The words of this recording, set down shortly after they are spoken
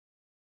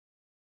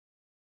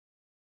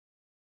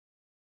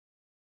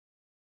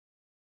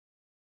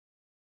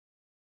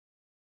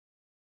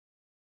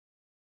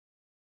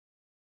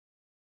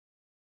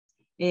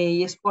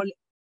y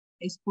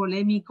es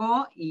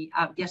polémico y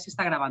ya se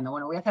está grabando.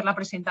 Bueno, voy a hacer la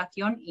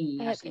presentación y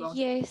así vamos.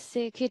 Yes,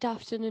 good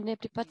afternoon,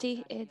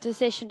 everybody. The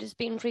session is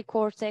being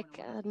recorded,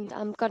 and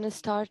I'm going to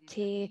start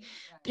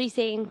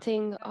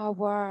presenting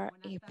our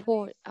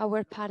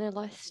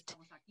panelist.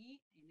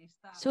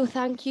 So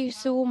thank you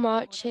so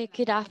much.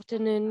 Good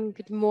afternoon,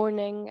 good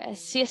morning.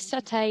 It's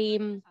siesta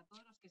time.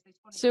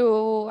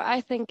 So I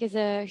think it's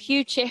a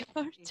huge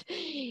effort,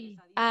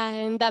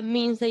 and that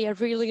means that you're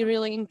really,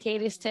 really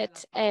interested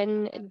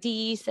in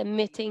this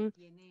meeting.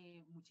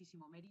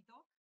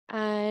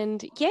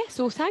 And yeah,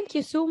 so thank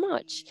you so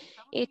much.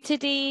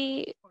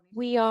 Today,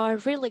 we are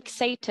really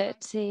excited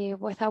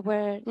with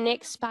our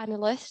next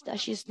panelist.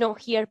 She's not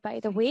here, by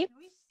the way.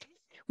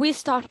 We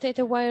started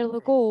a while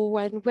ago,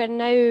 and we're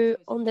now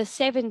on the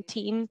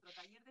 17th,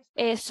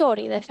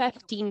 the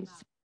 15th.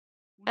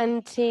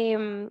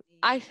 And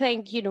I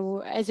think, you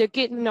know, is a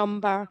good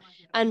number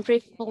and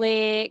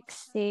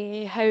reflects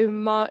how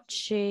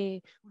much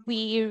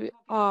we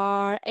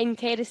are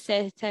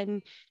interested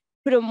in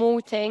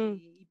promoting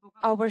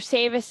our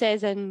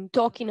services and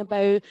talking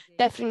about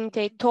different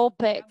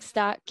topics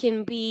that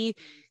can be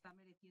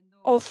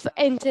of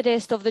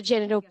interest of the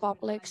general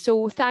public.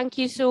 So thank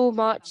you so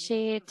much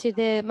to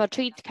the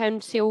Madrid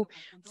Council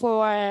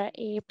for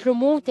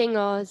promoting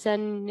us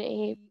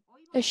and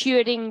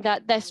assuring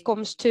that this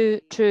comes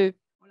true.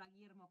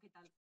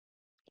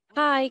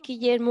 Hi,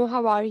 Guillermo,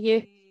 how are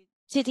you?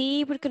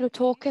 Today we're going to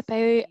talk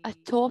about a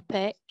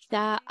topic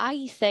that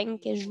I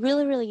think is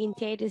really, really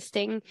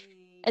interesting.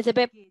 It's a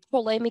bit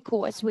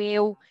polemical as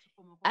well.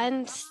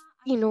 And,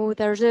 you know,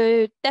 there's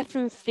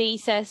different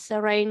phrases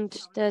around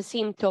the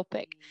same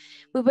topic.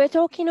 We were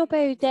talking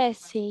about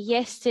this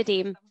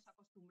yesterday.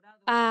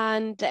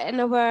 And in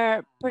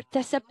our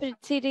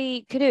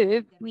participatory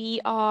group,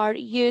 we are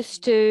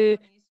used to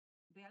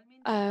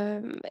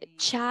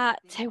chat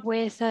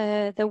with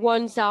the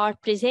ones that are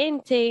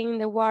presenting,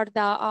 the ones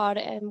that are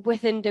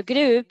within the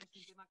group.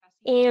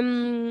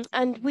 And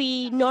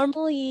we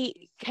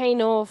normally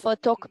kind of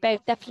talk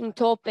about different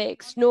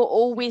topics, not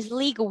always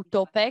legal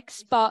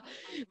topics, but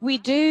we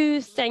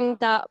do think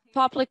that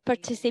public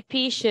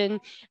participation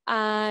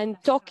and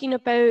talking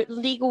about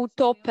legal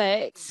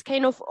topics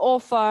kind of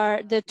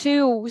offer the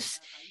tools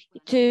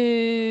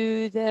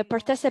to the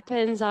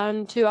participants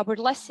and to our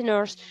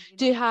listeners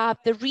to have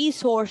the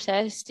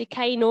resources to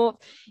kind of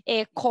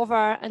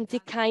cover and to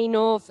kind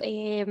of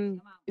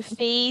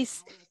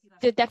face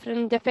the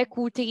different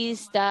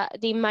difficulties that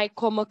they might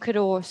come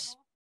across.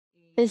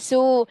 And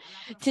so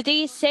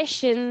today's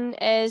session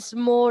is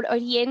more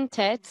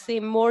oriented,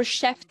 more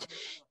shift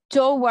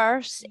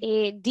towards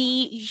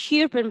the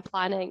urban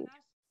planning.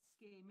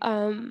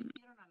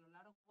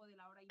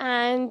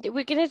 And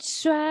we're going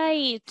to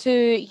try to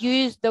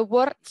use the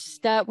words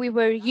that we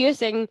were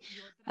using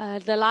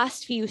the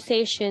last few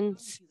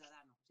sessions.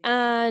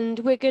 And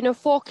we're going to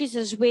focus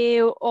as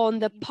well on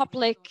the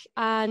public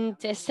and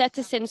the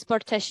citizens'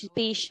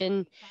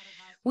 participation.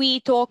 We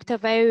talked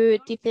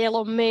about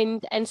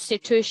development,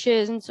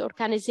 institutions,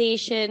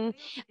 organization,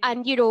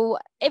 and, you know,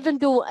 even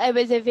though it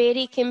was a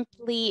very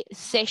complete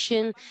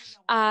session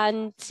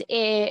and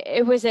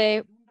it was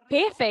a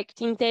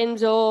perfect in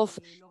terms of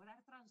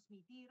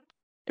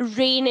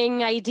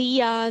raining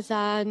ideas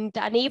and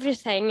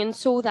everything, and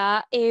so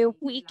that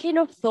we kind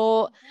of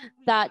thought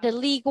that the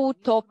legal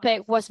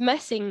topic was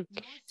missing.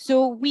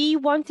 So we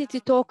wanted to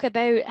talk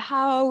about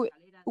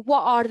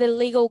what are the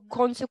legal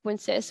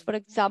consequences, for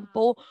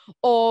example,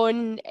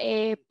 on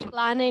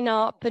planning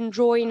up and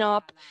drawing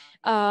up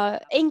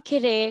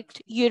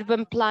incorrect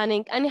urban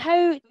planning, and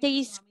how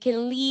these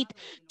can lead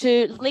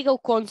to legal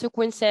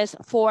consequences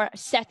for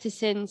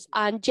citizens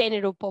and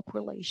general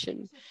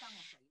population.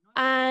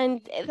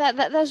 And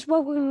that's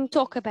what we're going to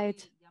talk about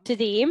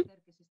today.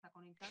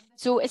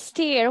 So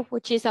Esther,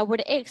 which is our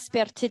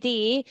expert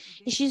today,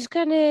 she's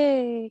going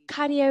to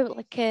carry out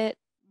like a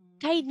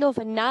kind of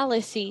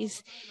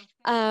analysis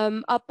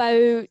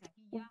about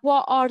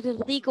what are the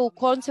legal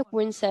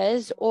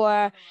consequences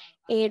or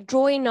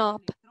drawing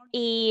up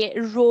a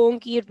wrong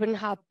urban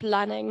hub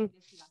planning.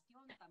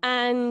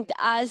 And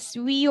as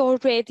we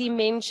already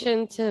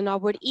mentioned in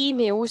our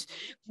emails,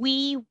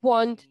 we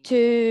want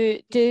to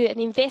do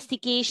an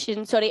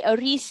investigation, a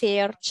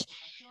research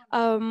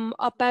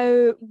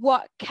about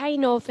what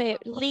kind of a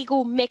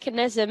legal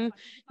mechanism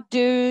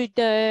do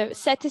the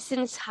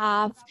citizens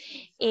have,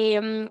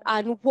 and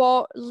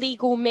what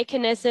legal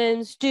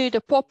mechanisms do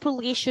the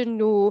population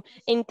know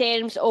in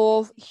terms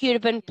of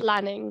urban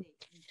planning.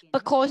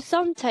 Because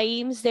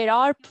sometimes there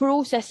are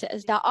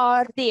processes that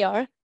are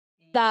there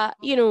that,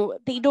 you know,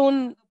 they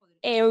don't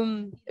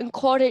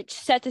encourage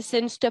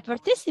citizens to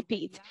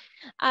participate.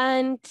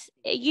 And,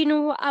 you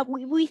know,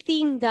 we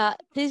think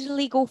that this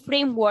legal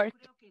framework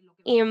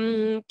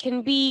can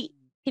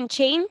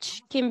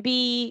change, can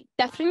be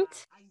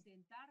different.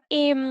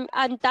 And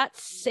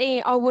that's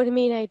our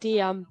main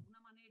idea.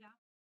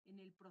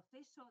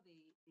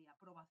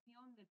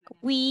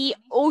 We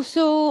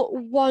also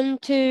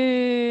want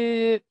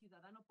to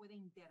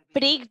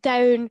break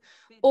down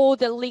all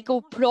the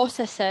legal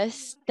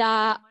processes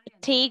that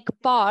take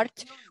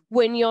part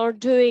when you're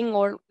doing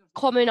or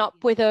coming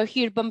up with a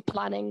urban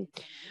planning.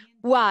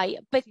 Why?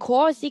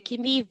 Because it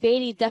can be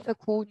very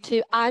difficult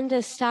to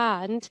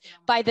understand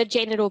by the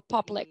general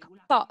public.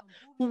 But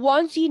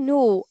once you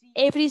know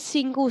every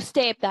single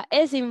step that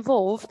is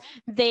involved,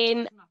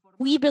 then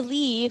we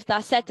believe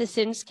that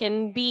citizens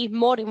can be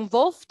more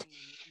involved.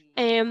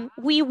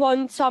 We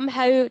want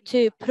somehow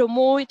to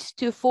promote,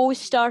 to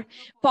foster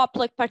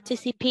public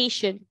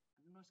participation.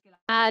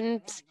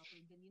 And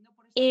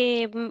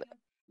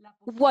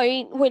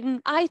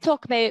when I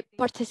talk about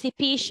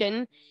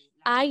participation,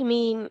 I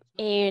mean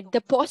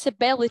the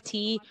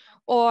possibility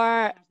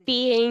or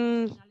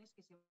being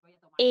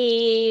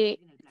a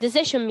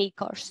decision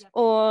makers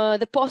or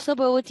the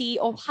possibility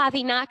of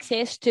having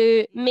access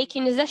to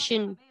making a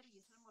decision.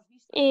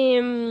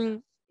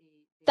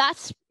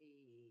 That's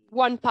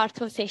one part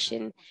of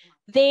session.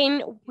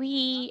 Then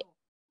we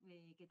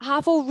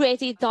have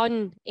already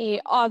done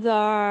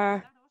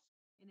other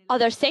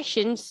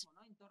sessions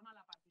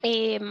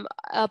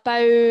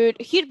about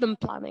urban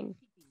planning,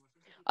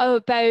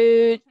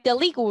 about the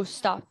legal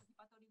stuff.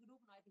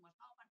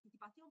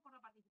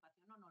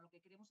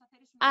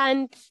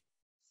 And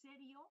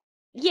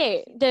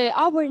yeah,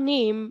 our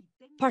name,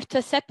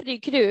 Participatory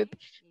Group,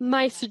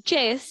 might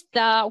suggest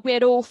that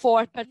we're all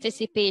for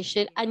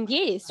participation. And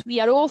yes, we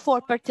are all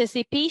for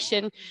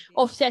participation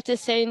of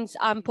citizens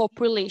and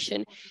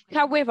population.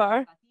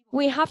 However,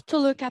 we have to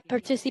look at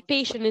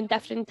participation in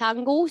different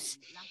angles.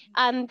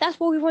 And that's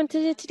what we want to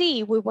do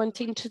today. We want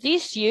to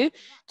introduce you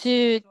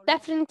to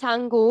different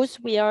angles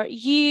where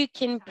you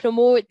can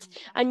promote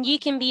and you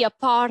can be a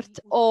part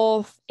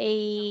of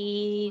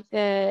the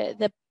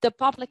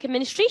public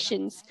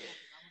administrations.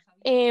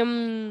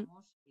 And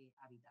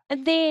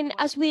then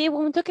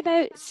when we talk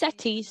about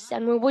cities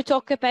and when we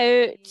talk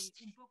about,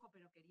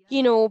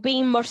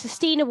 being more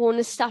sustainable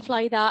and stuff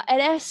like that, it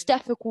is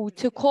difficult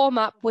to come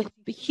up with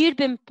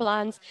urban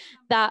plans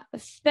that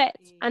fit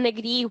and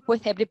agree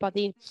with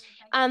everybody.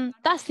 And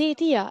that's the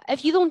idea.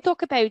 If you don't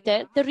talk about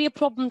it, the real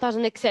problem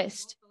doesn't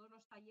exist.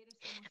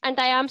 And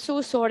I am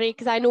so sorry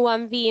because I know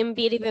I'm being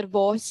very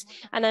verbose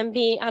and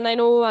I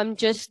know I'm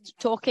just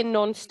talking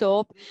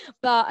non-stop,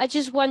 but I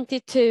just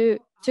wanted to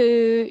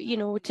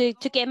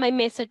get my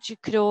message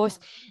across.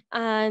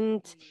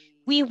 And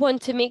we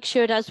want to make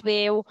sure as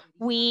well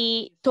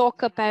we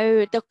talk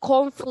about the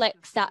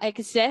conflicts that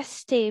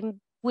exist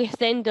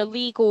within the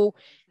legal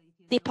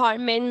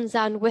departments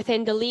and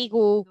within the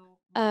legal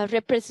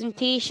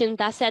representation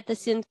that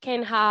citizens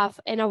can have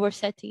in our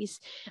cities.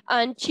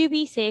 And 2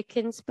 wee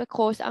seconds,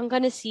 because I'm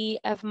going to see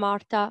if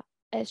Marta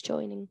is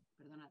joining.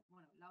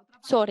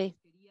 Sorry.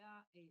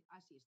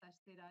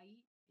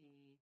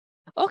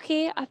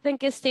 Okay, I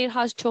think Esther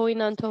has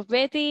joined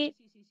already.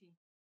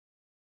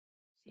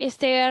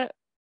 Esther,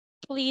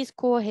 please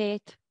go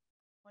ahead.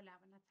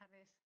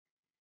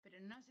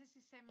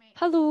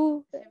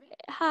 Hello.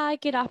 Hi,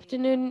 good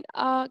afternoon.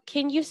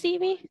 Can you see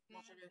me?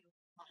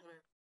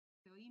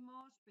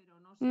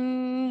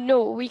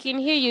 No, we can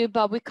hear you,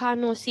 but we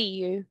cannot see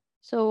you.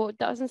 So it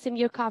doesn't seem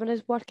your camera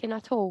is working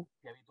at all.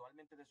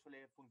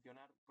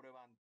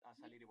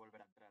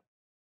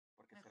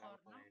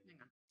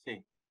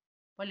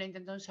 Pues lo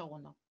intento un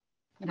segundo.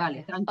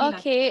 Vale, tranquila.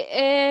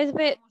 Okay, it's a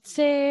bit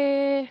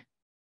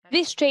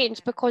very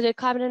strange because the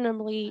camera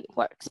normally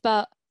works,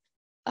 but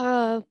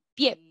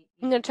yeah,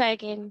 I'm gonna try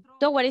again.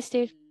 Don't worry,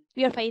 Steve.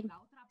 You're fine.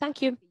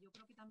 Thank you.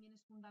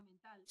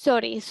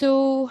 Sorry,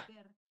 so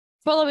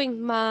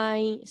following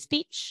my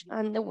speech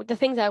and the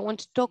things I want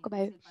to talk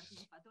about.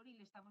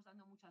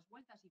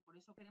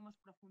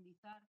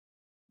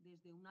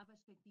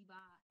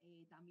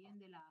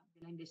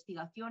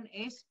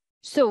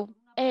 So,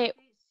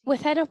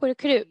 within our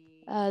group,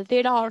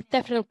 there are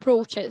different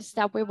approaches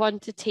that we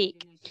want to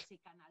take.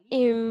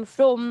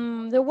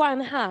 From the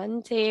one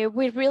hand,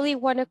 we really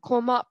want to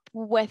come up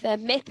with a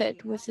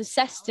method, with a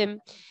system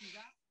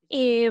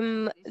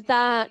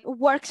that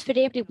works for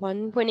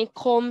everyone when it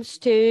comes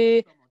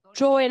to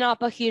drawing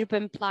up a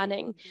urban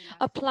planning,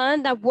 a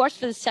plan that works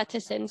for the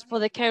citizens, for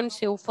the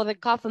council, for the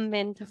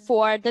government,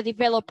 for the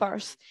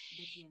developers,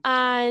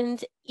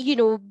 and,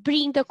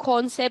 bring the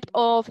concept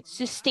of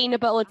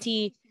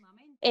sustainability,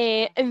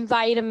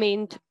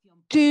 environment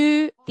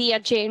to the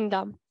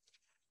agenda.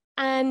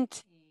 And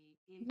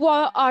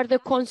what are the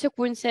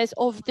consequences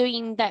of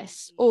doing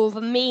this,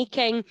 of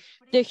making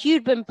the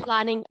urban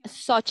planning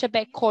such a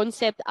big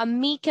concept and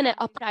making it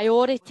a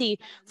priority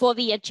for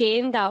the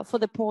agenda for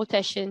the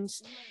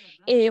politicians?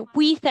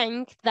 We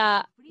think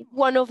that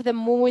one of the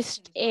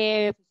most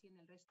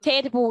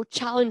terrible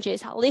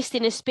challenges, at least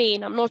in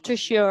Spain, I'm not too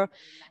sure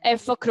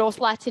if across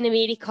Latin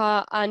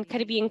America and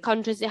Caribbean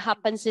countries it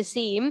happens the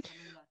same,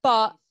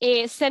 but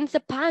since the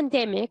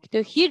pandemic,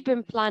 the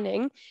urban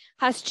planning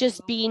has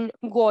just been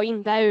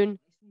going down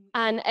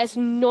and is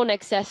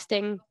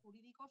non-existing.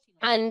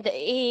 And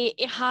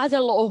it has a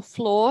lot of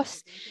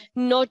flaws,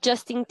 not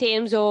just in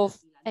terms of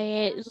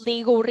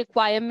legal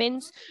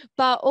requirements,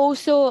 but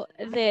also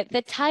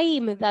the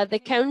time that the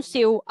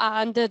council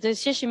and the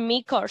decision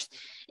makers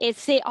is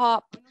set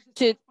up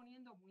to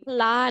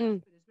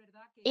plan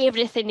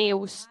everything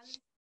else.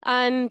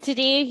 And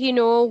today, you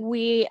know,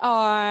 we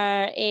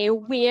are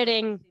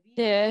wearing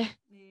the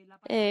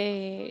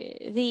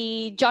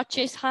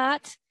judge's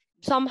hat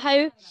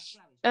somehow.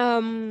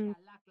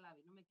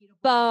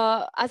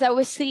 But as I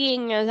was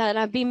saying, as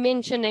I've been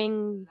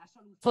mentioning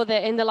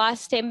in the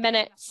last 10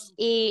 minutes,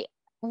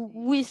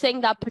 we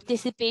think that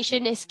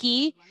participation is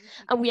key,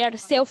 and we are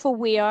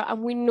self-aware,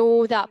 and we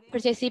know that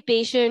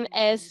participation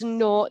is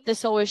not the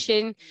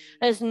solution,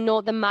 is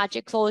not the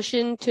magic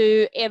solution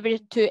to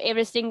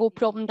every single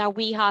problem that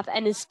we have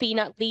in Spain,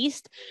 at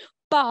least.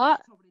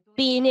 But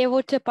being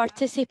able to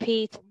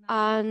participate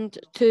and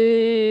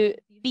to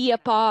be a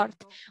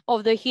part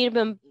of the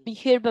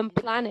urban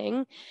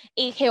planning,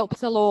 it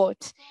helps a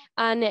lot,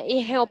 and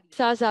it helps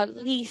us at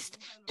least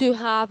to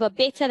have a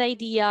better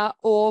idea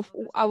of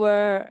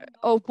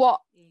what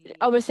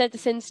our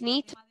citizens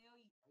need.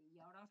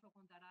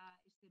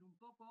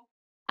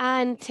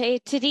 And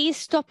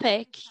today's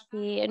topic,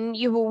 and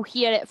you will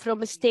hear it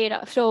from Esther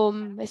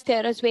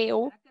as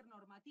well,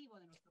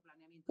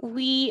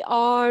 we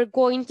are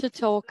going to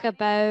talk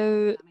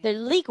about the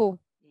legal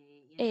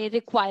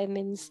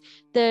requirements,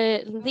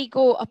 the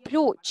legal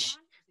approach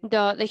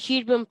that the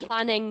urban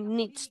planning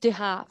needs to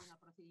have.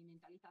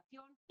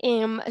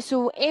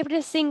 So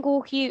every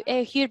single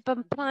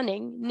urban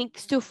planning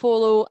needs to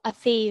follow a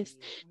phase,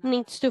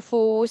 needs to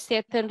follow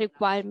certain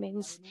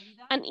requirements.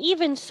 And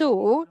even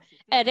so,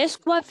 it is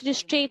quite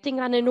frustrating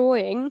and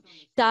annoying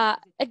that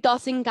it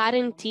doesn't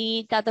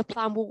guarantee that the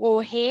plan will go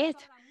ahead.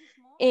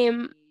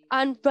 And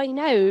right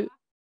now,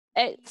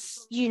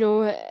 it's, you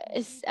know,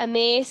 it's a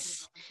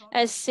mess.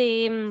 It's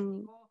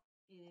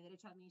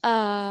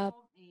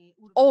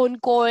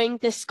ongoing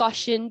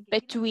discussion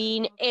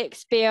between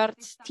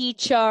experts,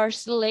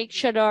 teachers,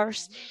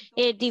 lecturers,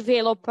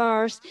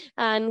 developers,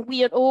 and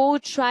we are all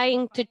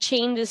trying to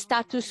change the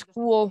status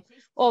quo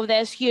of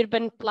this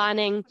urban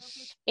planning.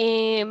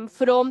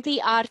 From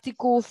the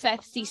Article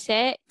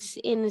 56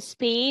 in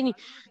Spain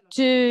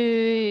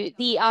to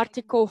the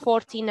Article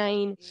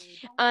 49.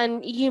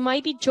 And you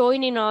might be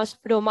joining us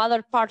from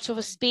other parts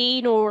of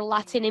Spain or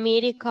Latin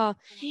America,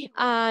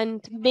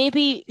 and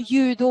maybe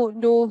you don't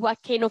know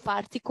what kind of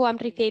article I'm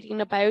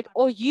referring about,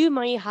 or you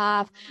might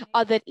have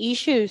other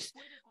issues.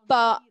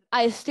 But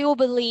I still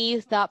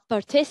believe that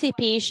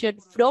participation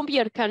from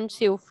your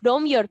council,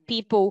 from your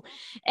people,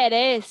 it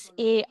is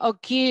a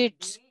good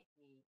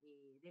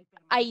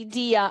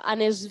idea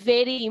and is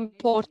very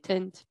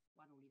important.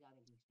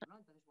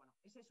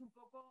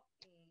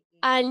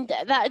 And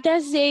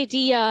that's the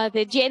idea,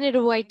 the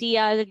general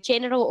idea, the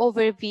general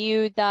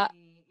overview that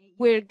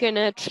we're going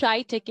to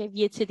try to give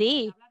you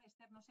today.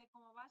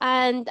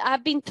 And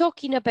I've been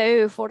talking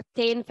about for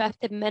 10,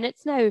 15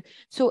 minutes now.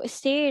 So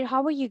Esther,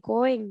 how are you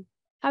going?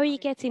 How are you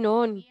getting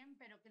on?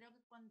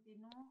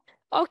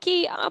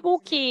 Okay, I'm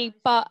okay,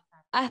 but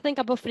I think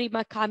I'm afraid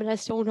my camera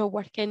is still not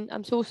working.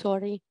 I'm so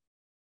sorry.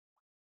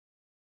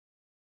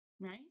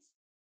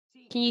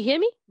 Can you hear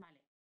me?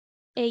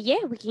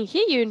 Yeah, we can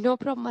hear you. No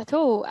problem at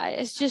all.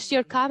 It's just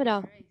your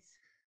camera.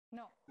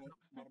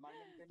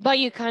 But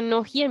you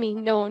cannot hear me.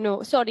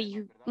 No,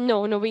 sorry.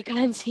 No, we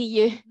can't see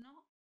you.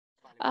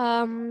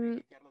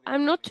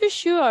 I'm not too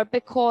sure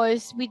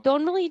because we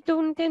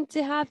don't tend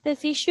to have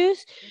these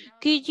issues.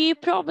 Could you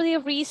probably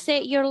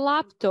reset your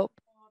laptop?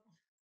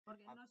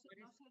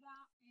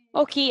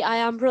 Okay, I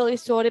am really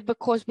sorry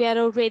because we are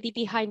already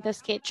behind the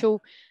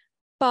schedule.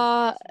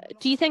 But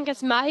do you think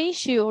it's my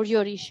issue or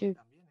your issue?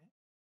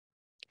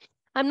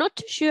 I'm not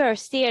too sure,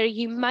 Sarah.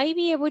 You might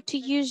be able to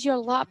use your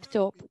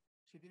laptop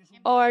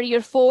or your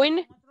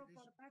phone.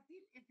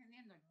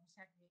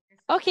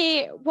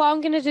 Okay, what I'm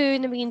going to do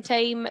in the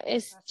meantime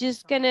is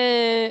just going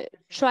to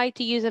try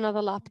to use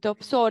another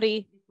laptop.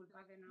 Sorry.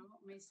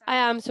 I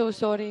am so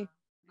sorry.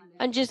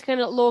 I'm just going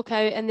to log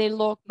out and then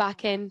log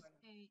back in.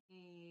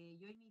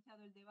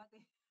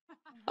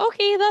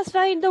 Okay, that's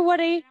fine. Don't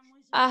worry.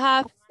 I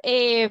have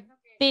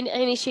been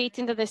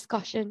initiating the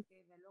discussion.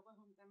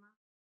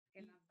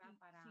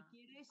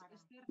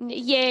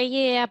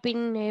 Yeah, I've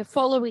been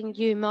following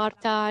you,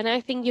 Marta, and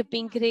I think you've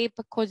been great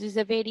because it's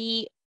a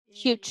very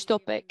huge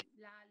topic.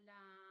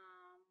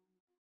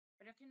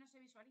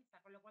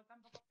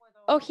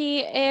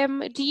 Okay,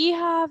 do you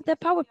have the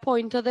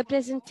PowerPoint or the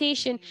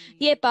presentation?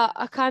 Yeah, but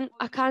I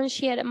can't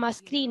share my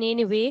screen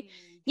anyway.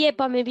 Yeah,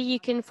 but maybe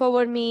you can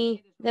forward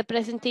me the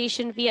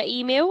presentation via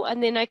email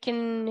and then I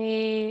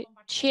can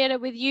share it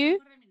with you.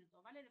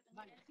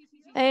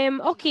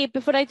 Okay,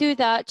 before I do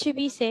that,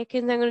 2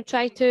 seconds, I'm going to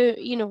try to,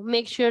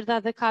 make sure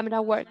that the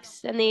camera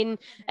works. And then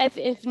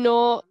if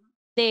not,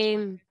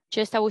 then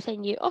just I will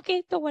send you.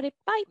 Okay, don't worry.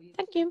 Bye.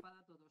 Thank you.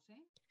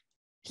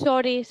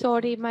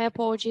 Sorry, my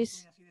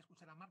apologies.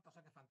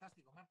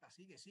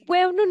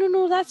 Well,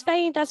 no, that's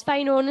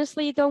fine.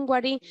 Honestly, don't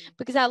worry,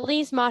 because at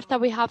least, Marta,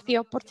 we have the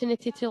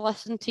opportunity to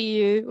listen to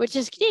you, which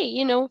is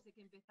great,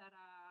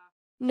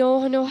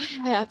 No, no,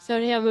 I'm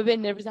sorry, I'm a bit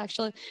nervous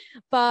actually.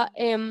 But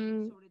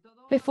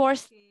before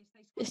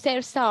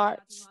Esther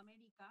starts,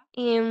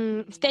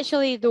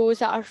 especially those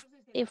that are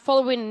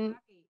following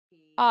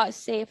us,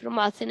 say, from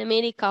Latin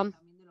America,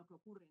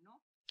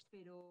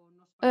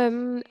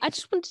 I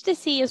just wanted to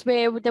say as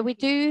well that we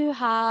do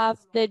have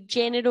the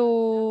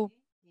general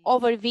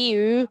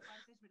overview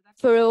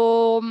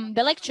from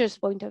the lecturer's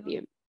point of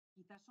view.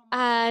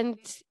 And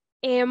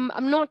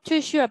I'm not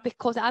too sure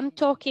because I'm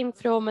talking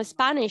from a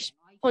Spanish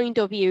point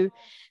of view.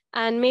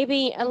 And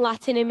maybe in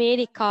Latin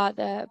America,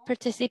 the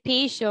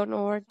participation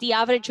or the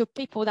average of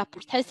people that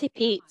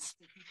participates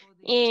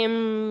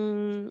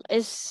is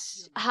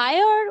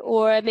higher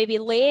or maybe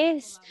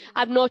less.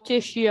 I'm not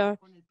too sure.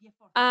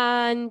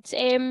 And,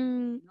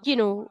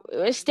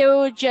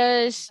 still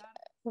just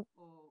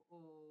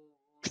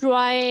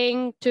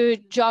trying to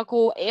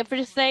juggle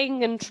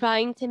everything and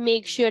trying to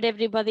make sure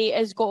everybody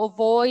has got a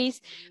voice,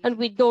 and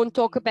we don't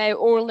talk about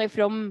only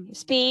from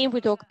Spain,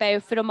 we talk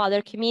about from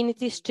other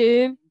communities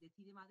too.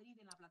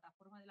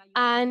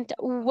 And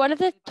one of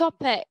the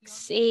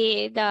topics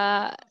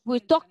that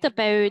we talked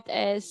about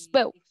is,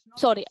 well,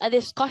 sorry, a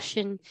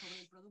discussion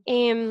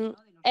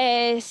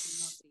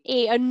is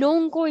an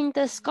ongoing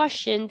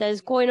discussion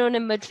that's going on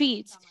in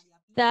Madrid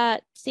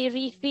that they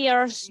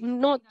refers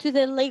not to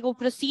the legal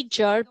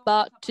procedure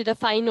but to the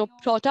final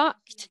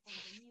product.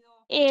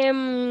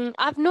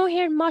 I've not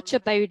heard much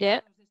about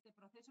it,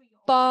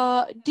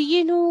 but do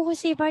you know,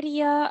 Jose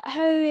Maria,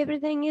 how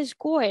everything is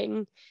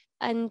going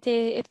and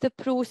if the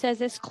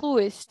process is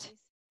closed?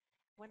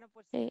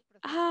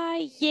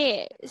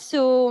 Yeah.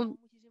 So,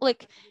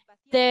 like,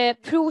 the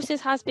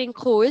process has been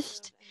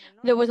closed.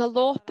 There was a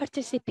lot of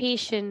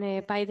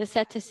participation by the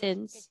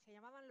citizens.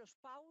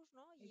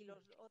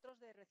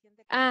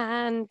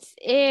 And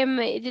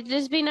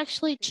there's been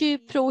actually two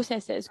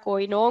processes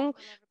going on,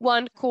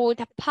 one called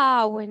a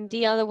POW and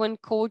the other one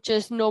called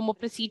just normal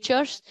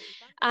procedures.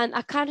 And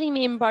I can't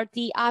remember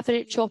the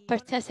average of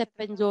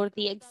participants or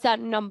the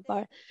exact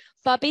number,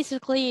 but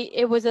basically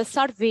it was a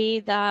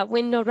survey that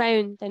went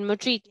around in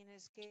Madrid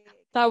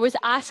that was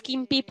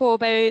asking people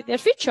about their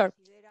future.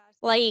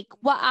 Like,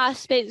 what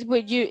aspects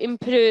would you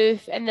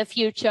improve in the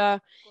future?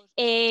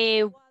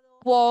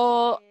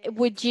 What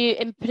would you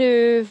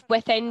improve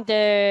within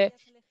the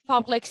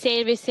public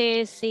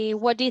services?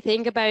 What do you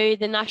think about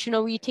the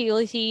national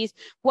utilities?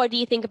 What do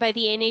you think about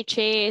the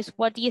NHS?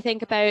 What do you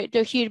think about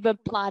the urban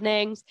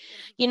plannings?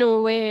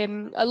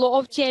 A lot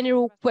of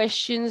general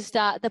questions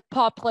that the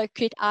public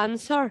could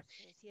answer.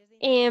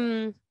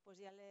 And,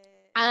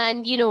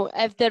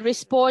 if the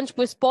response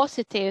was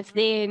positive,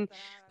 then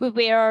we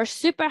were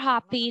super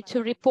happy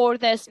to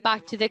report this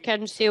back to the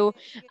council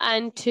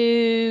and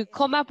to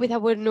come up with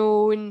our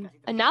own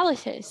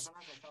analysis.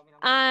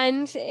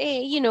 And,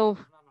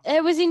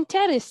 it was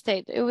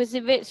interesting. It was a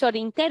bit,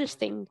 sorry,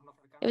 interesting.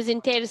 It was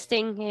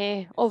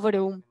interesting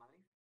overall.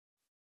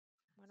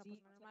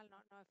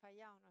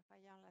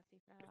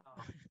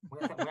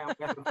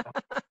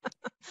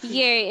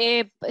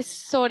 Yeah,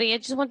 sorry, I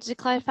just wanted to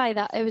clarify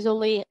that it was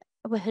only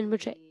within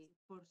Madrid.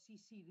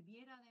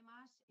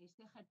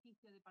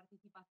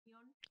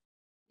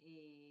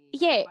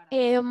 Yeah,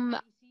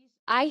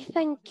 I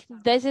think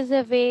this is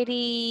a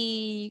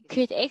very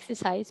good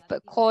exercise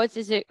because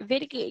it's a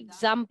very good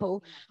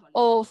example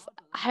of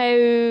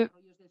how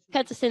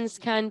citizens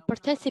can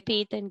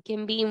participate and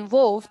can be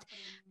involved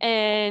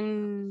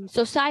in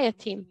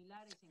society.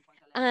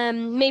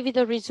 Maybe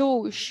the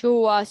results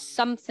show us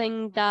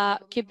something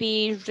that could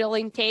be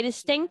really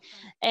interesting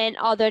in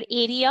other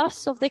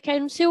areas of the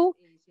council.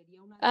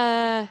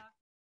 And,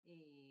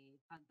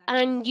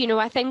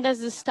 I think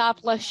this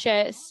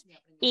establishes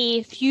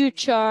a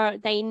future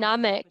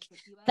dynamic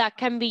that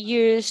can be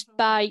used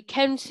by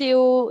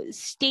council,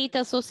 state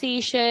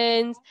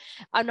associations,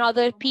 and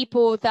other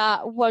people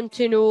that want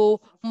to know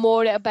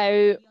more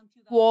about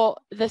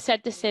what the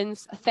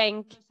citizens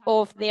think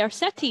of their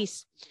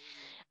cities.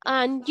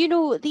 And,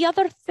 the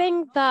other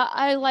thing that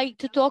I like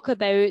to talk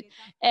about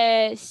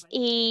is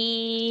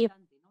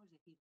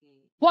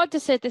what the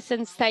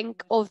citizens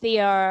think of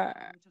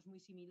their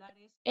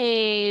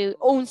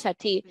own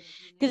city.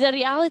 Because the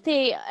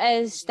reality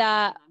is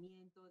that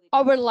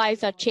our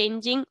lives are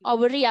changing,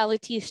 our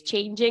reality is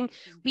changing.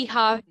 We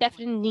have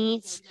different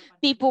needs,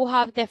 people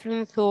have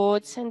different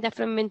thoughts and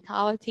different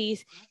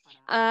mentalities.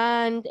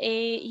 And,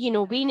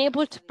 being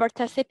able to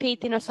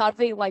participate in a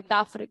survey like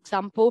that, for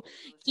example,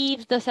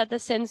 gives the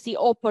citizens the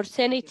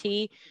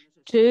opportunity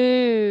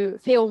to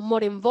feel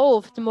more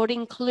involved, more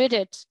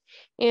included.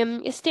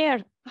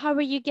 Esther, how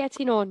are you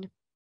getting on?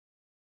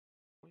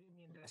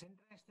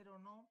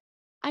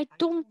 I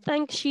don't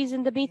think she's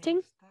in the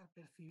meeting.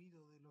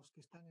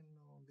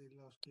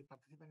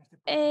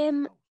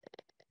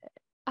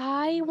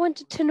 I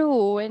wanted to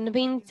know, in the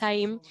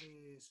meantime,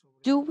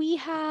 do we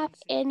have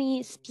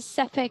any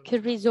specific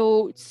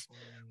results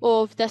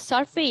of the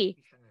survey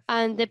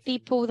and the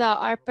people that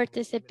are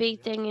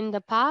participating in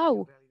the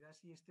POW?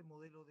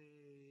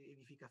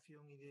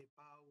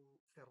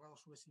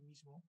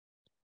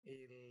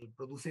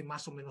 produce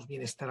más o menos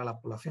bienestar a la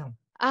población.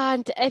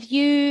 And if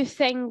you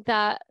think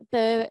that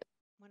the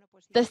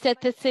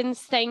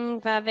citizens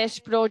think that this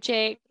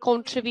project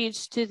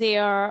contributes to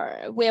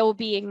their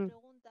well-being,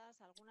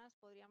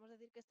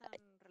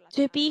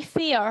 to be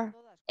fair,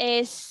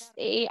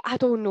 I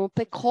don't know,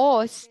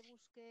 because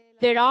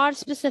there are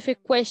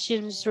specific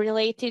questions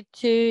related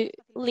to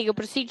legal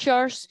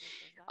procedures.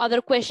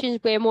 Other questions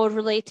were more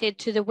related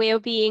to the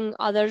well-being,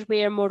 others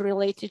were more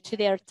related to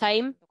their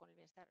time.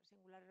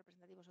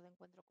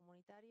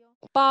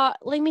 But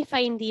let me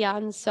find the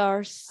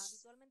answers.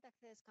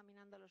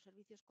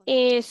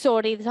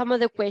 Sorry, some of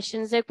the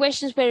questions. The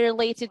questions were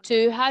related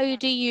to how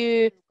do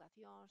you,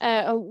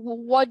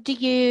 what do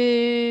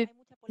you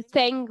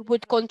think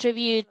would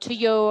contribute to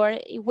your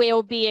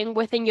well-being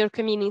within your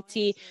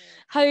community?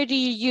 How do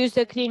you use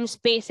the green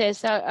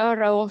spaces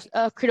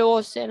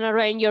across and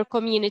around your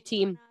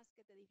community?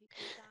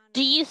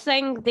 Do you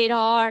think there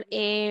are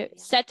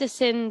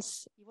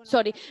cities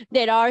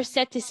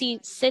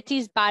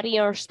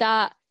barriers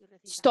that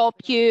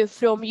stop you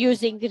from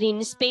using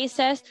green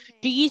spaces?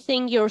 Do you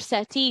think your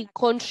city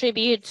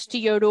contributes to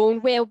your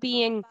own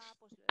well-being?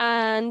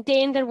 And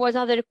then there was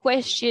other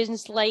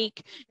questions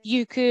like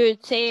you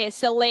could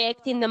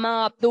select in the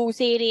map those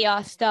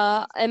areas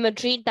that in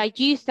Madrid that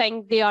you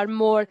think they are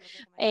more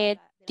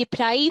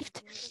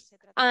deprived.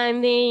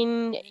 And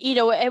then, you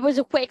know, it was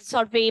a quick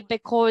survey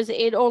because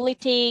it only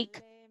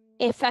take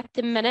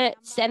 15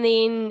 minutes and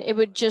then it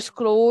would just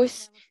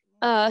close.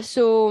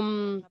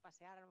 The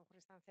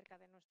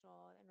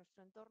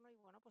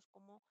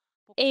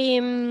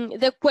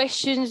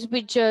questions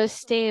would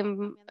just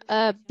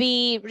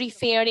be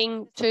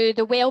referring to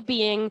the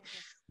well-being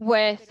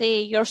with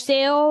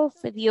yourself,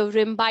 your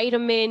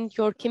environment,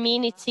 your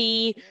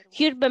community,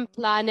 urban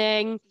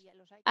planning,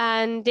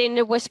 and then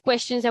there was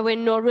questions that were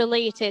not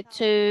related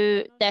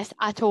to this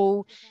at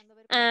all.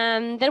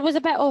 And there was a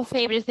bit of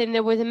everything.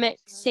 There was a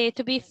mix,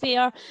 to be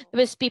fair.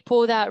 There was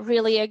people that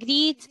really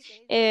agreed.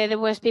 There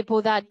was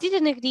people that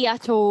didn't agree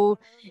at all.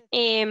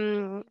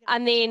 And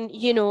then,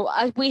 you know,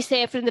 as we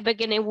said from the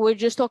beginning, we were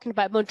just talking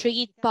about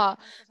Madrid, but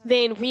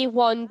then we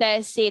want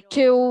this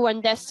tool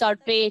and this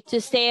survey to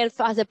serve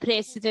as a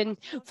precedent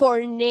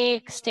for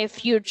next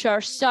future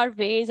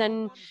surveys.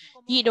 And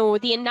you know,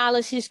 the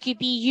analysis could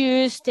be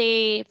used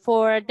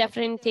for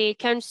different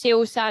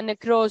councils and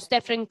across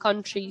different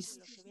countries.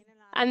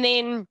 And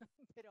then,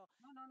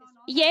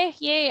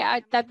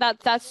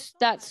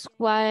 that's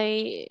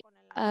why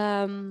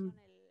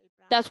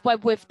that's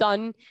what we've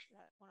done.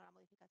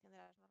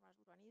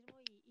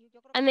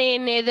 And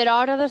then there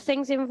are other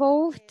things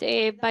involved,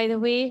 by the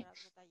way.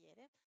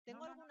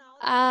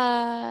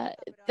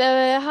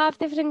 They have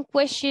different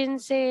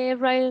questions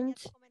around.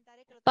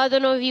 But I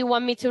don't know if you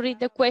want me to read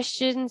the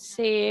questions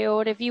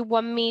or if you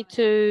want me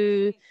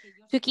to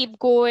keep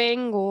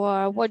going,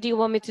 or what do you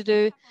want me to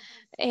do?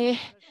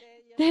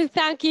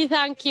 Thank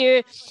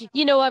you.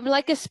 You know, I'm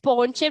like a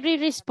sponge. Every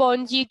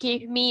response you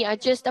give me, I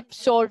just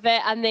absorb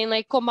it and then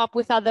like come up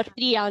with other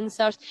 3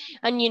 answers.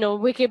 And, you know,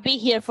 we could be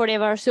here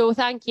forever. So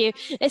thank you.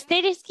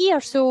 Esther is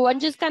here, so I'm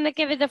just going to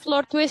give it the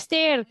floor to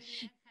Esther.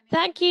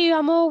 Thank you.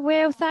 I'm all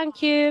well.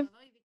 Thank you.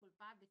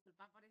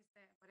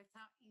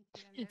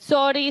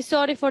 Sorry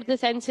for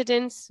this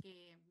incident.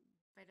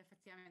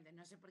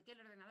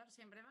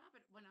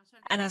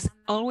 And as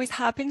always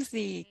happens,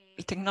 the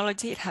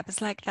technology, it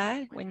happens like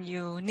that. When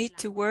you need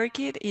to work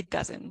it, it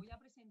doesn't.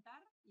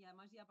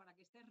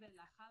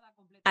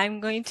 I'm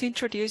going to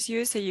introduce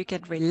you so you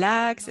can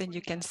relax and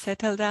you can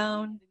settle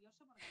down.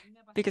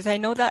 Because I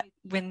know that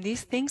when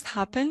these things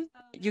happen,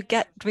 you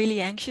get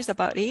really anxious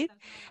about it.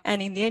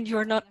 And in the end,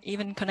 you're not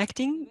even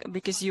connecting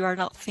because you are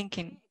not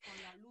thinking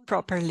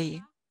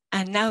properly.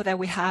 And now that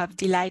we have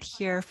the light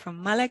here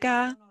from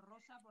Malaga,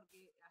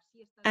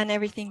 and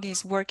everything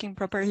is working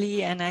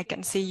properly, and I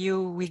can see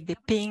you with the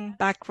pink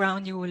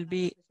background, you will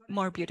be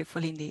more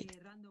beautiful indeed.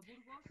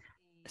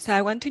 So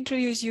I want to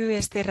introduce you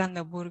Esther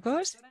Rando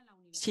Burgos.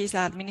 She's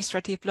an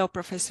administrative law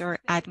professor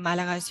at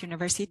Malaga's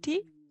University.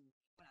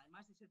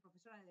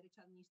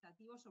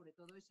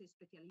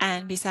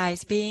 And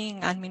besides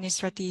being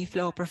administrative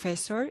law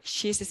professor,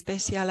 she's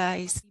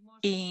specialized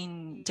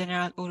in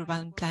general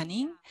urban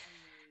planning.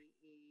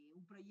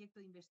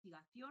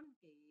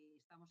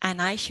 And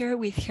I share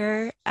with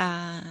her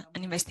an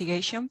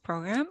investigation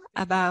program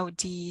about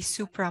the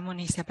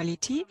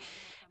supra-municipality,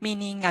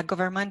 meaning a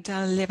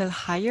governmental level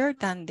higher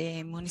than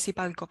the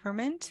municipal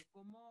government.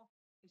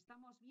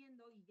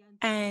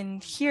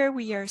 And here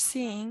we are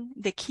seeing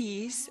the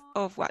keys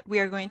of what we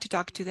are going to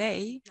talk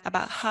today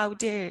about how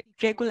the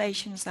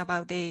regulations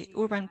about the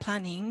urban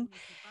planning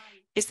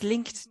is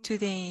linked to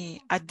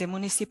at the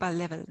municipal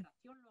level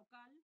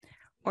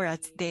or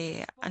at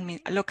the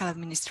local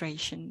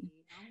administration,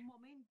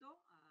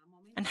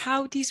 and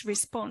how this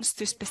responds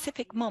to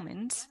specific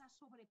moments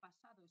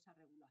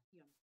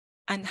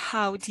and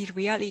how the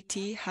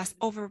reality has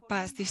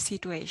overpassed these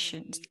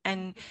situations.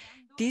 And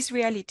this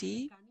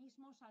reality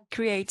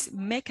creates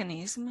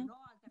mechanisms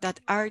that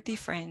are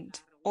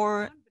different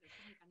or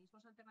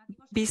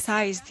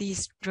besides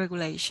these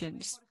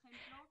regulations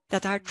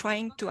that are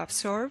trying to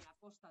absorb,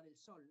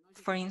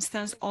 for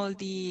instance, all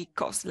the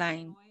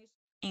coastline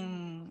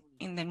in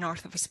the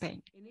north of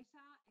Spain.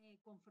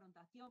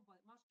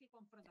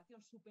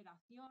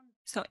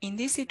 So in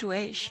this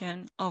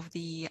situation of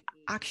the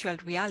actual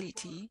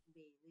reality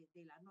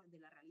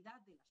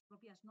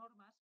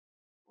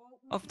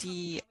of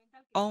the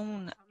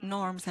own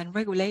norms and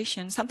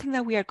regulations, something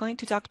that we are going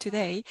to talk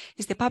today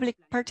is the public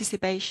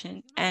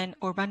participation and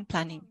urban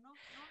planning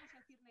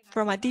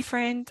from a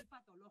different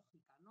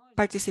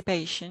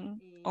participation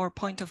or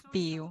point of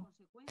view,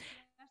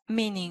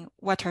 meaning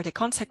what are the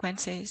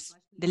consequences,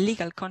 the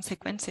legal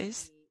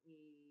consequences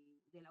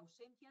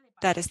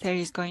that Esther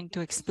is going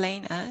to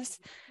explain us,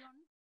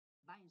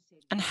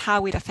 and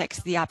how it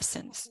affects the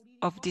absence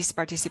of these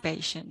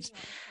participations.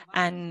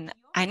 And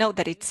I know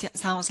that it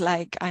sounds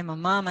like I'm a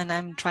mom and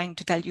I'm trying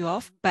to tell you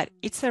off, but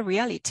it's a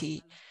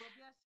reality.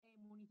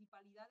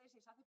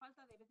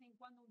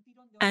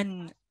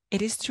 And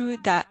it is true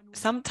that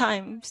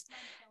sometimes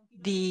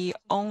the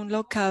own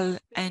local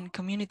and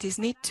communities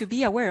need to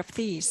be aware of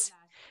this,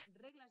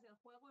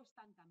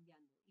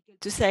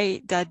 to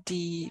say that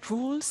the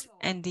rules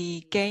and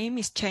the game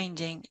is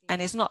changing,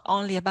 and it's not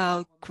only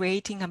about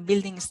creating and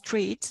building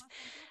streets,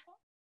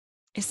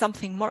 it's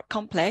something more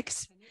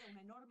complex,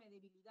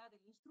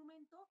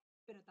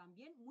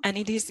 and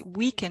it is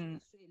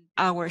weaken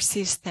our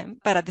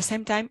system, but at the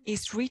same time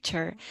it's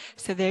richer.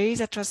 So there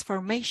is a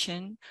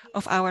transformation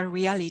of our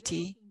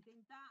reality.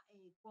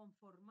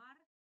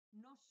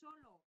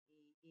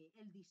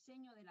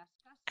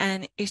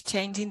 And it's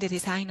changing the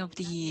design of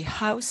the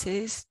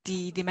houses,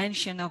 the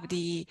dimension of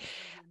the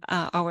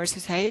our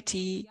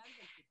society,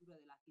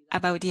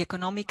 about the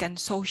economic and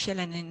social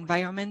and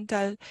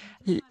environmental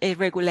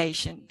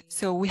regulation.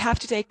 So we have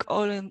to take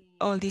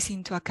all this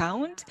into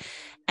account.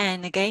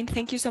 And again,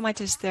 thank you so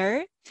much,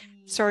 Esther.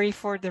 Sorry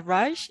for the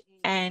rush.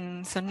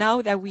 And so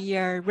now that we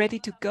are ready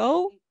to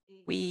go,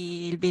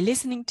 we'll be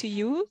listening to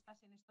you.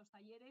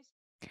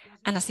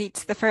 And as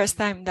it's the first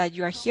time that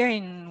you are here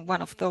in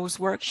one of those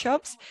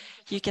workshops,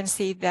 you can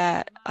see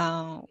that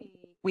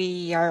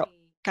we are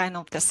kind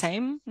of the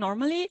same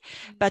normally,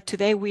 but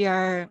today we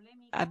are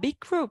a big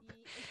group.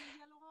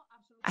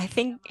 I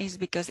think it's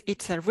because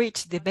it's a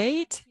rich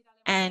debate.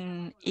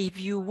 And if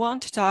you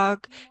want to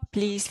talk,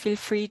 please feel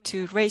free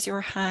to raise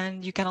your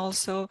hand. You can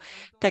also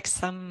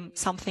text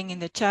something in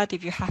the chat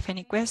if you have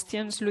any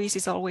questions. Luis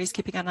is always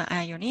keeping an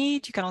eye on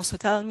it. You can also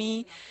tell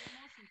me.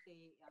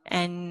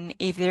 And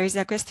if there is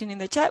a question in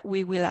the chat,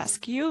 we will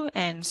ask you.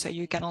 And so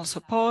you can also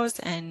pause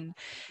and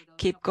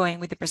keep going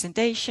with the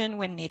presentation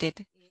when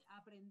needed.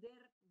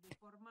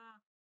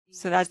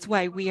 So that's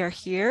why we are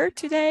here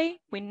today.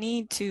 We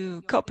need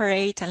to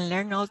cooperate and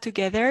learn all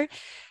together.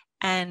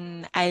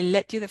 And I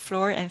let you the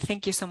floor, and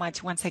thank you so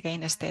much once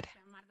again, Esther.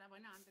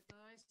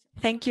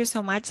 Thank you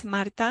so much,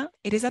 Marta.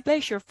 It is a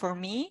pleasure for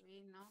me,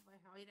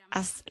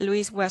 as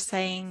Luis was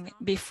saying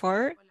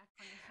before,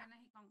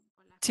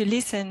 to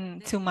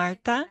listen to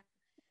Marta.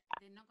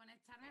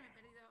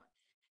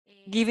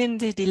 Given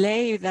the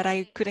delay that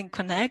I couldn't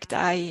connect,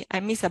 I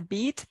miss a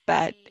bit,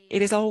 but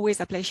it is always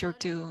a pleasure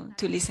to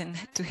listen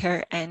to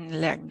her and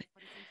learn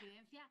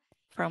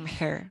from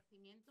her.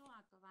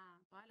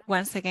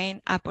 Once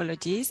again,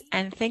 apologies,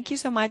 and thank you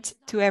so much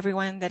to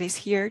everyone that is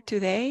here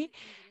today,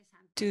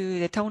 to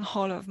the Town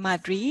Hall of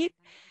Madrid,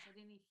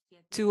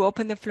 to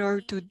open the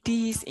floor to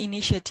this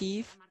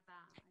initiative,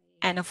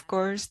 and of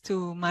course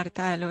to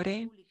Marta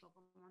Alore.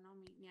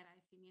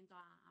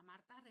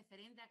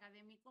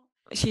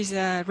 She's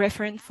a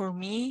referent for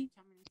me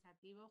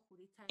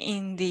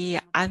in the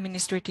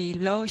administrative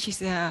law.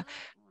 She's a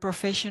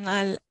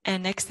professional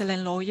and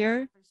excellent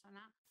lawyer,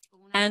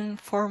 and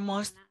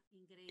foremost,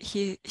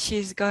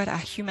 she's got a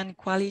human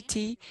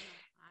quality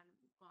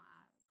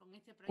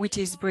which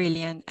is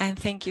brilliant. And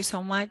thank you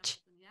so much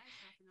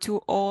to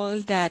all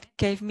that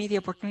gave me the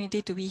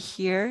opportunity to be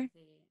here.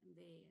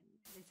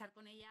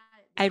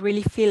 I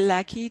really feel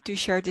lucky to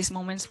share these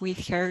moments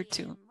with her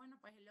too.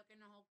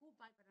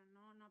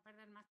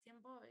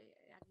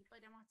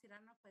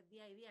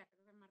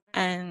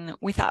 And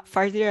without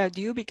further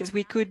ado, because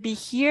we could be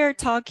here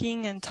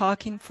talking and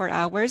talking for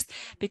hours,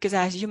 because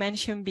as you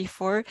mentioned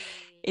before,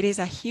 it is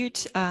a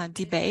huge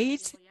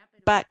debate,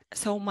 but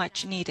so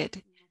much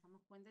needed.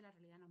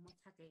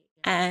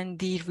 And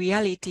the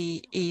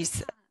reality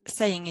is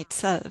saying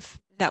itself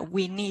that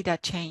we need a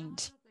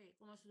change.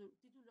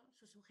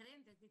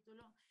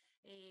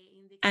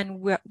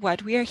 And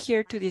what we are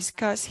here to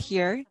discuss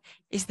here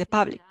is the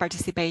public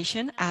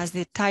participation, as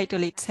the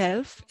title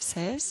itself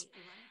says.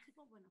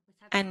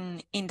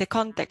 And in the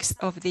context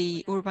of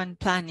the urban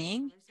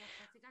planning,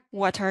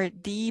 what are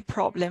the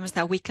problems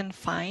that we can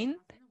find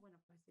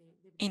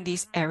in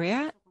this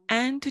area,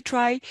 and to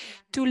try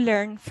to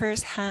learn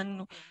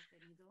firsthand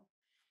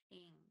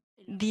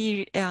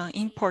the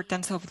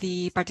importance of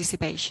the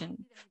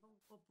participation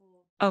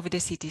of the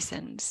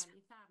citizens.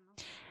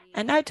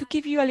 And now to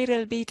give you a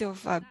little bit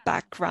of a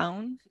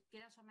background,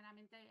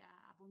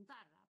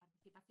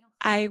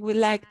 I would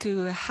like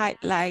to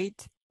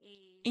highlight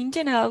in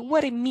general,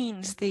 what it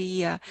means,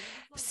 the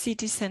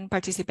citizen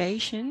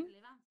participation,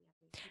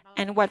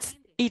 and what's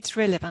its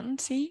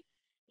relevancy,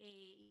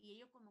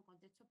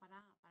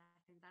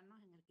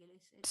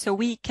 so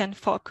we can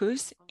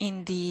focus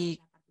in the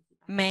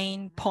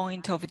main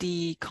point of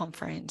the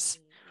conference.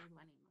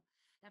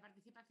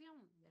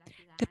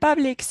 The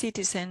public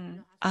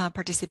citizen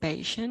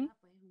participation,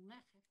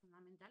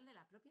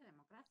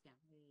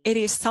 it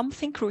is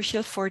something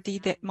crucial for the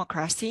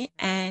democracy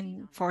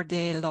and for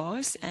the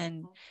laws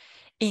and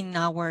in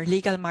our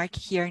legal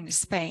market here in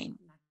Spain.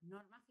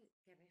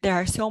 There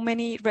are so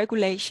many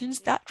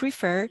regulations that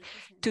refer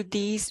to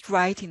this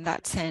right in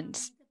that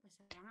sense,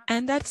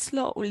 and that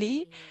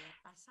slowly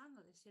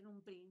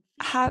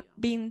have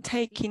been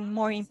taking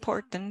more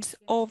importance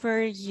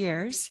over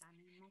years,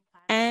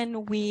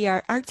 and we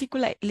are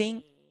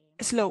articulating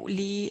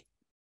slowly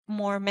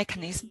more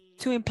mechanisms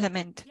to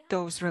implement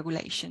those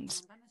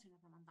regulations.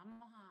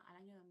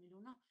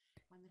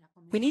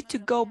 We need to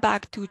go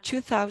back to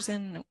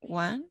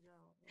 2001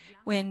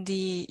 when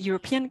the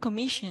European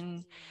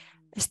Commission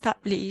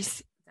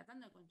established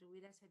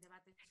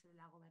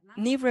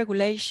new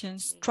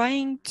regulations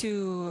trying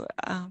to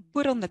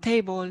put on the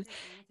table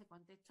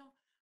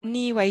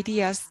new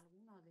ideas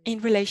in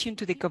relation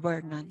to the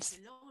governance,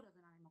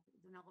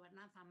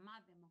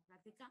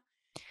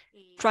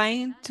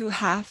 trying to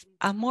have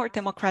a more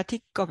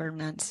democratic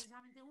governance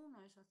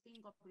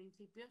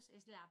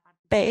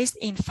based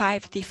in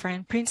 5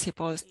 different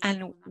principles.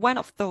 And one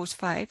of those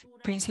 5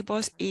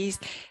 principles is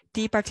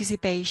the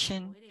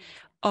participation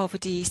of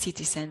the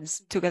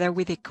citizens, together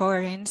with the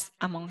coherence,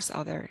 amongst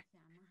others.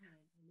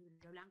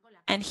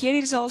 And here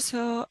is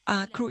also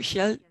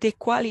crucial the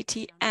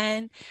quality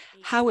and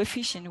how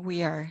efficient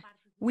we are,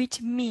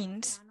 which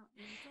means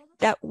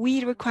that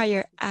we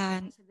require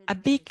a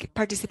big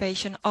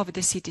participation of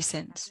the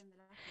citizens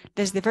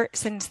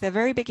since the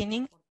very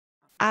beginning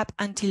up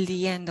until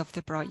the end of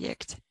the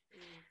project.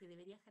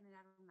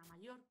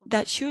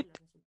 That should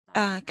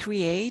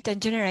create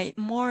and generate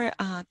more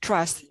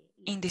trust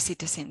in the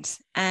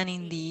citizens and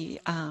in the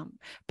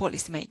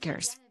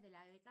policymakers.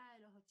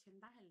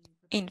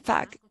 In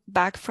fact,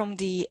 back from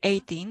the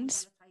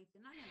 18th,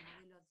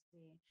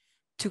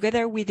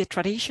 together with the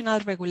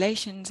traditional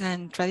regulations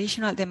and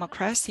traditional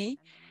democracy,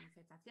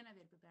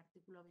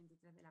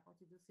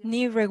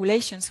 new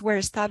regulations were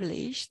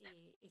established,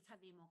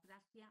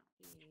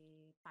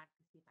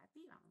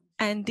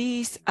 and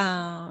this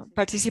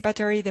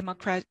participatory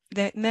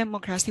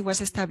democracy was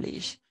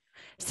established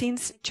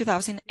since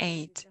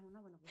 2008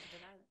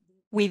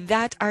 with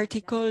that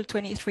Article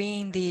 23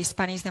 in the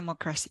Spanish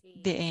democracy,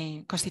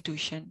 the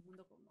Constitution.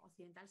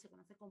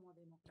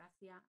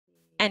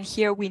 And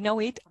here we know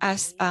it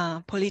as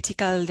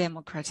political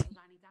democracy.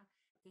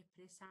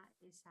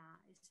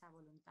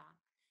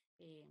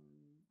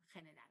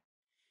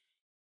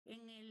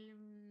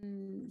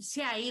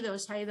 Se ha ido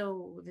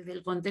desde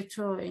el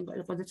contexto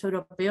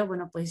europeo,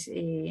 bueno, pues.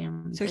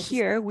 So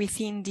here,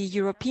 within the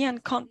European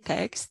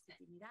context,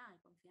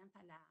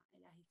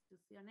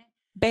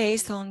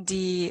 based on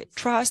the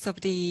trust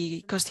of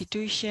the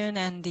Constitution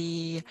and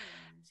the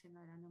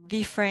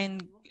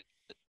different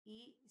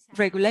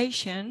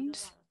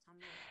regulations,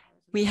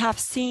 we have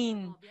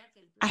seen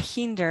a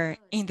hinder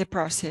in the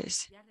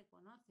process.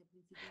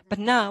 But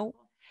now,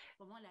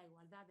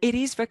 it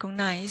is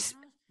recognized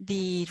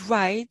the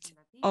right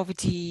of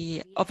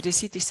the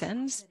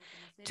citizens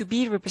to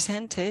be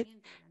represented,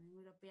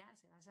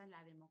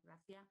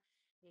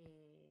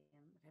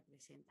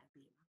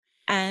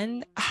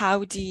 and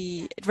how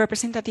the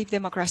representative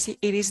democracy,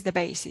 it is the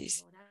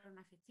basis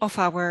of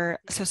our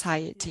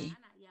society.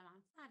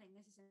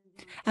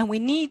 And we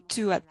need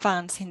to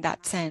advance in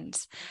that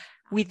sense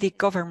with the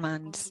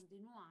governments.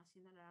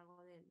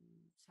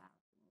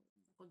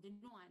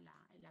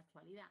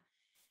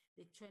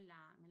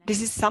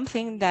 This is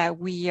something that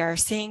we are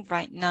seeing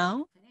right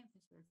now,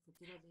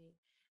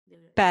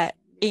 but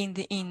in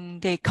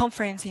the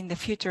conference in the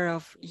future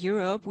of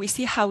Europe, we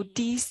see how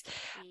these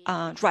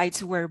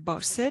rights were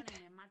boosted,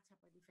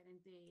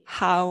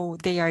 how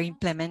they are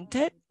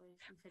implemented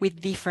with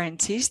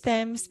different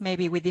systems,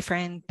 maybe with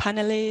different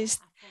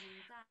panelists,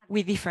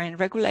 with different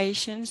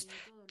regulations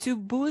to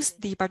boost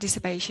the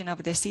participation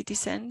of the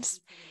citizens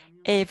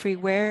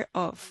everywhere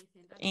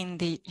in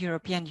the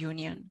European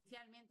Union.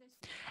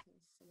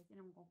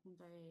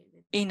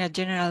 In a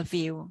general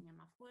view,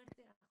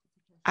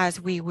 as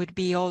we would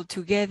be all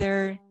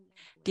together,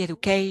 the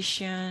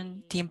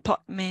education, the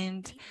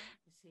employment,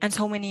 and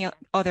so many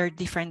other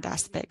different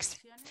aspects.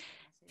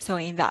 So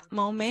in that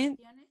moment,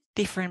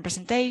 different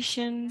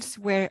presentations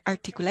were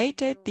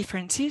articulated,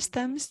 different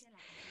systems,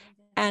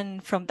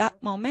 and from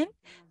that moment,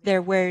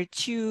 there were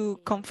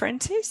 2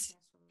 conferences,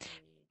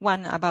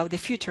 one about the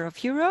future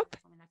of Europe.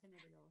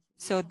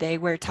 So they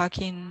were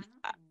talking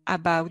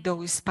about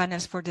those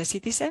panels for the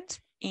citizens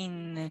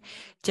in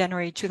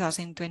January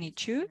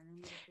 2022,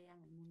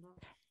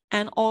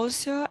 and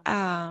also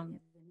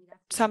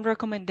some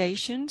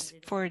recommendations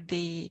for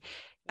the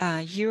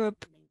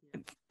Europe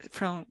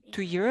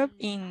to Europe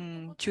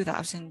in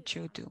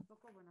 2002.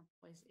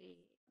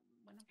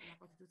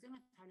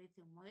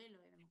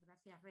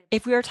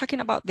 If we are talking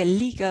about the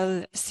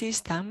legal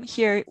system,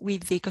 here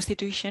with the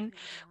Constitution,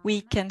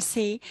 we can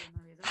see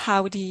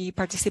how the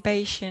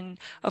participation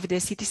of the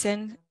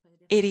citizen,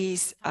 it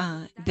is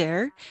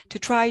there to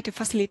try to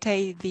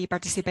facilitate the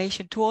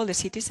participation to all the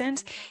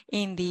citizens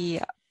in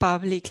the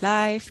public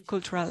life,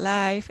 cultural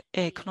life,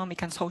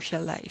 economic and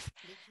social life.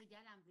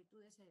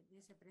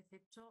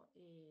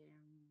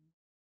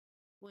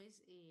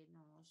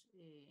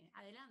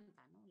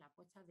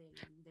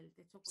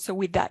 So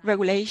with that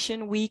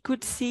regulation, we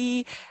could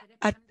see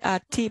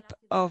a tip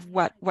of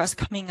what was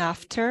coming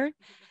after,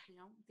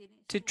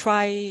 to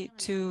try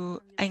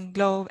to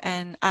englobe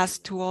and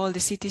ask to all the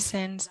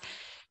citizens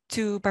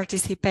to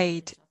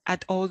participate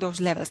at all those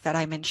levels that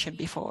I mentioned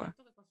before.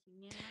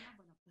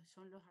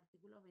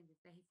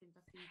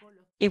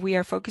 If we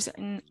are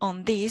focusing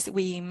on this,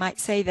 we might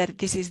say that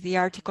this is the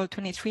Article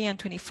 23 and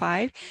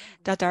 25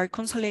 that are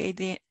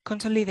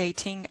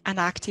consolidating an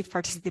active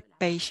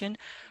participation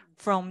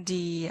from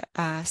the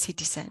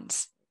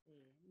citizens.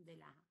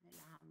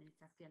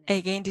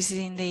 Again, this is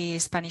in the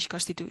Spanish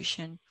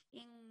Constitution.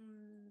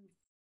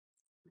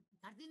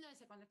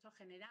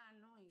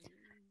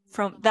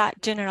 From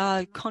that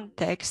general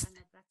context,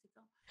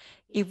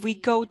 if we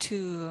go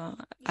to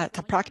at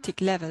a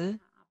practical level,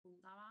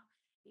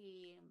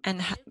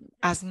 and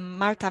as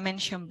Marta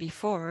mentioned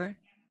before,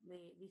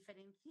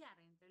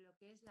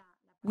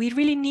 we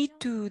really need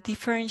to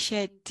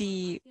differentiate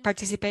the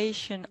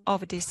participation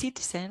of the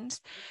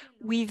citizens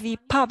with the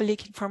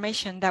public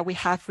information that we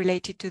have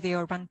related to the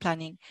urban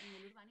planning.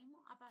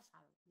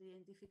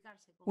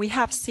 We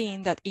have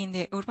seen that in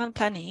the urban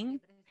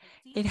planning,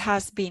 it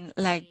has been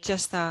like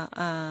just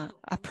a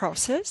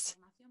process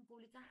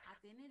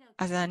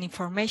as an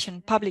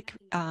information, public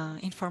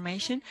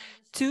information,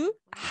 to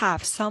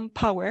have some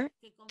power,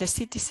 the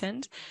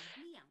citizens,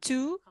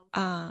 to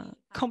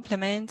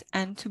complement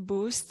and to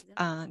boost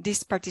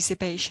these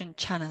participation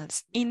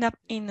channels in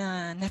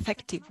an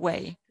effective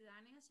way.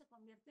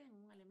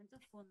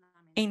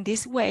 In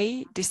this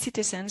way, the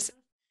citizens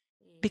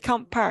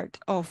become part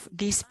of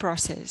this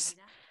process.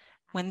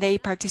 When they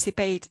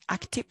participate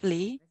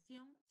actively,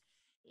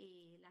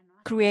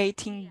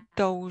 creating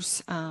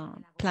those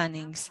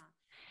plannings,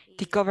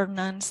 the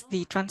governance,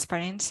 the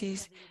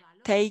transparencies,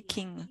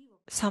 taking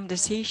some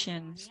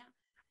decisions,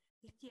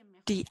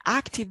 the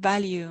active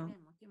value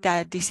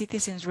that the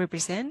citizens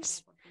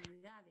represents,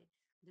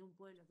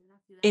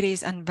 it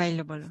is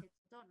invaluable.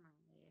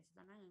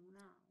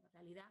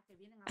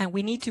 And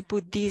we need to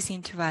put this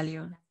into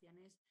value.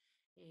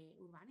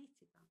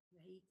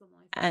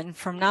 And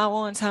from now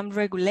on, some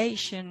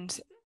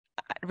regulations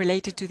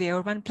related to the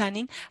urban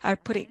planning are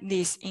putting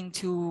this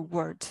into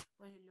words.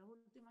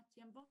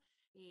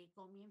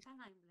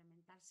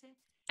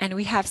 And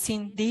we have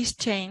seen these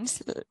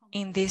change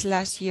in this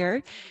last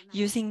year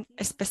using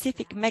a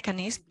specific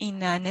mechanism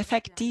in an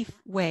effective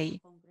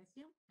way,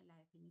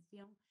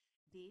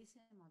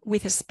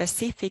 with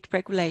specific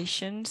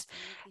regulations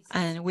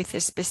and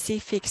with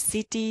specific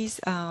cities,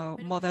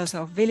 models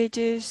of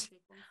villages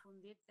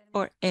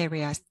or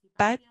areas.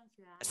 But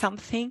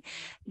something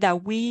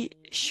that we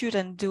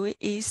shouldn't do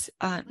is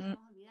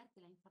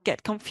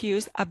get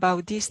confused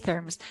about these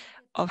terms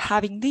of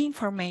having the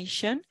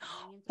information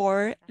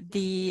or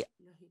the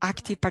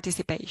active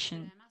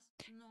participation.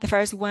 The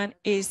first one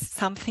is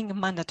something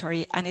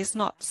mandatory, and it's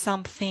not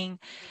something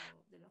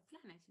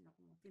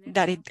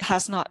that it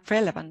has not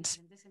relevance.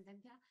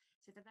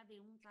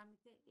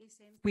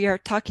 We are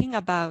talking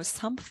about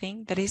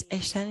something that is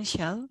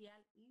essential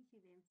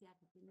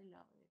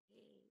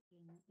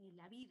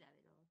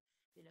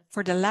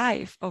for the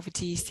life of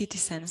the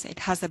citizens. It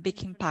has a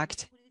big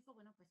impact.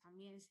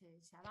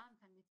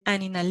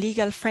 And in a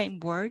legal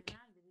framework,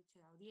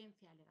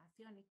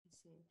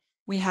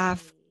 we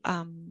have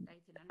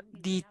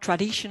the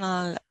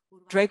traditional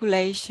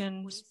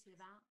regulations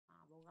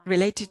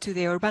related to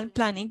the urban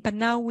planning, but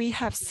now we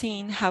have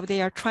seen how they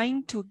are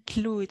trying to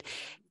include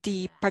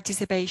the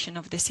participation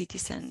of the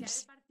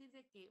citizens.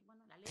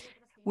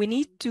 We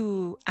need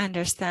to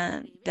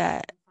understand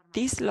that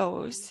these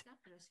laws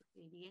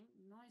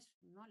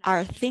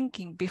are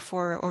thinking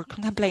before or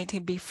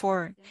contemplating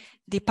before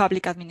the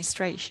public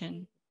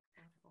administration.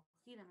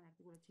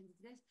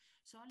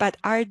 But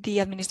are the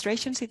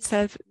administrations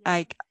itself,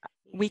 like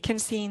we can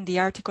see in the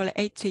Article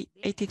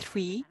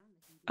 83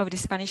 of the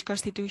Spanish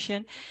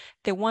Constitution,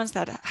 the ones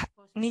that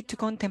need to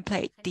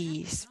contemplate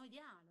these?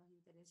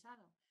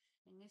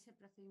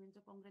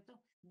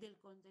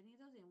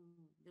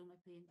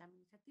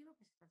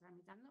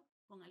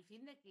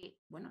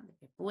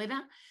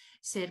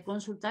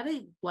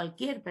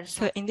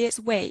 So in this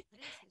way,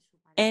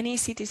 any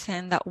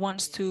citizen that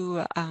wants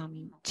to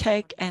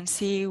check and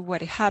see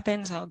what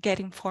happens or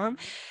get informed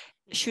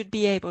should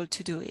be able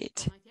to do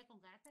it.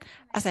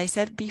 As I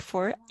said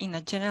before, in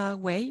a general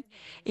way,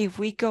 if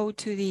we go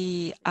to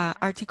the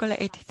Article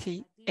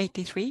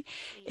 83,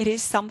 it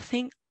is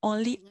something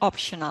only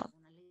optional.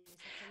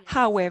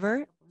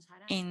 However,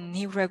 in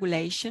new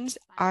regulations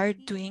are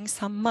doing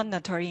some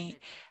mandatory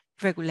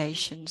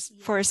regulations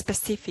for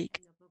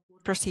specific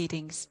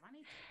proceedings.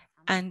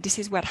 And this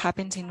is what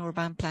happens in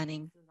urban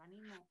planning.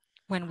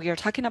 When we are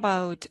talking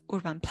about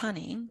urban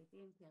planning,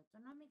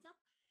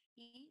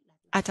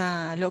 at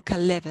a local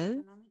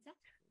level,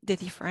 the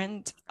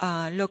different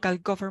local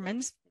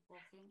governments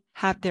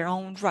have their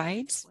own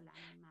rights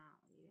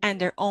and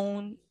their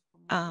own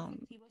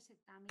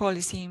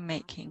policy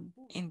making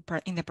in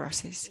the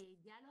process.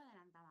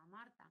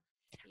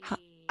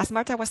 As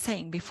Marta was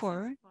saying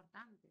before,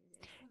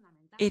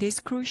 it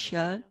is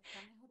crucial,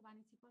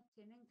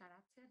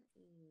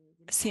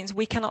 since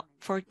we cannot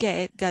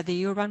forget that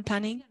the urban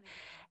planning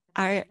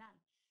are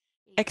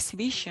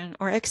exhibition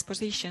or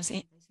expositions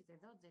in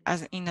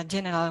a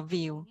general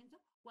view.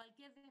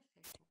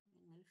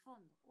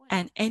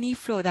 And any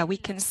flaw that we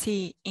can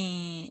see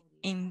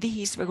in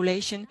this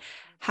regulation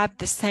have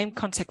the same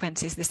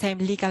consequences, the same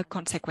legal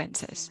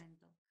consequences.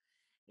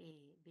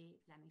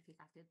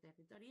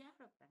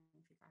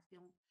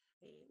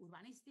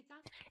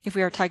 If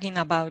we are talking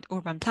about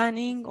urban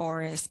planning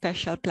or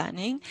special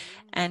planning,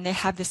 and they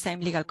have the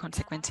same legal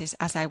consequences,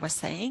 as I was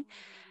saying.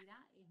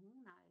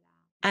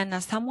 And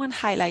as someone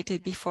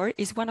highlighted before,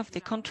 is one of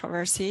the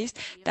controversies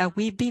that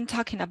we've been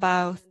talking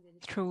about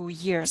through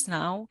years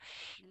now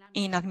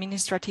in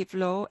administrative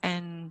law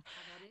and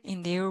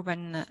in the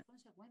urban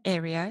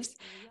areas,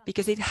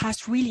 because it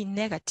has really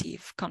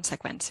negative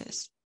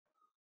consequences.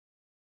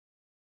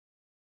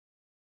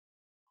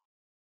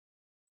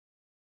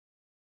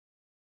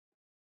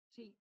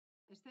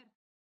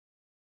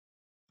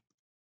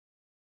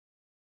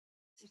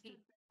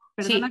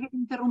 Perdona que te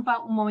interrumpa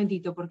un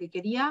momentito, porque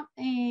quería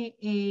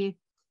en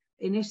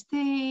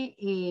este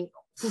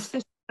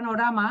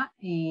panorama.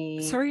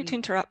 Sorry to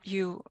interrupt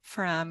you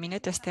for a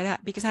minute, Esther,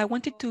 because I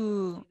wanted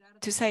to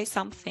say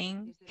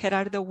something.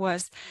 Gerardo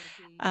was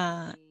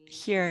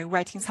here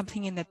writing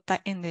something in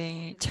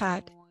the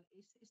chat.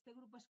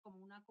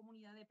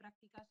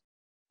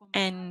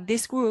 And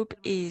this group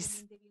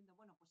is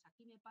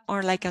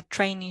or like a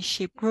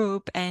traineeship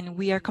group, and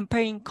we are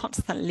comparing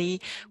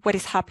constantly what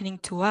is happening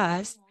to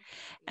us,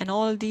 and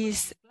all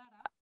these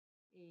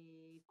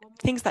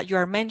things that you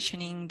are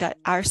mentioning that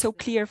are so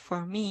clear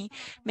for me,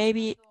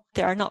 maybe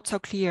they are not so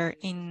clear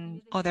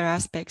in other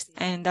aspects.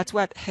 And that's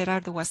what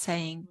Gerardo was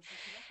saying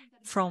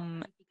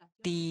from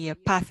the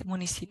PATH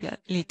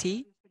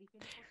municipality.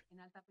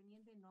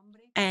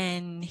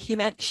 And he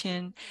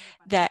mentioned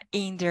that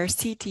in their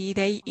city,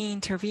 they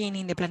intervene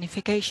in the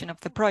planification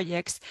of the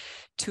projects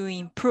to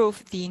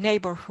improve the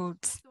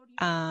neighborhoods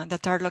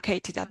that are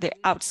located at the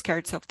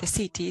outskirts of the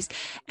cities,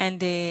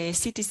 and the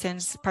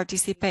citizens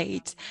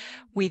participate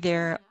with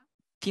their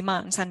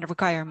demands and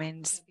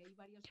requirements.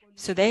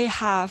 So they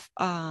have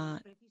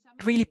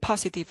really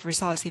positive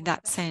results in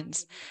that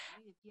sense.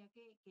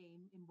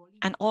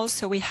 And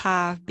also we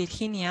have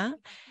Virginia.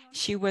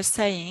 She was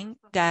saying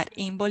that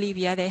in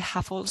Bolivia, they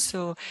have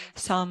also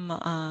some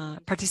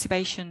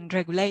participation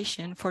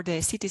regulation for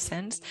the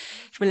citizens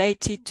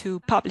related to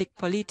public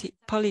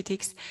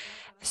politics.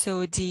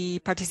 So the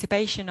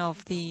participation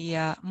of the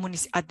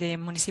at the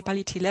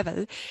municipality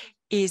level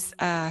is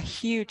a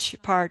huge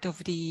part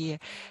of the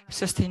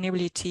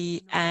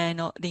sustainability and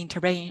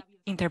the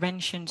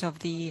interventions of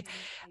the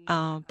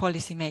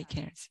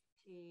policymakers.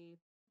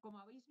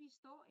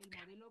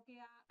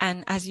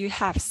 And as you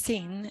have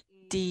seen,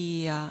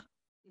 the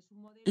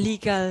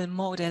legal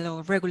model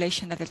or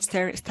regulation that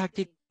Esther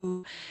started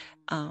to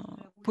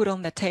put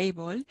on the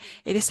table,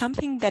 it is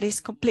something that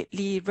is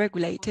completely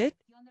regulated,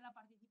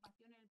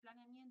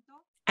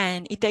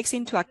 and it takes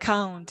into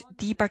account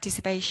the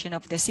participation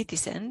of the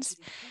citizens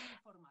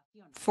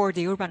for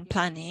the urban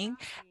planning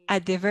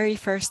at the very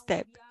first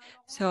step.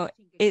 So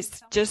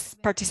it's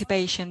just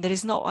participation. There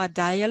is no a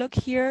dialogue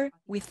here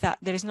with that.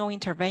 There is no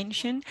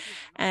intervention,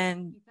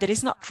 and there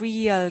is not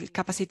real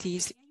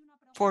capacities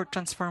for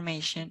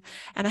transformation.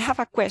 And I have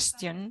a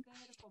question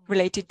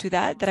related to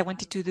that I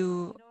wanted to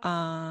do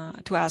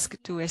to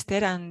ask to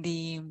Esther and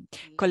the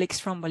colleagues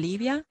from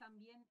Bolivia.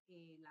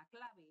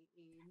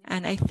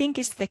 And I think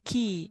it's the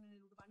key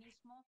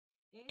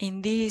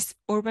in these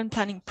urban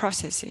planning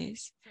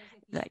processes.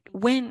 Like,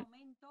 when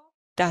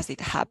does it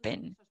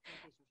happen?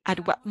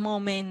 At what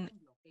moment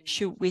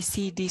should we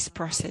see this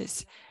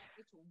process?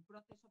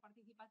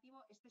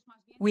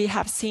 We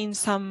have seen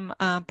some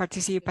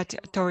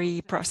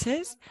participatory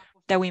process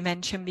that we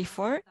mentioned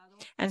before,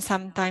 and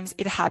sometimes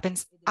it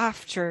happens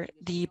after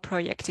the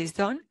project is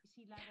done.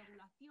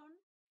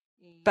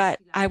 But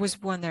I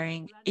was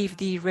wondering if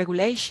the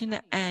regulation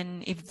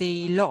and if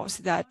the laws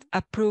that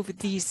approve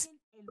this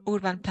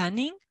urban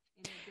planning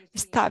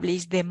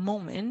establish the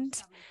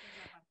moment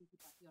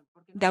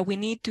that we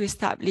need to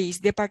establish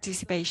the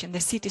participation, the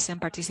citizen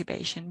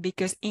participation,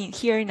 because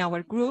here in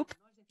our group,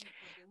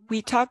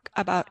 we talk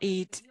about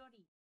it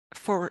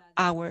for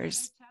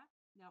hours.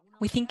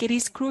 We think it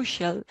is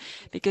crucial,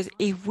 because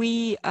if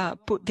we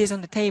put this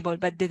on the table,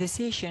 but the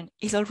decision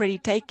is already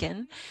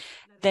taken,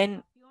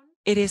 then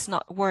it is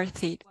not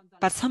worth it.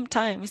 But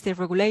sometimes the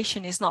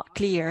regulation is not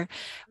clear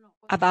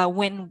about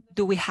when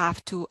do we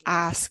have to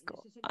ask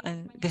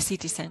the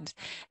citizens.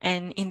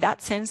 And in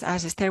that sense,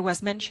 as Esther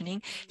was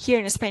mentioning, here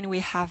in Spain, we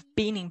have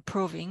been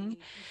improving,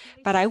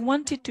 but I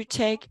wanted to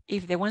check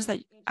if the ones that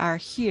are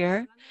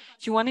here,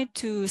 you wanted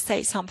to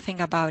say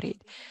something about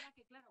it,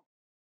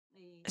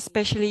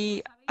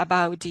 especially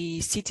about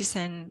the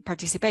citizen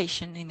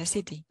participation in the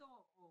city.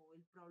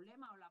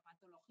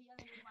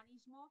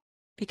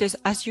 Because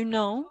as you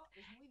know,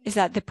 is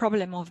that the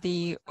problem of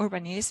the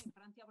urbanism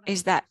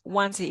is that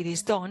once it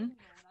is done,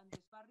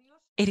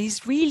 it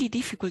is really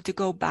difficult to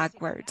go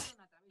backwards.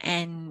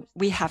 And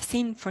we have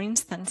seen, for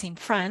instance, in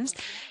France,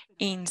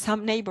 in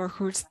some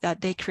neighborhoods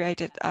that they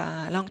created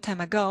a long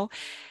time ago,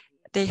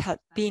 they had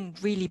been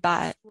really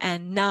bad.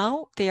 And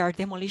now they are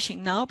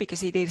demolishing now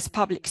because it is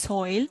public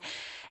soil.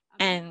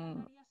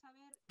 And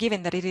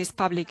given that it is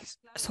public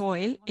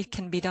soil, it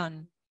can be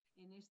done.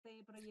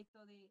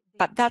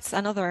 But that's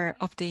another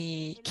of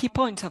the key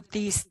points of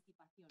this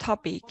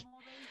topic.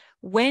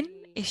 When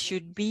it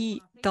should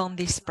be done,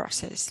 this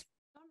process?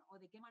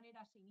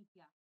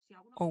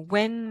 Or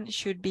when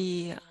should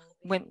we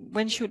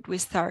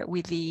start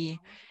with the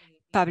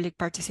public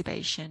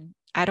participation?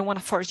 I don't want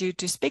to force you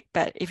to speak,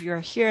 but if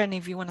you're here and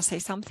if you want to say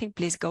something,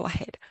 please go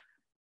ahead.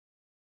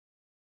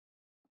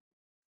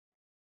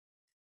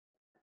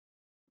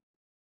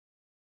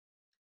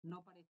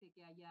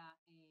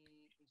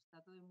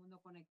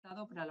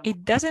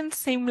 It doesn't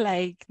seem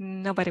like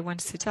nobody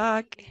wants to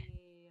talk.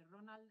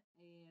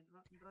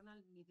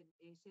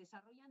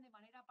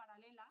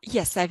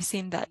 Yes, I've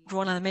seen that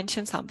Ronald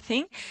mentioned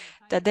something,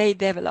 that they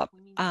develop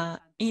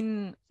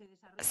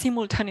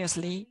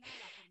simultaneously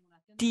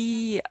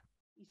the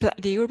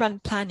urban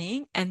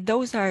planning, and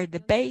those are the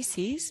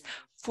basis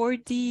for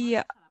the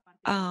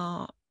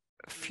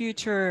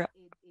future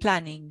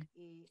planning,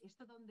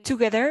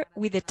 together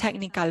with the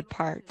technical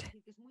part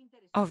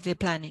of the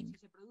planning.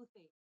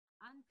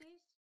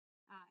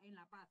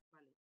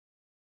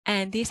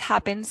 And this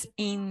happens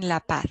in La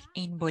Paz,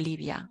 in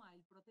Bolivia.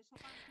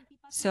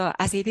 So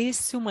as it is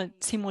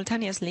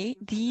simultaneously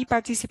the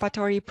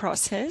participatory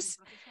process,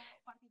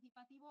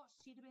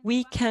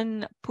 we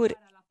can put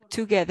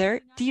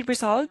together the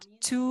result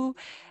to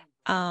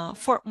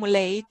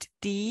formulate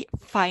the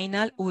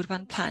final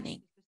urban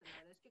planning.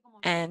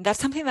 And that's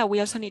something that we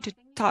also need to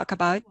talk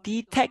about,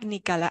 the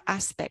technical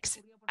aspects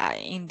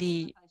in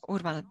the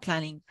urban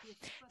planning.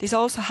 This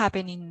also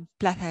happened in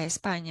Plaza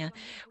España.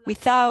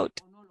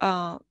 Without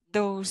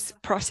those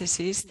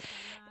processes,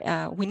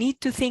 we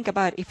need to think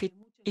about if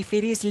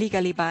it is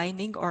legally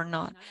binding or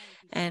not.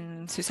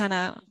 And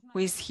Susana, who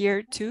is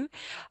here too,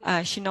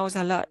 she knows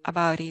a lot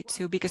about it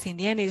too, because in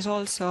the end, it's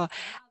also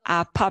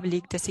a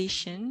public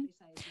decision.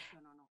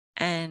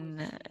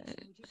 And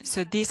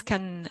so this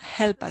can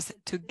help us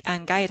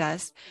and guide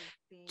us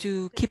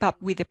to keep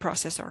up with the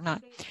process or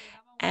not.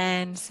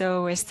 And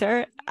so,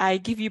 Esther, I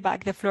give you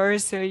back the floor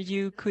so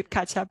you could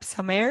catch up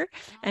some air,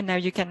 and now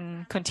you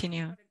can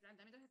continue.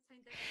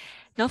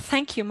 No,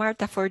 thank you,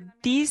 Marta, for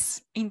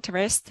these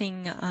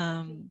interesting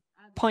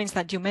points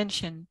that you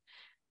mentioned.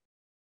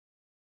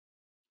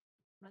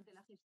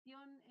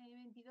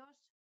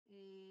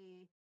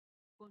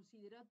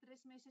 Consideró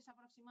 3 meses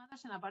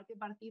aproximados en la parte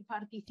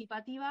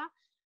participativa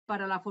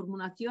para la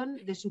formulación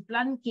de su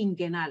plan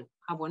quinquenal.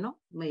 Bueno,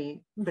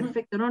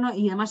 perfecto. No,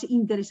 y además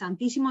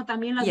interesantísimo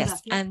también la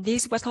duración. Yes, and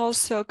this was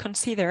also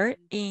considered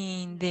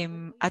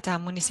at a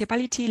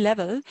municipality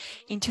level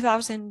in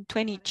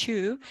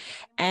 2022,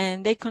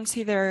 and they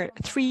consider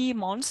 3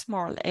 months,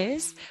 more or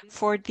less,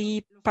 for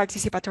the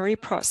participatory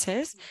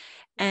process,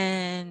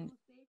 and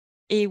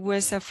it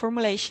was a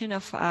formulation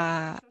of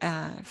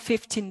a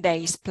 15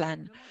 days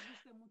plan.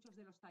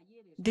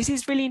 This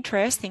is really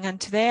interesting, and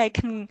today I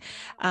can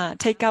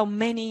take out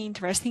many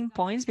interesting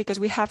points because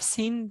we have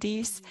seen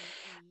this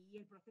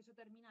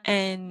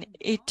and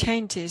it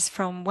changes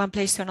from one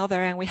place to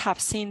another, and we have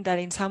seen that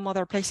in some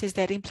other places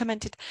that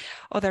implemented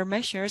other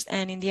measures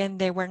and in the end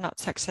they were not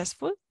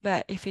successful.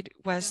 But if it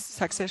was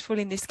successful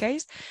in this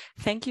case,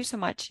 thank you so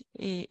much.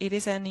 It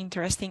is an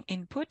interesting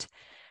input.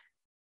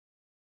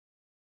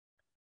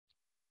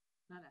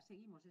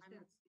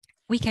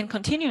 We can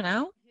continue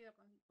now.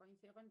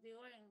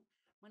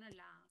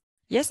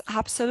 Yes,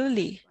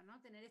 absolutely.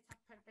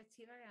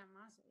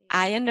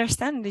 I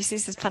understand this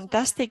is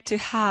fantastic to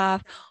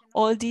have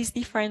all these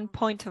different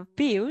points of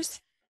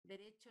views,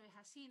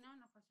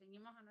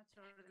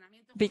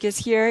 because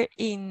here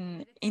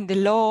in the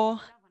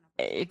law,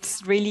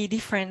 it's really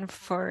different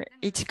for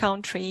each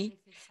country,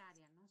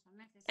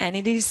 and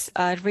it is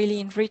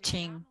really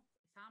enriching.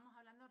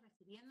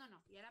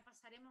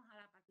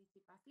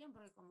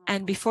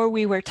 And before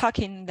we were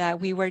talking that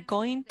we were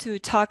going to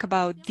talk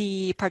about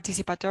the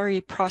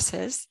participatory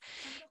process,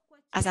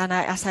 as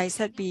I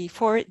said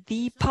before,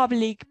 the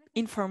public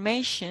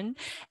information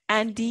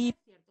and the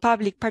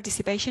public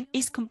participation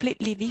is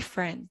completely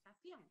different.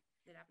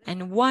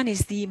 And one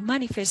is the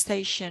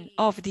manifestation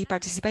of the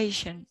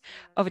participation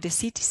of the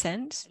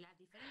citizens,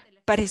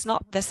 but it's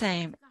not the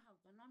same.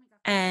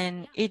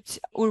 And each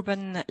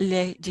urban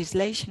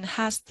legislation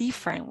has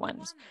different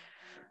ones.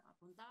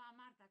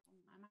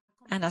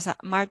 And as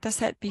Marta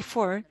said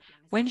before,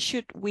 when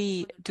should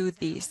we do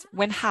this?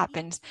 When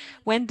happens?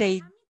 When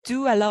they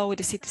do allow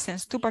the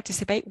citizens to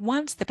participate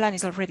once the plan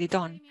is already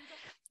done.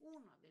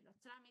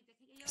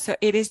 So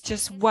it is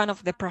just one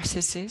of the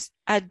processes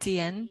at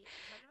the end.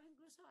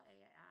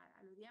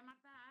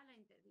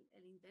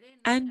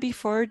 And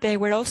before, they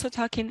were also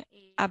talking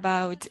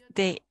about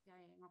the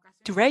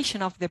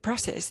duration of the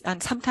process.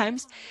 And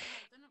sometimes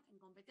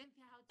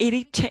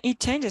it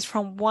changes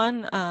from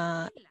one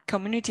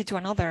community to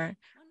another.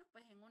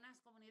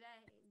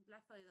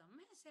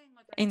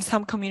 In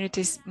some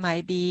communities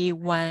might be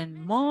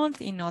 1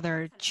 month, in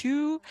other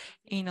 2,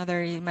 in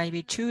other it might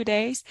be 2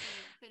 days.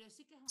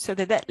 So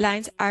the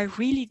deadlines are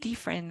really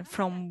different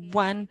from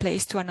one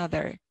place to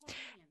another.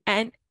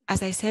 And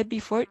as I said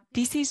before,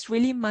 this is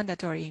really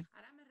mandatory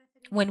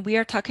when we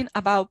are talking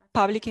about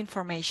public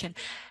information.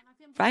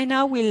 Right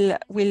now,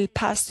 we'll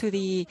pass to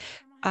the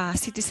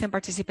citizen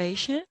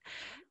participation,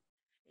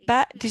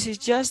 but this is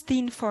just the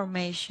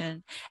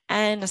information.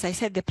 And as I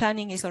said, the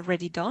planning is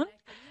already done.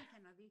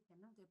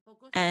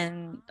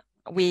 And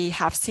we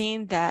have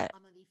seen that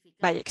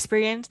by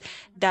experience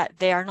that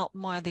they are not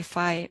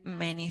modify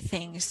many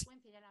things.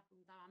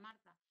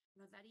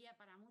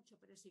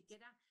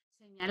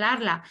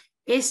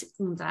 Es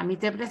un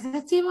trámite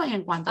preceptivo y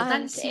en cuanto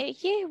tal.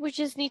 Yeah, we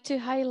just need to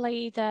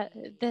highlight that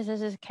this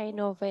is a kind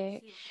of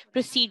a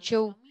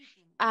procedural.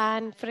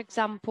 And for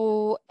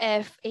example,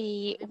 if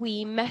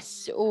we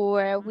miss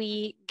or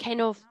we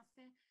kind of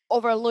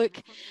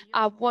overlook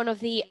one of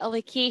the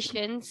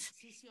allocations,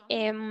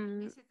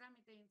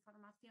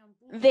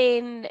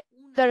 then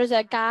there is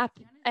a gap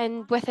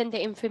within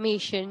the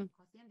information.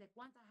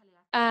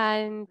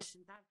 And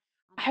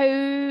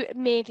how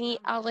many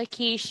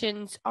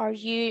allocations are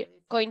you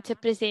going to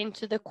present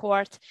to the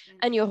court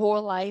in your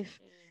whole life?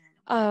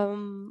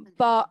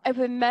 But if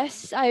we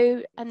miss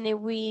out and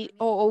then we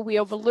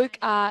overlook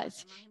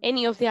at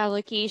any of the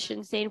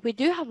allocations, then we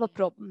do have a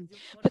problem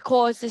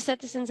because the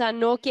citizens are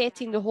not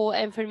getting the whole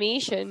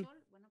information.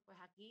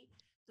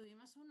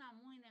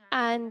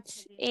 And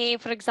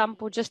for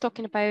example, just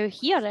talking about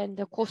here in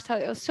the Costa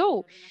del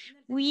Sol,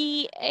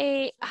 we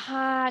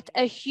had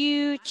a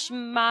huge,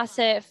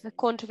 massive,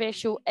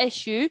 controversial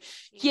issue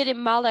here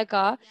in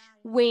Malaga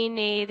when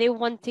they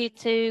wanted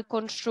to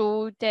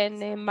construct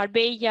in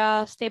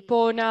Marbella,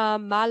 Estepona,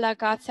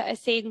 Malaga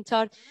city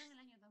centre.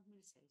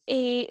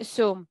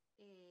 So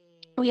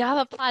we have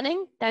a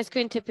planning that's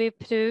going to be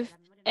approved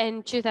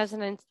in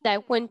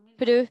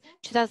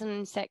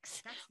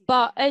 2006,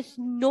 but it's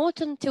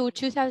not until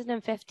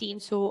 2015,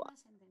 so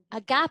a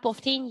gap of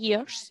 10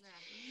 years.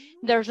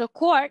 There's a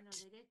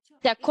court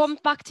that comes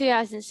back to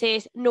us and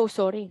says, no,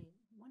 sorry,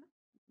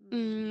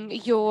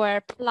 your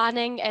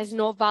planning is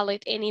not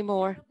valid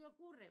anymore.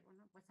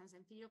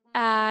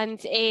 And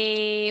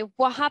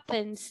what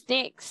happens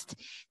next?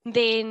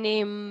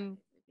 Then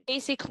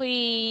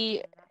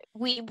basically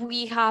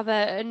we have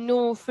a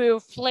no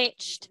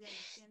full-fledged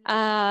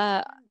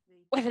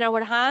within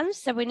our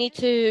hands that we need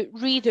to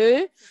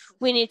redo,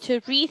 we need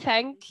to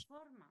rethink,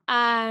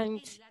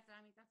 and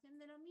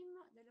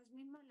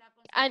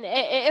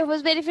it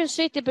was very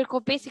frustrating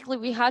because basically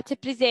we had to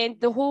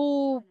present the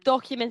whole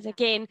documents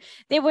again.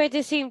 They were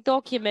the same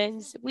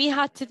documents. We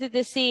had to do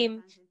the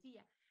same.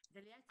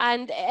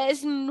 And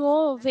it's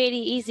not very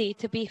easy,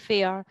 to be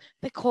fair,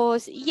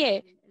 because, yeah,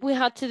 we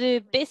had to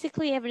do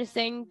basically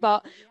everything,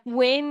 but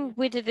when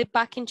we did it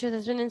back in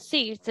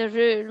 2006, the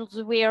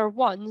rules were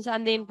ones,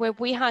 and then when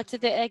we had to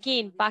do it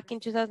again back in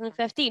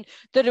 2015,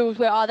 the rules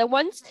were other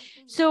ones.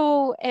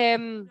 So,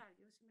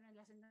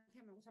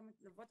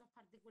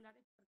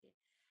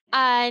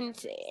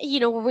 and, you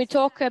know, when we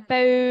talk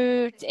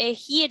about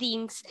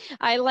hearings,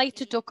 I like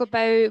to talk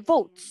about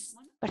votes,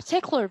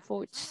 particular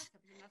votes.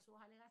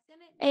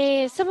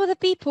 Some of the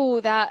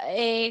people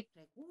that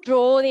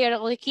draw their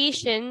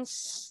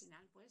allocations,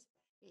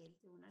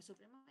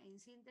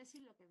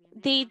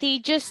 they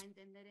just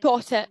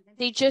thought it.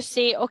 They just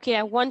say, okay,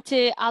 I want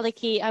to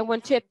allocate, I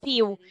want to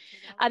appeal.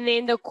 And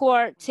then the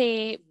court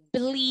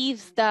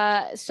believes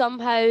that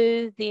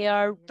somehow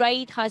their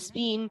right has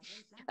been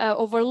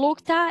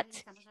overlooked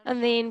at,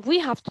 and then we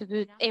have to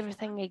do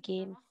everything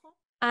again.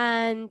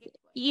 And,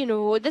 you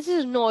know, this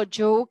is not a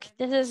joke.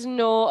 This is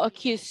not a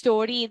cute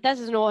story. This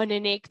is not an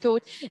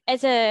anecdote.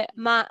 It's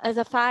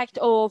a fact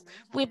of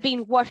we've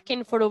been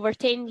working for over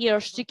 10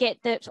 years to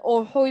get this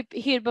or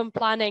urban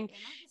planning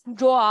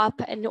draw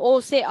up and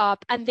all set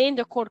up. And then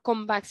the court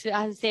comes back to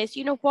us and says,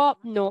 you know what?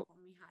 No,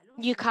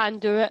 you can't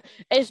do it.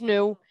 It's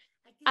no.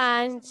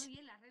 And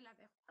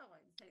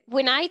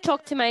when I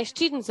talk to my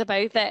students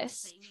about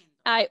this,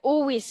 I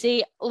always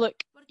say,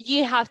 look,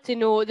 you have to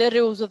know the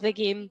rules of the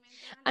game.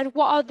 And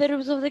what are the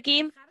rules of the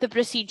game? The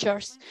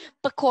procedures.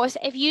 Because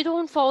if you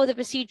don't follow the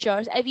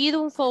procedures, if you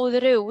don't follow the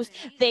rules,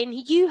 then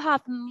you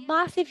have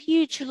massive,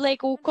 huge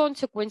legal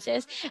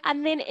consequences,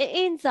 and then it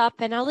ends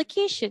up in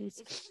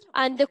allocations.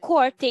 And the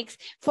court takes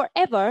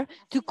forever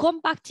to come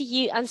back to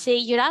you and say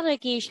your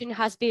allegation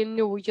has been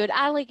no, your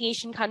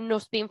allegation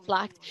cannot be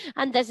flagged.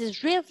 And this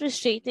is real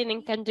frustrating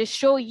and can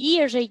destroy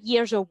years and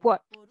years of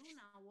work.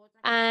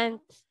 And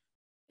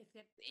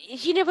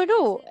you never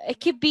know. It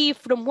could be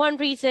from one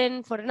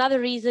reason, for another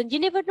reason. You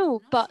never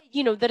know. But,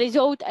 you know, the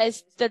result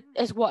is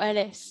what it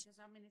is.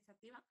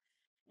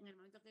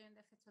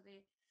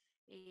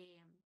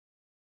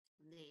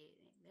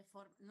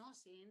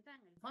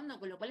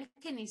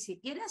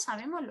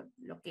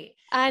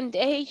 And,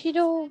 you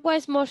know,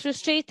 what's more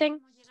frustrating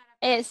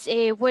is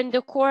when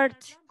the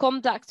court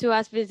comes back to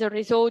us with the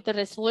result, the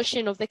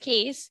resolution of the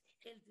case,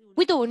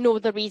 we don't know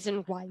the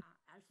reason why.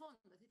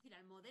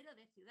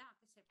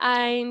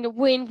 And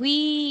when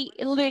we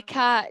look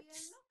at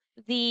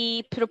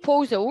the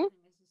proposal,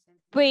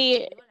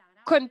 we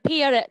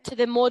compare it to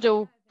the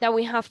model that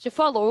we have to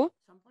follow,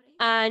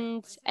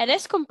 and it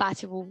is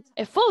compatible.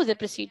 It follows the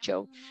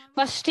procedure,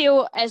 but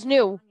still is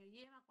no.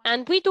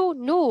 And we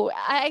don't know.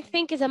 I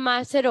think it's a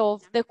matter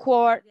of the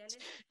court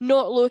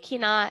not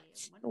looking at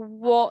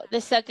what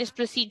the city's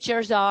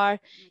procedures are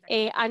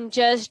and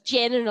just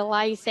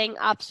generalizing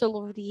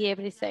absolutely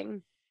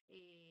everything.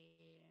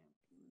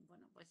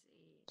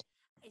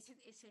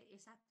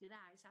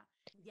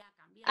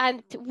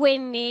 And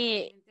when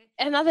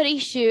another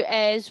issue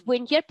is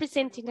when you're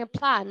presenting a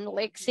plan,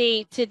 like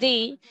say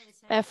today,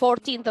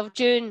 14th of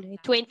June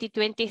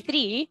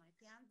 2023,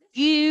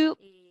 you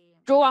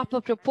draw up a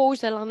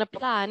proposal on a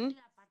plan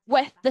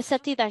with the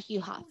city that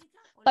you have.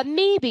 But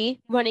maybe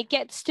when it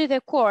gets to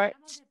the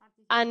court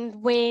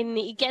and when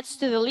it gets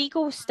to the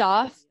legal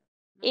stuff,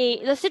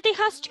 the city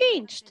has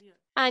changed.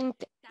 And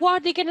what are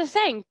they going to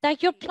think?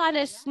 That your plan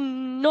is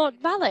not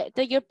valid,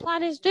 that your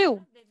plan is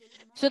due.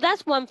 So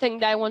that's one thing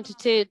that I wanted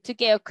to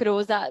get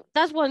across.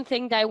 That's one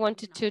thing that I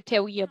wanted to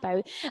tell you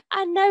about.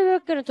 And now we're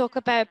going to talk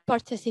about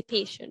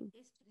participation.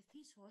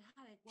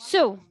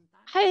 So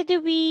how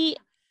do we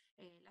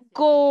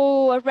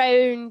go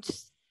around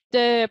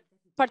the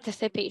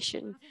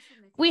participation?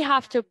 We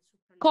have to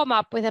come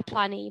up with a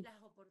plan A.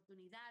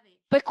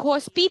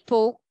 Because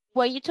people,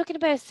 when you're talking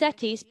about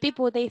cities,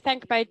 people, they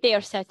think about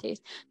their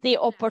cities, the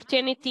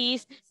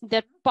opportunities,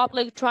 the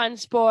public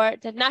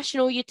transport, the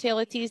national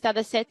utilities that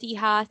the city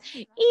has,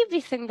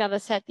 everything that the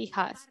city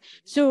has.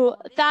 So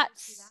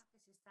that's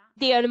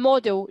their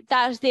model,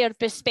 that's their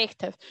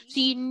perspective. So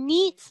you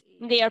need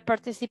their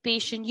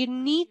participation, you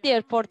need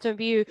their point of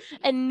view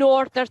in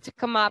order to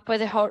come up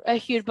with a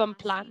urban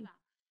plan.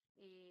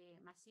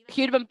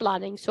 Urban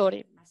planning,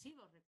 sorry.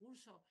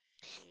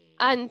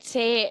 And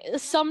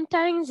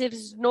sometimes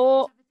it's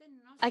not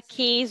a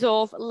case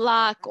of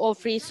lack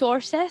of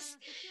resources,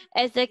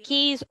 it's a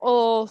case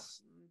of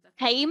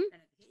time,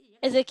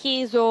 it's a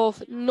case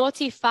of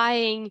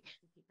notifying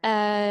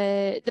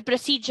the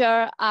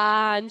procedure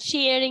and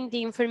sharing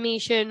the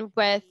information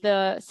with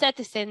the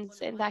citizens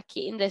in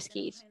this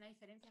case.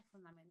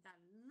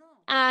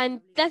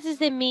 And this is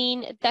the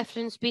main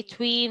difference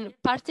between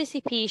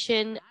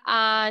participation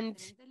and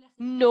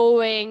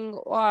knowing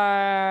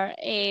or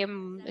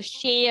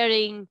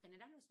sharing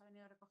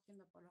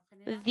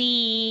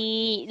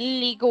the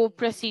legal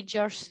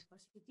procedures.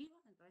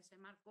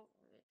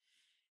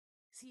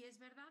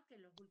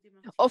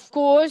 Of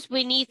course,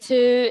 we need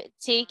to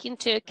take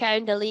into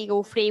account the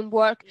legal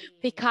framework.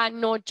 We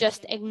cannot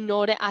just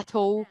ignore it at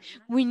all.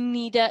 We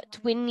need it.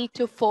 We need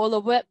to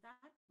follow it.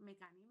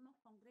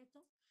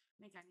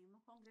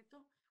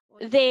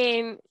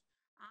 Then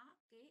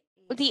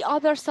the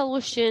other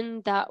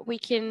solution that we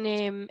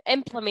can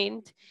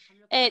implement,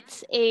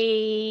 it's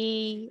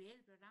a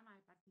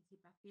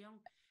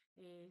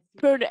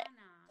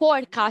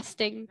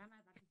forecasting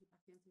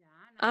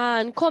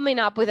and coming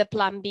up with a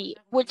plan B,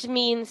 which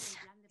means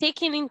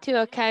taking into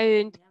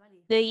account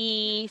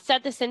the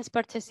citizens'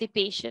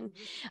 participation.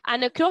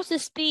 And across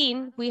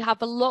Spain, we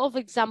have a lot of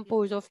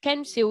examples of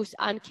councils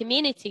and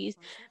communities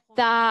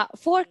that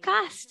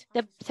forecast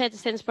the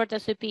citizens'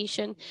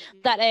 participation.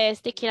 That is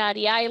the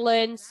Canary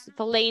Islands,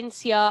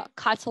 Valencia,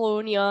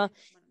 Catalonia,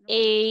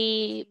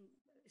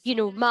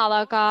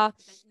 Malaga.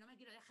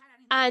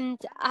 And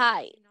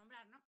I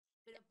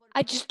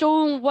just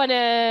don't want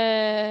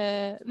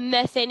to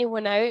miss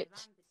anyone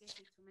out.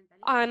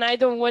 And I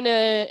don't want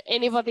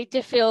anybody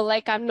to feel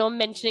like I'm not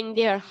mentioning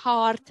their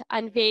hard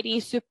and very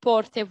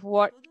supportive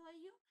work.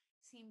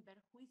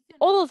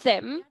 All of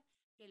them,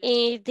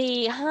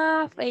 they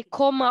have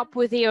come up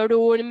with their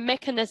own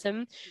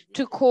mechanism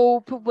to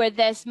cope with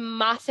this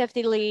massive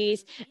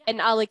delays and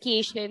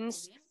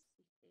allocations.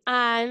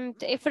 And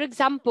for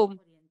example,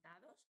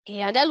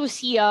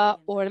 Andalusia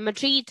or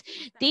Madrid,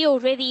 they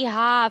already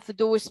have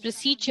those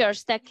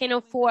procedures that kind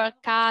of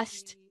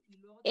forecast.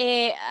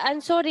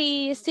 And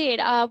sorry,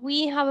 Esther,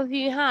 we have a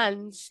few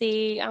hands.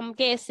 I'm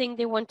guessing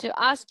they want to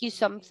ask you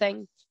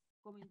something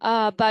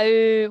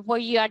about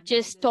what you are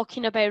just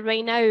talking about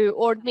right now,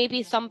 or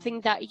maybe something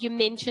that you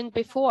mentioned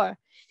before.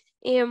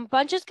 But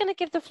I'm just going to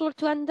give the floor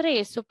to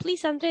Andres. So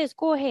please, Andres,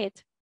 go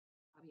ahead.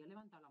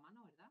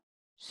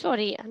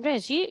 Sorry,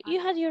 Andres, you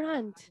had your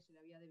hand.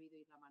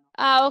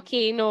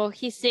 Okay, no,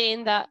 he's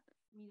saying that.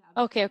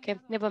 Okay,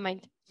 never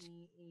mind.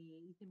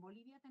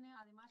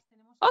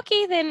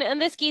 Okay, then in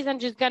this case, I'm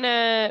just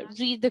gonna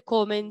read the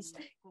comments.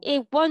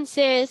 one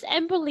says,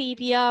 in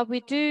Bolivia,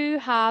 we do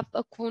have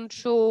a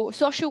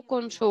social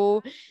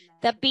control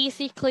that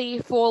basically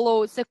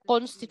follows the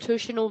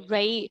constitutional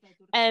right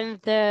in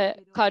the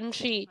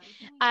country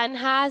and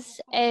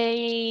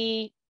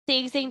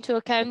takes into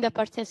account the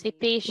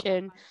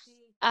participation,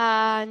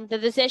 and the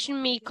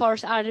decision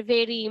makers are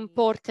very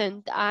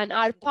important and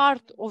are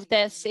part of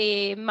this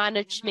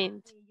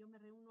management.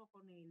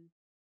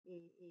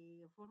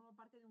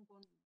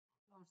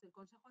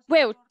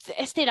 Well,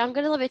 Esther, I'm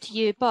going to leave it to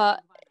you,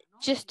 but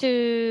just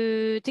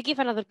to give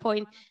another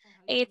point,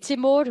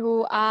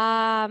 tomorrow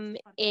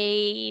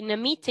in a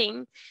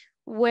meeting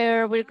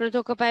where we're going to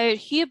talk about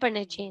urban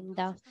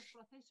agenda.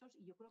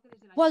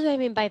 What do I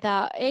mean by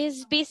that?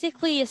 It's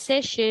basically a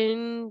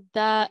session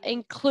that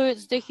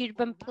includes the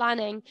urban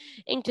planning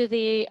into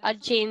the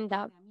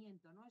agenda.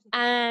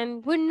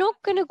 And we're not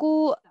going to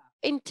go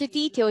into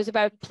details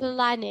about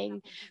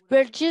planning.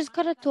 We're just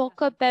going to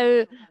talk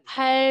about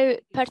how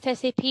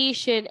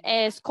participation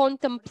is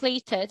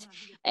contemplated,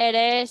 it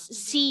is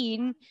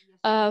seen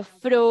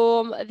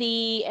from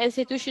the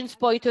institution's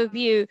point of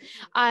view,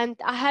 and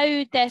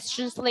how this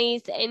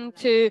translates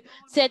into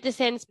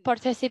citizens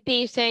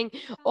participating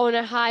on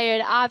a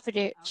higher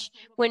average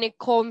when it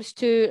comes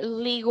to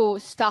legal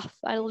stuff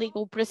and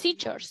legal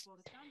procedures.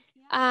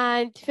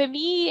 And for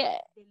me,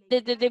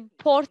 the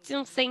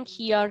important thing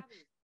here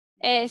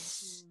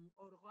is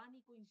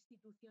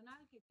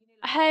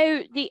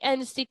how the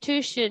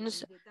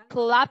institutions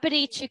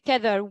collaborate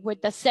together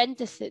with the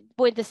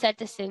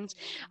citizens,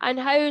 and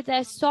how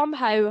this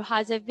somehow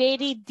has a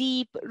very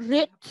deep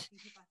root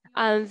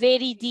and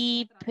very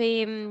deep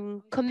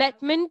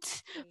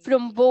commitment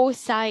from both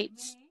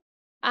sides.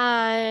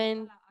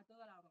 And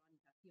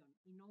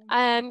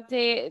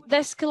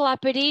this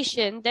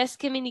collaboration, this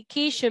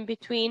communication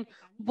between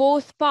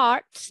both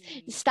parts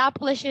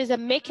establishes a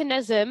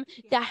mechanism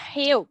that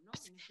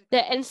helps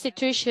the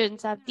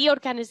institutions and the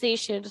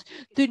organizations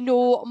to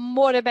know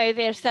more about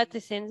their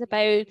citizens,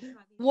 about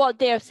what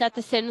their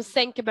citizens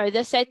think about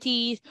the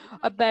cities,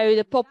 about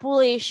the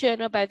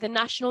population, about the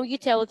national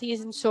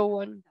utilities, and so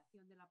on.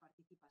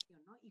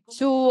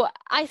 So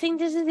I think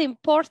this is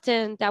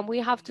important, and we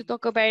have to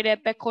talk about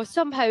it because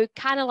somehow it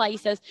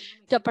canalizes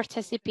the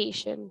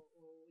participation.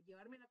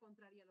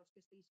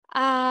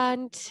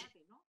 And,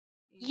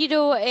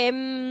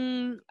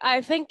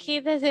 I think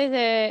this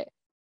is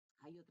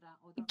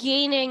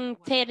gaining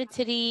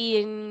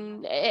territory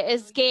and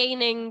is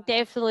gaining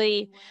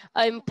definitely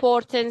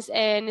importance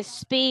in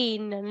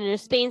Spain and in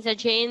Spain's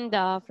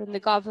agenda from the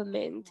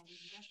government.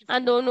 I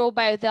don't know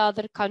about the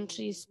other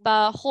countries,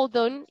 but hold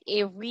on,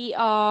 if we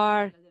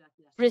are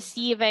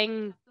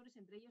receiving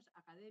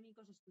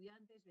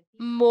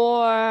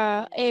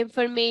more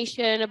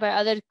information about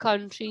other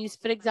countries.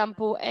 For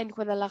example, in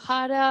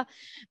Guadalajara,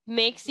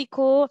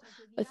 Mexico,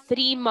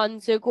 3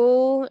 months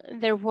ago,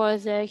 there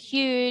was a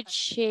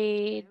huge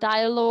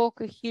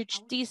dialogue, a huge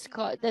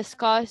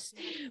discuss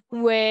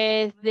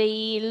with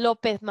the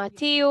López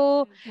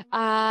Mateo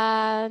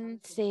and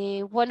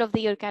one of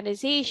the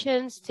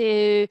organizations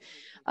to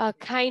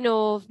kind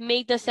of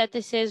make the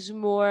citizens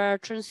more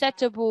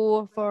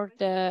transitable for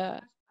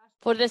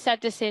the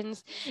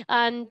citizens,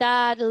 and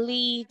that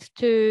leads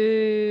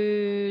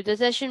to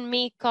decision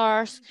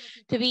makers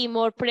to be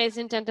more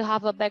present and to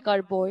have a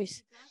bigger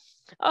voice.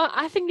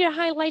 I think you're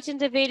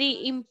highlighting a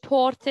very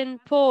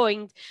important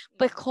point,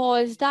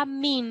 because that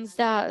means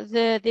that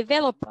the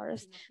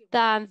developers,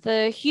 that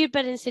the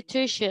urban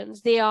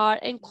institutions, they are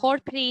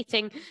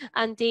incorporating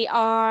and they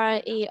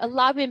are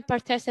allowing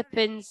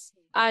participants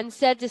and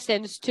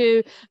citizens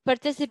to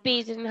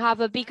participate and have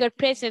a bigger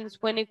presence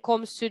when it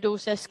comes to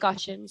those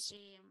discussions.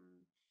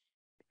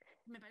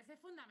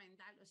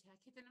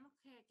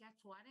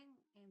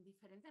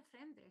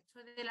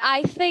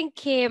 I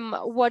think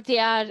what they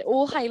are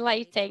all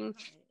highlighting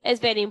is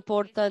very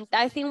important.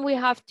 I think we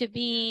have to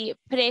be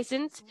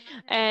present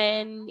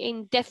and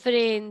in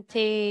different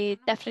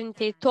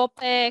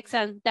topics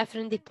and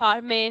different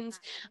departments,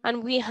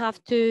 and we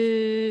have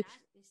to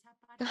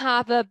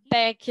have a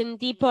big and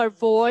deeper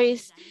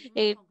voice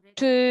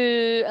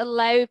to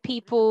allow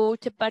people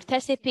to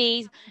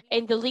participate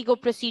in the legal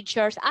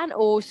procedures and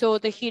also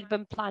the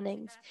urban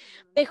plannings.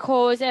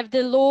 Because if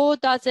the law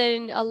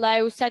doesn't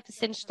allow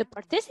citizens to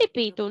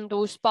participate on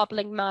those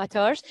public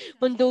matters,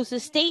 on those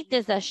state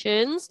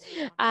decisions,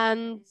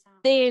 and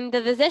then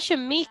the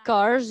decision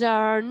makers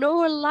are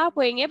not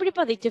allowing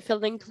everybody to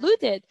feel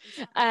included,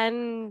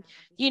 and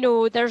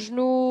there's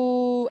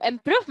no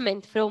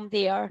improvement from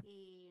there.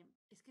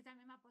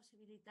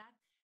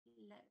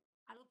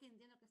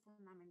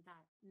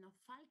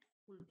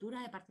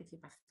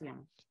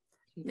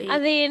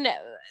 And then,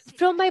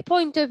 from my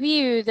point of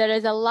view, there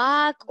is a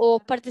lack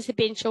of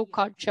participation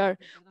culture.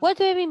 What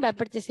do I mean by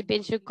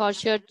participation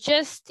culture?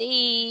 Just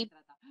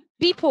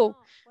people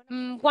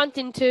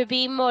wanting to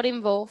be more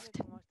involved.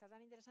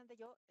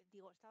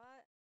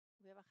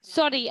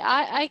 Sorry,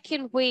 I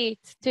can wait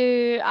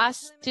to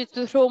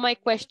throw my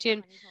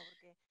question.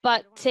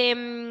 But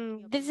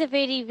this is a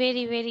very,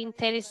 very, very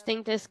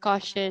interesting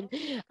discussion.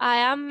 I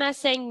am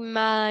missing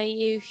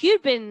my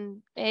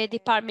urban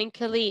department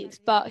colleagues,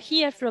 but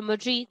here from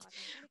Madrid,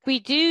 we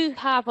do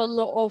have a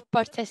lot of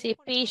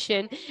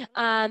participation,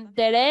 and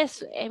there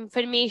is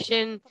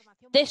information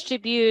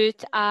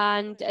distributed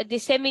and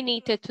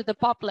disseminated to the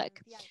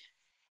public.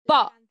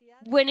 But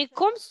when it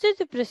comes to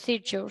the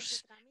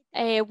procedures,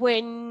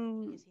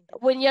 when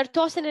you're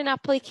tossing an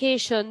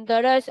application,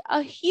 there is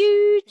a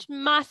huge,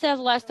 massive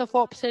list of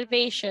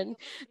observations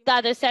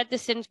that the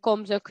citizen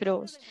comes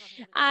across.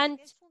 And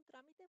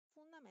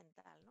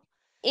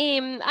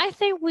I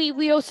think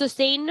we also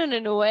say,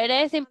 no, it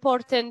is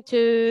important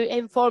to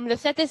inform the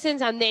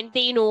citizens and then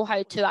they know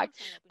how to act.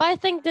 But I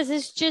think this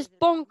is just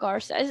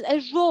bonkers,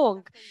 it's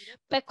wrong,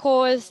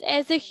 because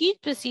it's a huge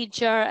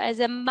procedure, it's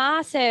a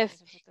massive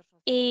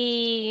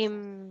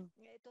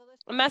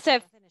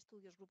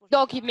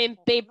document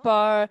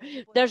paper.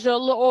 There's a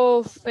lot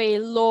of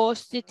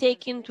laws to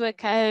take into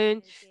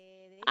account,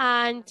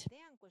 and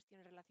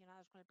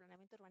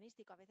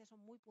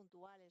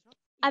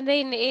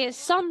then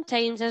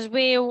sometimes as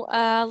well,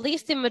 at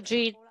least in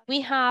Madrid,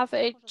 we have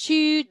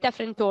two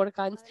different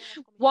organs.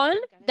 One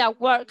that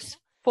works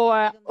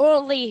for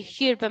only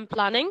urban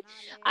planning,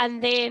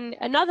 and then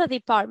another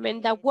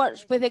department that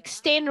works with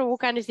external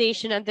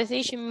organizations and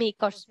decision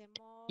makers,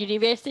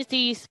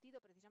 universities,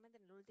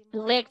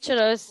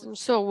 lecturers, and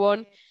so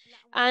on.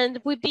 And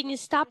we've been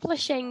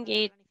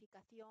establishing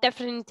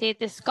different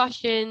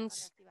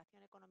discussions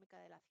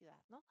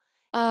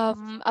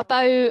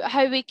about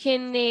how we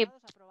can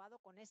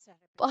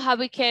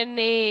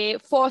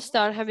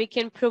foster, how we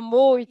can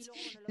promote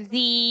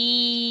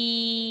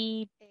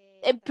the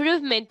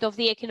improvement of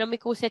the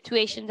economical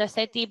situation in the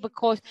city,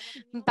 because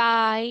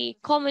by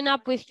coming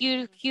up with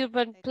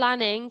urban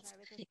plannings,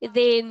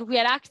 then we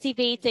are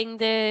activating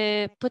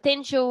the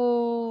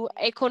potential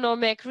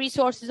economic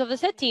resources of the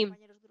city.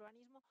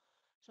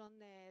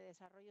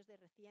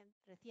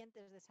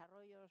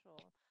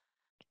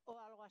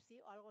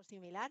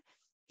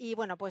 Y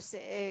bueno, pues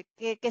que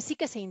sí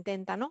que se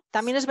intenta, ¿no?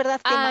 También es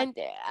verdad que... And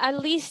at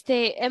least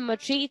in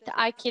Madrid,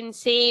 I can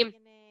say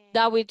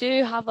that we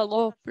do have a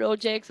lot of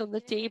projects on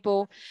the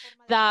table,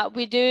 that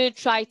we do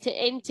try to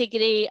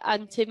integrate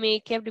and to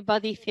make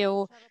everybody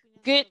feel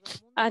good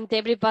and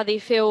everybody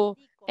feel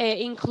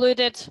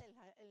included.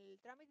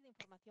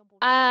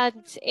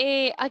 And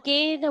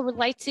again, I would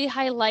like to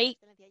highlight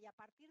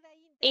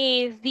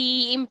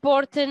the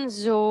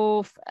importance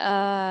of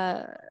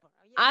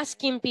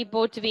asking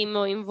people to be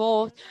more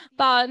involved,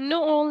 but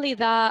not only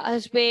that,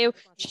 as well,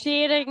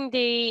 sharing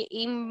the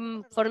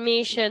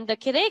information, the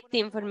correct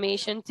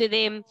information to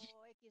them,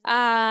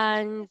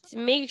 and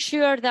make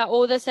sure that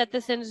all the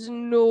citizens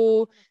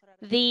know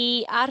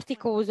the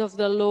articles of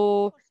the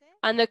law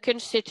and the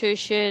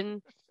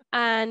constitution.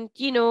 And,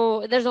 you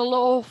know, there's a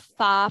lot of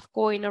faff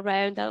going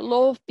around, a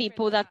lot of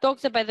people that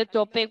talks about the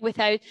topic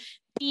without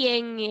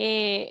being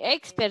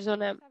experts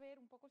on it.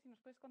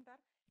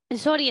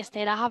 Sorry,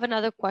 Esther, I have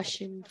another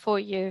question for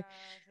you.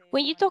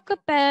 When you talk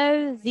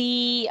about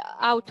the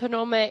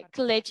autonomic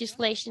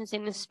legislations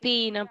in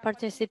Spain and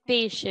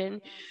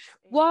participation,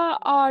 what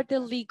are the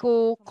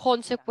legal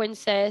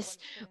consequences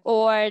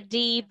or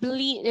the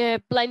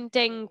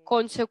blending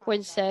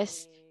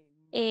consequences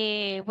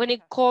when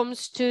it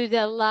comes to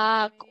the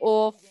lack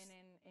of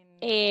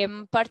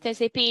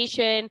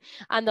participation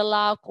and the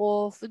lack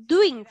of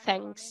doing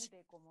things?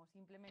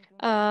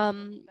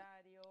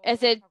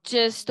 Is it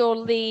just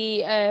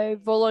only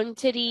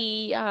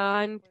voluntary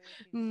and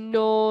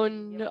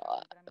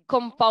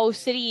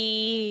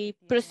non-compulsory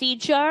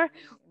procedure,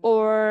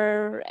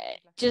 or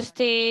just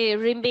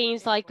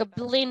remains like a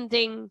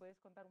blending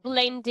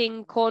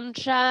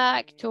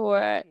contract?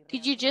 Or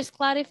could you just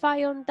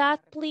clarify on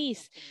that,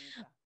 please?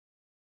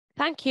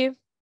 Thank you.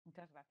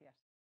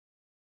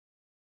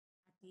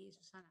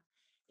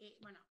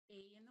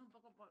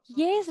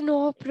 Yes,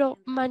 no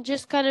problem. I'm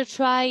just gonna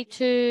try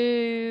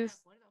to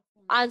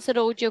answer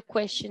all your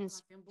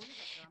questions.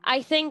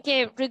 I think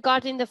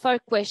regarding the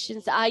first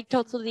questions, I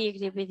totally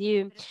agree with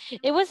you.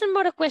 It wasn't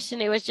more a question,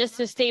 it was just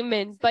a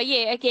statement. But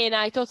yeah, again,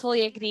 I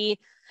totally agree.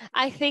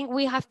 I think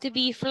we have to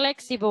be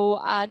flexible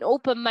and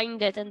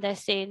open-minded in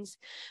this sense,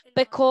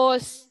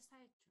 because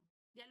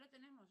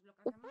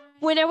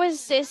when I was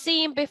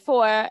saying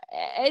before,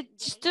 it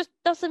just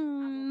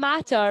doesn't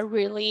matter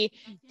really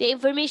the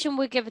information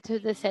we give to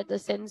the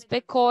citizens,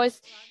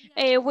 because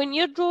when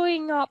you're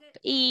drawing up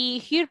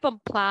a urban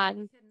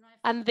plan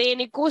and then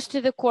it goes to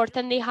the court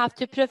and they have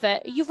to prove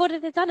it, you've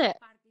already done it.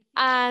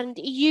 And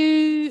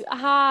you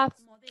have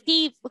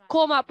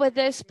come up with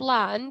this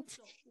plan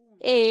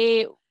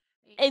in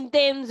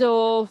terms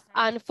of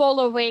and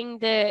following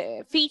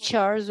the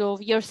features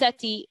of your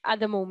city at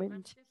the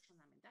moment.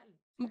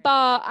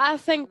 But I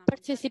think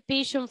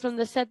participation from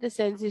the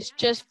citizens is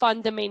just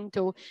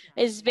fundamental,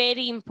 is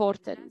very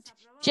important.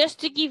 Just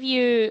to give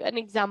you an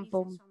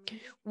example,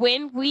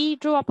 when we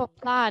draw up a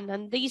plan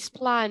and this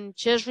plan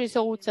just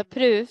results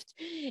approved,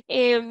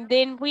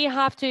 then we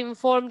have to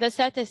inform the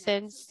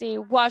citizens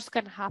what's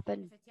going to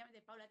happen.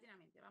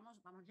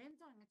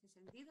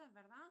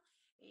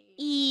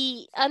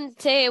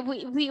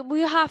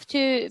 we have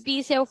to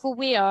be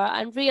self-aware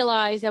and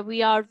realize that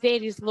we are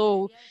very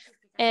slow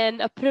in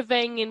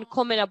approving and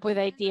coming up with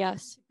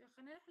ideas.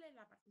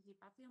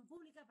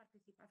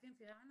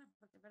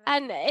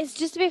 And it's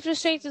just a bit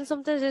frustrating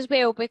sometimes as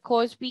well,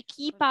 because we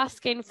keep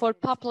asking for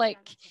public,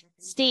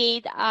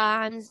 state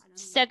and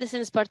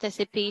citizens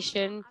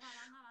participation,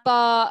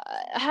 but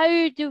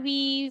how do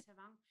we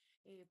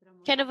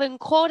kind of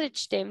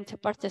encourage them to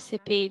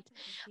participate?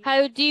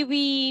 How do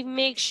we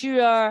make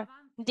sure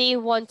they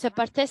want to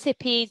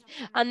participate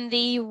and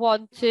they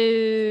want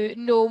to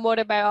know more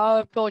about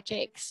our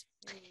projects?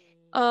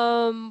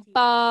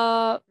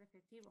 But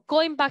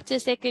going back to the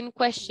second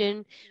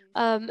question,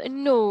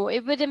 no,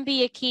 it wouldn't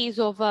be a case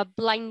of a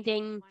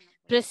blinding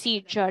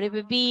procedure. It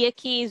would be a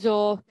case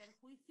of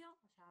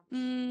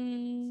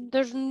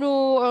there's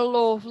no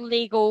law of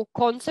legal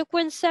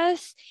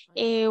consequences.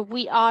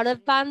 We are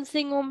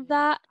advancing on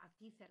that.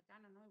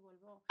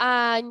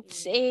 And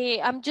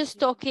I'm just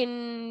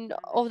talking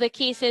of the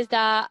cases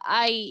that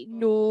I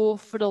know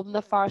from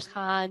the first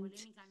hand.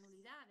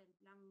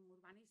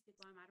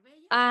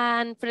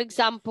 And for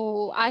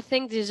example, I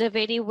think there's a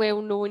very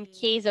well-known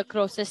case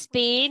across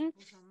Spain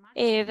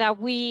that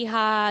we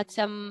had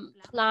some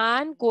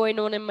plan going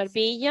on in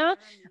Marbella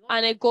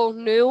and it got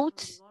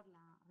nulled.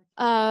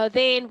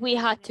 Then we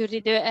had to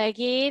redo it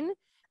again.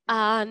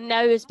 And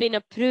now it's been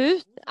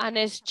approved and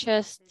it's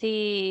just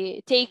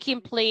taking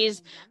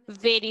place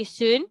very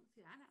soon.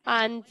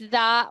 And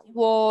that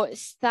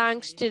was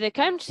thanks to the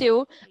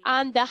council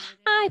and the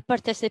high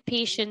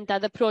participation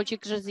that the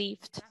project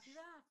received.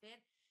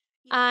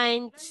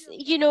 And,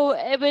 you know,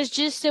 it was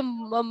just a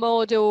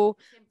model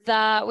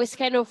that was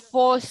kind of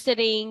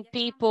fostering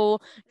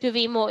people to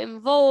be more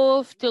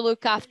involved, to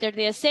look after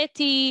their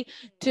city,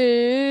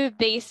 to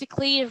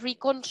basically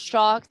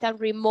reconstruct and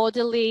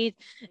remodel it,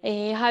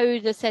 how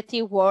the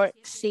city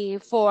works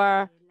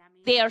for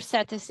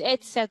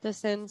its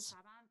citizens.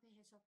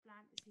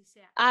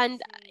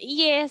 And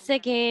yes,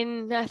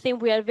 again, I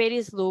think we are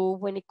very slow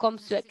when it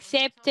comes to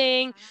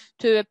accepting,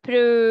 to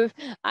approve,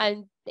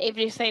 and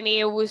everything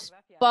else.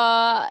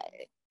 But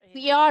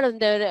we are on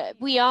the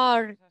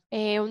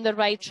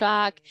right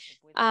track,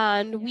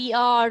 and we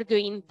are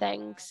doing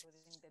things.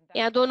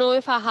 I don't know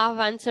if I have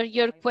answered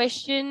your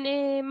question,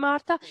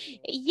 Marta.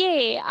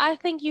 Yeah, I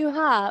think you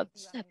have,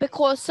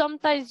 because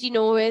sometimes, you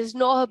know, it's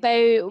not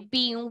about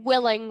being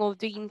willing of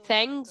doing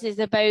things, it's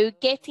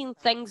about getting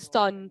things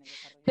done,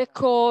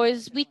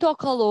 because we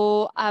talk a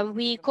lot and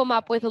we come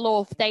up with a lot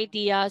of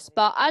ideas,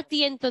 but at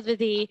the end of the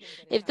day,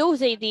 if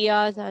those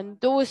ideas and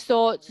those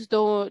thoughts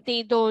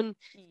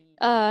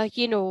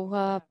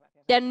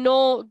they're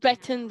not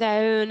written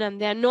down and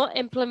they're not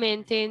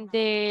implementing,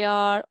 they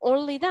are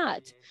only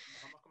that.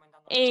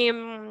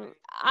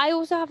 I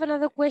also have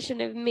another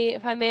question,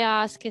 if I may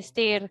ask,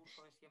 Esther.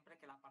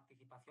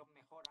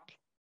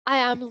 I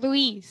am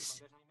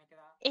Luis.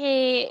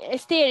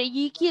 Esther,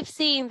 you keep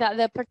saying that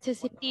the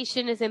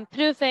participation is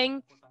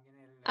improving,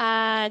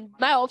 and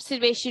my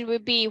observation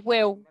would be,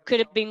 well, could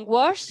have been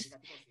worse.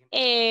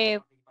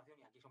 And,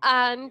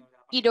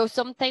 you know,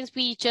 sometimes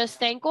we just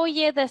think, oh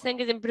yeah, this thing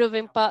is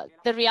improving, but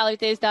the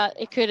reality is that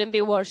it couldn't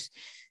be worse.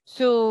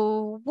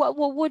 So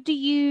what do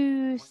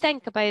you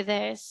think about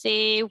this?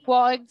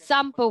 What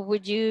example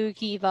would you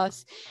give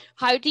us?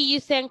 How do you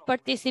think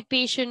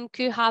participation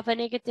could have a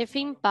negative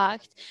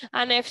impact?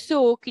 And if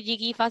so, could you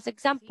give us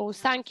examples?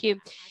 Thank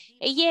you.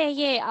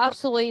 Yeah,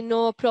 absolutely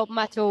no problem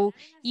at all.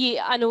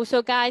 And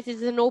also, guys,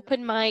 it's an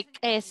open mic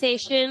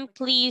session.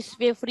 Please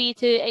feel free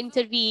to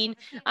intervene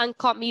and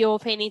cut me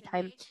off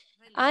anytime.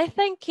 I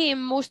think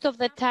most of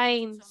the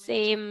times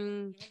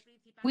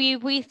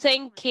we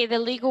think the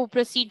legal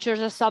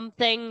procedures are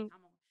something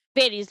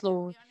very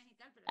slow.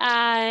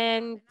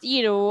 And,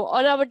 you know,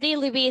 on our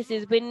daily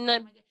basis, we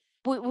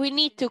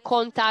need to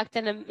contact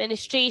an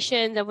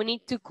administration, and we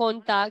need to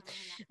contact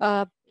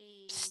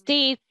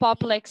state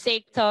public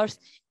sectors.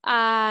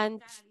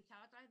 And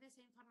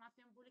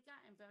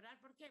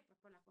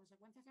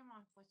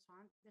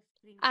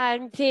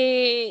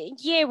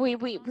yeah,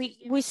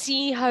 we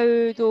see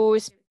how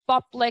those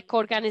public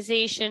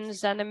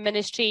organizations and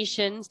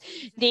administrations,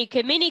 they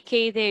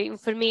communicate the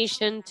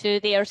information to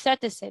their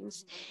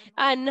citizens.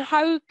 And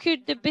how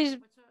could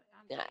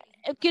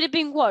could have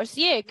been worse?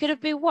 Yeah, it could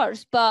have been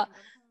worse, but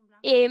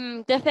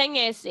the thing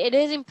is, it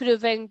is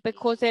improving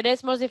because there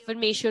is more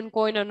information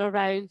going on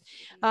around,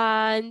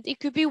 and it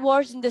could be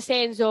worse in the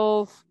sense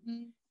of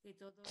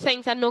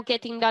things are not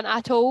getting done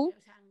at all,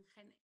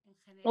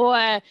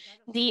 or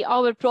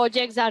our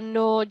projects are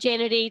not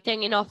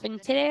generating enough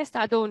interest.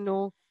 I don't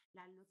know.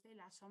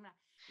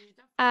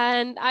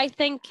 And I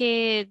think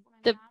the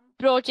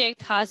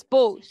project has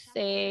both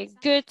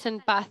good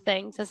and bad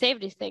things, as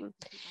everything.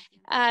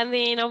 And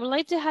then I would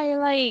like to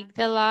highlight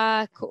the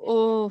lack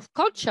of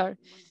culture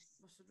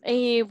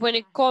when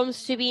it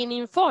comes to being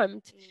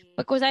informed,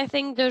 because I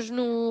think there's a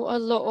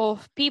lot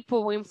of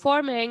people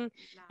informing.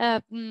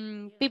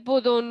 People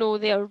don't know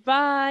their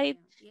rights.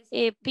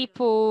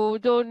 People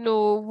don't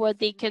know what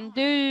they can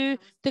do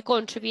to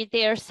contribute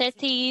their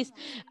cities.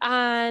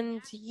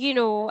 And, you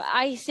know,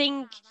 I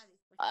think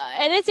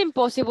it is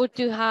impossible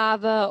to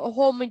have a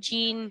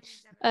homogeneous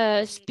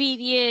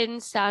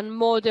experience and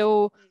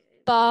model.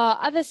 But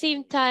at the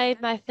same time,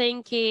 I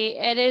think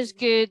it is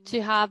good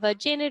to have a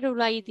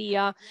general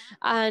idea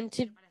and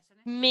to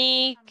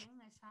make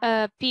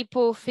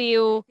people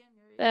feel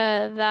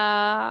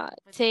that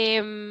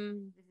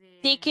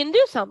they can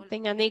do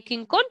something and they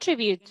can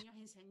contribute.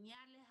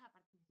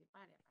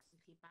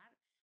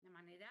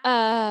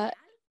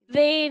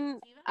 Then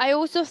I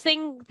also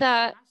think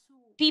that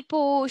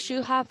people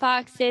should have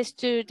access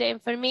to the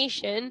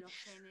information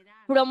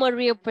from a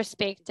real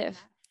perspective.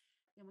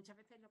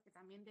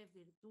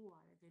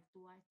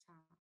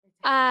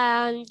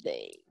 And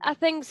I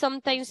think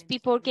sometimes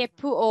people get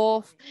put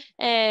off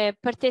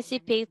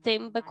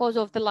participating because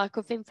of the lack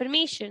of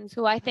information.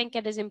 So I think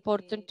it is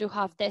important to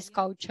have this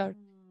culture.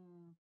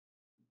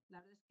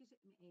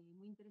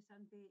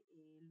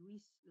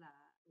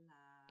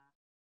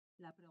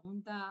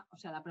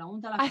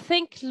 I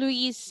think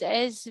Luis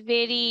is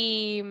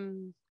very,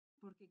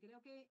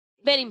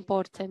 very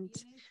important.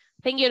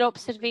 I think your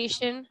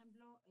observation.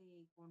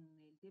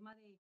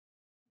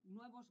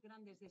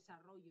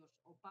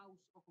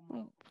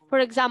 For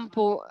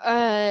example,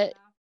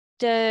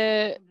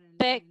 the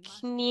big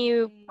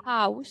new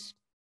house,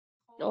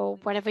 or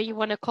whatever you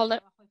want to call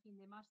it.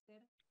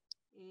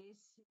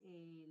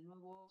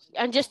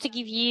 And just to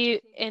give you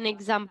an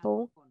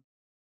example,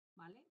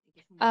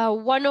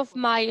 one of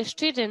my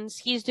students,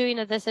 he's doing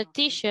a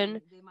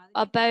dissertation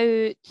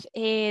about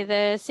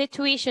the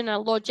situation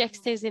and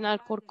logistics in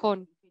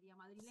Alcorcón.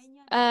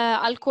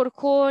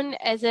 Alcorcón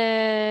is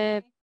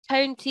a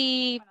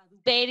county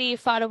very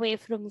far away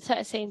from the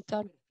city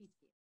centre.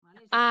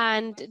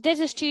 And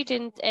this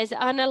student is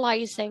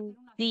analyzing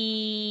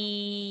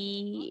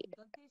the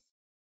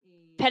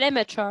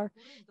perimeter,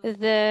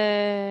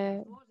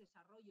 the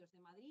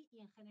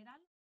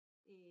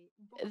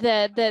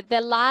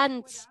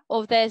land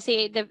of this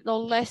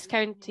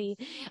county,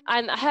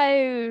 and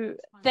how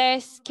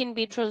this can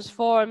be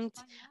transformed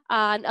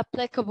and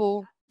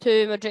applicable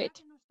to Madrid.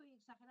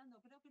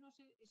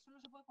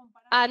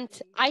 And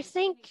I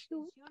think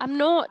I'm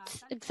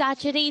not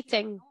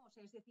exaggerating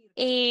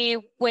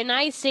when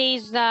I say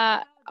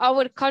that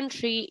our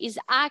country is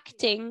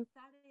acting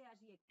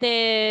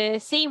the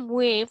same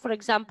way, for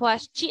example,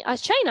 as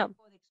China.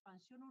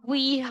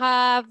 We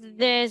have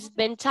this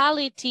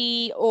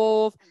mentality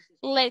of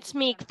let's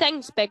make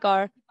things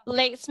bigger,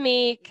 let's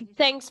make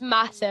things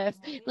massive,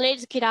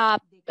 let's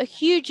grab a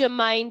huge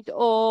amount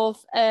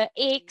of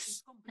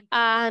eggs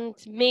and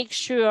make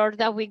sure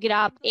that we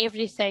grab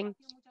everything.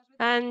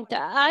 And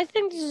I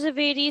think this is a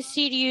very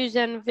serious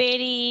and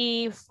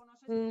very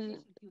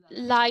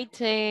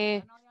light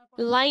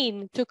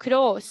line to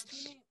cross,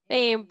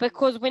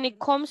 because when it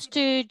comes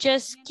to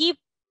just keep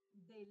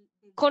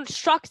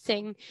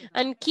constructing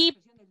and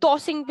keep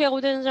tossing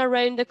buildings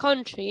around the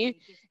country,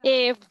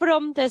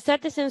 from the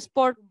citizens'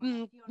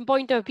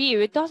 point of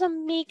view, it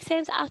doesn't make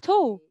sense at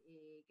all.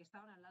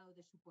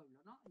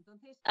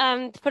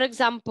 And for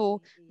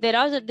example, there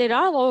are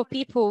a lot of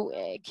people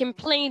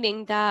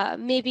complaining that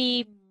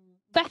maybe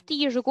 50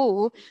 years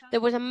ago, there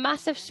was a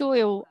massive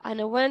soil and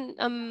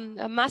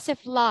a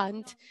massive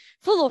land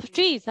full of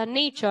trees and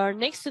nature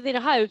next to their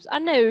house,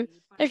 and now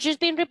they're just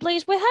being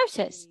replaced with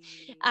houses.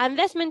 And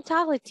this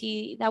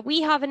mentality that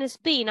we have in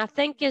Spain, I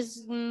think,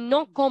 is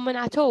not common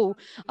at all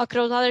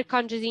across other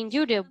countries in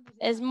Europe.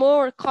 It's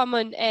more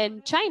common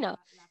in China.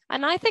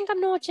 And I think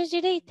I'm not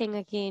exaggerating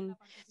again.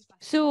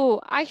 So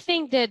I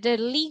think that the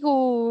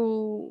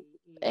legal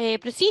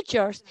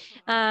procedures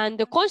and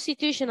the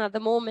constitution at the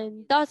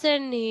moment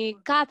doesn't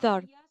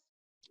gather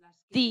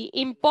the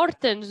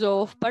importance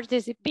of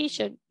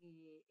participation.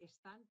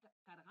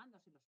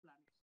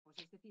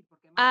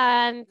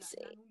 And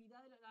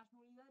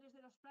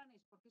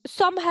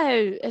somehow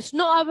it's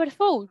not our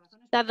fault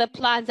that the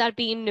plans are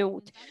being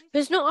nulled.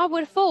 It's not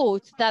our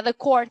fault that the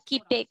court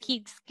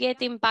keeps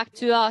getting back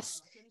to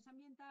us.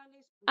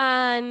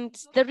 And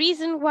the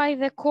reason why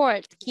the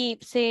court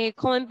keeps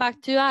coming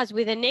back to us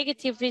with a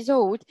negative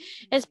result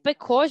is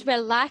because we're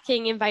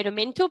lacking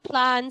environmental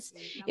plans,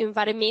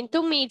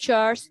 environmental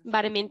measures,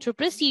 environmental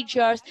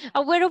procedures,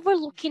 and we're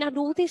overlooking at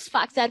all these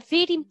facts that are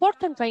very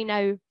important right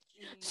now.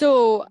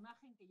 So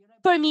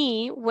for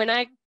me, when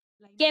I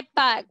get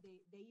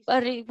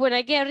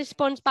a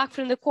response back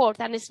from the court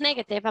and it's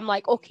negative, I'm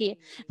like, okay,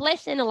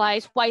 let's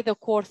analyze why the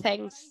court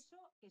thinks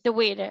the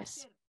way it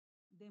is.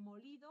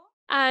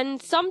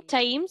 And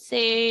sometimes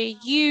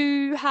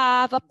you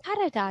have a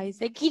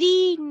paradise, a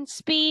green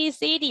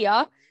space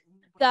area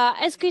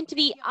that is going to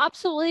be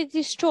absolutely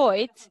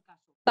destroyed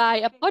by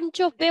a bunch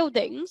of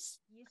buildings,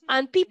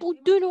 and people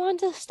do not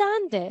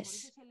understand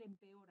this.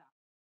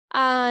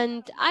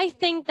 And I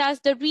think that's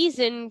the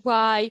reason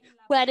why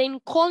we're in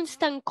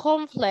constant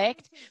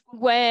conflict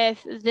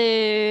with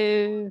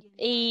the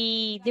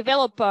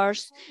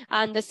developers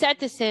and the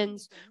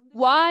citizens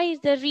Why is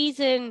the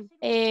reason,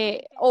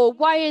 or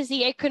why is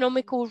the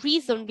economical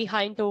reason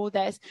behind all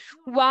this?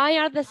 Why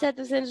are the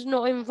citizens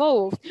not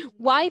involved?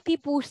 Why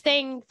people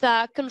think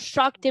that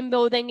constructing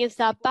building is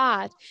that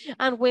bad?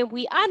 And when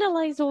we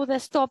analyze all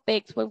these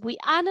topics, when we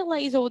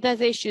analyze all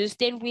these issues,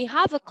 then we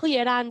have a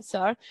clear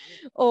answer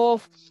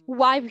of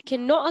why we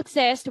cannot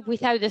exist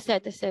without the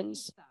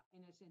citizens.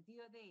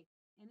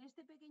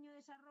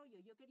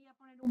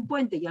 Un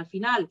puente y al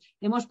final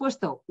hemos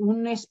puesto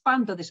un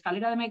espanto de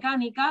escalera de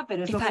mecánica,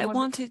 pero es If lo que I hemos...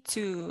 wanted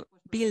to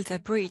build a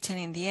bridge and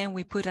in the end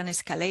we put an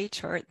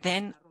escalator,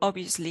 then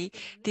obviously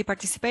the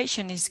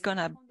participation is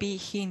gonna be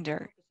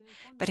hindered.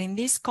 But in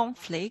this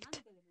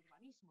conflict,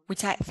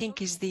 which I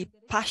think is the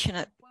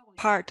passionate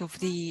part of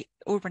the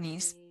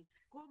urbanism,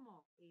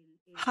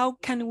 how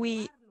can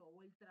we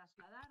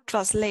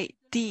translate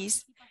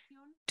this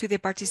to the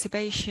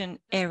participation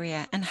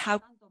area and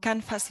how can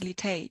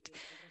facilitate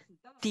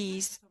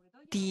these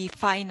the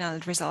final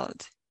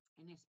result?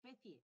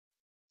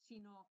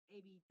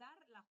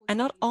 And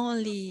not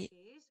only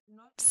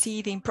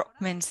see the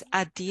improvements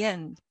at the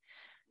end,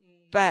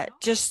 but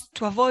just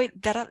to avoid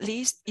that at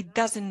least it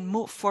doesn't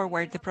move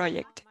forward the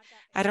project.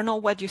 I don't know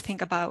what you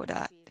think about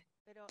that.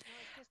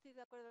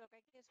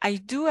 I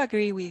do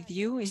agree with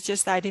you, it's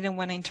just that I didn't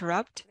want to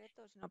interrupt.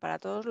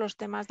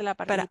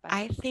 But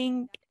I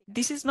think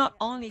this is not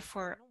only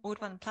for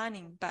urban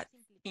planning, but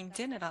in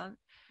general,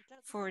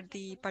 for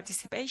the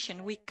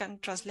participation, we can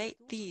translate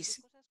this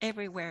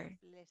everywhere.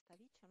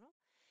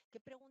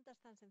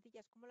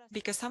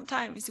 Because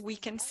sometimes we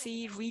can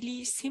see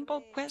really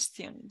simple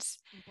questions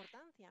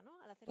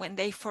when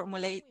they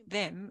formulate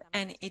them,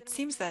 and it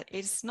seems that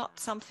it's not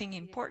something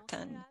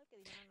important.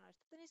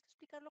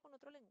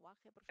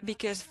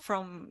 Because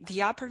from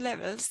the upper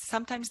levels,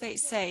 sometimes they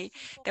say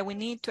that we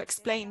need to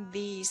explain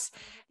these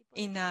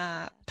in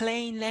a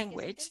plain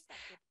language,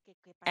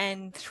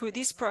 and through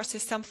this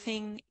process,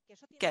 something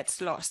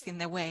gets lost in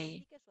the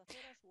way.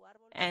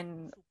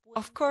 And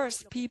of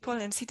course, people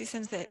and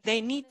citizens, they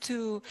need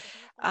to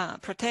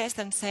protest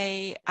and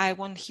say, I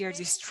want here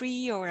this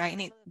tree or I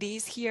need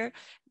this here,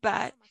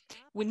 but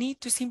we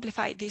need to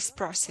simplify this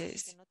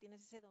process.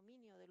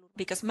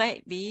 Because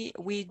maybe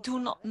we do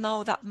not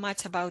know that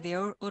much about the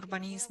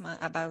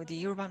urbanism, about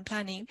the urban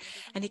planning,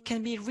 and it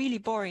can be really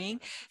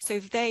boring. So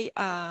if they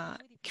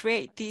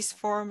create these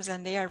forms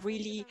and they are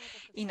really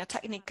in a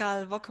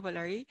technical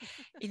vocabulary,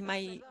 it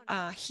might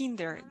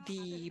hinder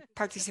the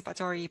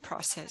participatory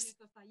process.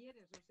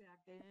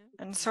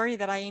 And sorry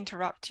that I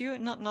interrupt you,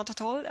 not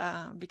at all,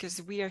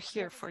 because we are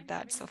here for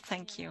that, so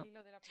thank you.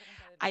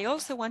 I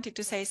also wanted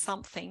to say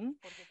something,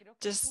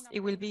 just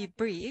it will be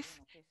brief,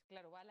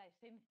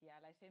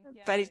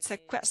 but it's a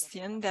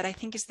question that I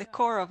think is the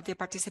core of the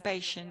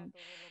participation.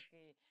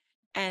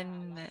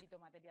 And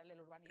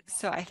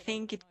so I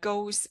think it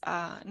goes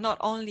not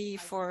only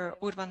for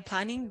urban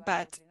planning,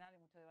 but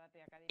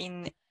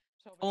in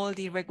all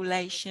the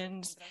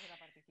regulations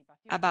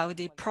about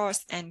the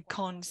pros and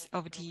cons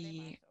of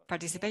the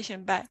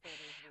participation, but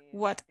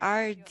what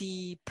are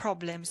the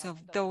problems of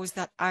those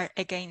that are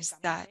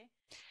against that?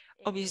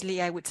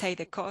 Obviously, I would say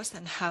the cost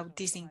and how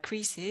this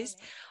increases,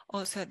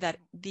 also that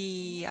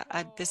the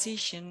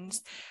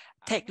decisions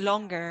take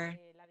longer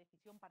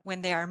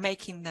when they are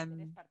making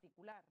them.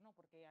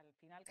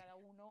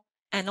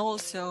 And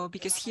also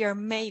because here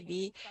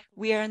maybe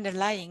we are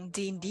underlying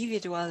the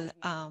individual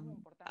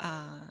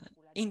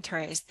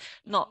interest,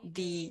 not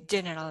the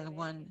general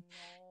one.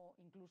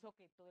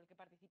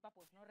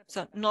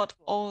 So not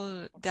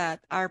all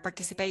that are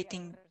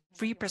participating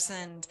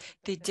represent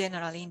the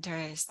general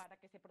interest,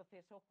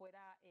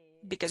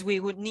 because we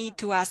would need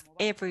to ask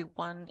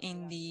everyone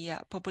in the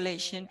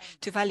population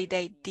to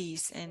validate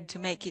this and to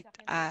make it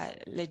a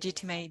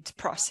legitimate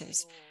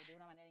process.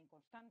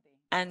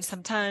 And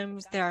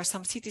sometimes there are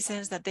some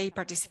citizens that they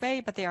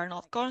participate, but they are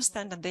not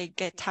constant and they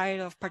get tired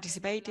of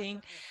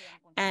participating,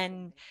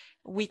 and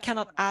we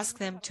cannot ask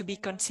them to be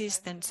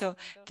consistent. So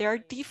there are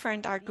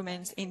different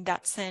arguments in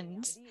that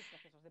sense,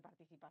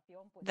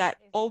 that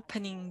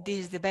opening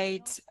these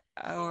debates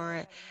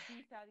or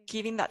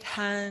giving that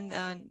hand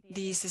and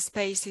these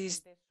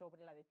spaces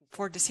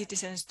for the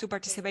citizens to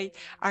participate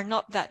are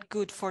not that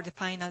good for the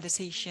final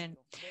decision.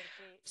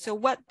 So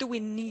what do we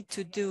need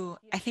to do?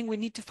 I think we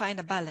need to find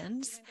a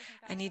balance.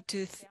 We need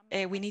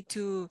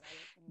to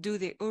do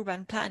the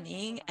urban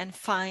planning and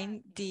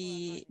find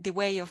the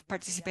way of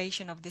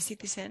participation of the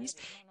citizens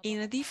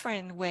in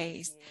different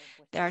ways.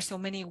 There are so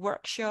many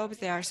workshops,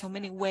 there are so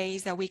many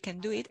ways that we can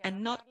do it,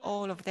 and not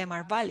all of them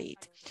are valid.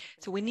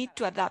 So we need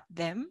to adapt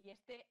them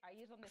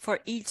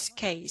for each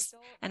case.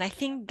 And I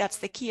think that's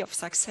the key of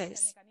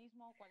success.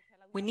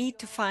 We need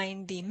to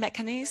find the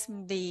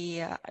mechanism,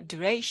 the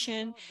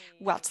duration,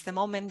 what's the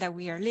moment that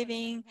we are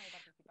living,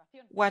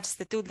 what's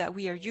the tool that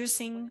we are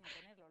using.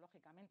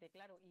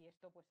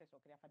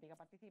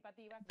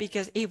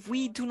 Because if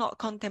we do not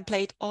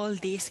contemplate all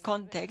these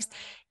contexts,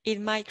 it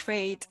might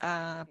create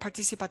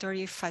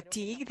participatory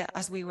fatigue,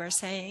 as we were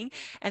saying,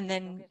 and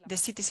then the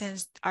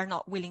citizens are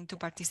not willing to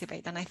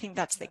participate. And I think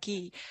that's the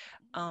key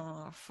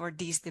for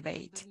this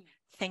debate.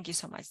 Thank you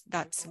so much.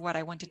 That's what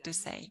I wanted to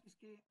say.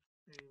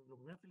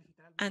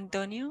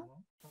 Antonio?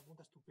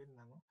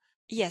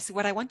 Yes,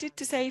 what I wanted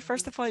to say,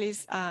 first of all,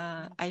 is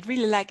I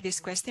really like this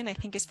question. I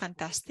think it's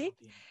fantastic.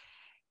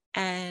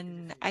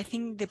 And I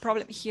think the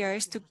problem here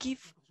is to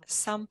give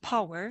some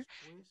power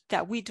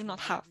that we do not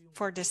have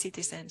for the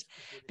citizens,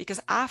 because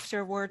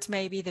afterwards,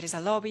 maybe there is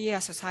a lobby, a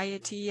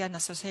society, an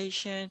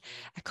association,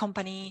 a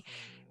company.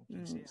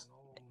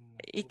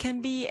 It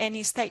can be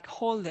any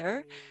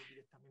stakeholder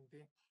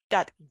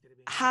that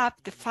have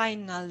the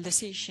final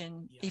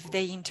decision if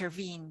they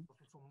intervene.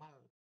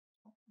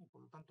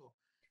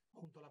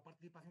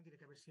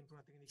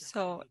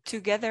 So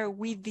together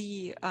with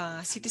the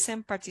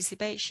citizen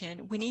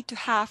participation, we need to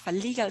have a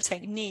legal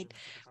technique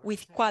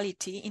with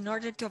quality in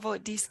order to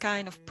avoid these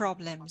kind of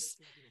problems.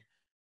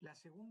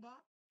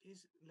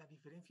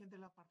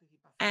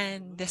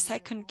 And the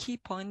second key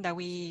point that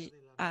we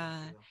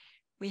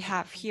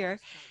have here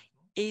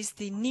is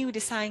the new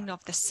design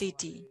of the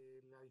city.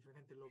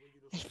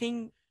 I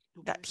think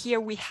that here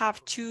we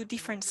have two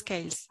different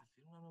scales.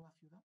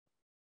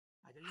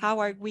 How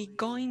are we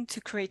going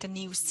to create a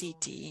new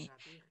city?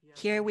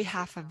 Here we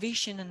have a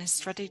vision and a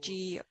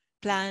strategy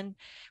plan.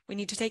 We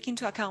need to take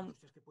into account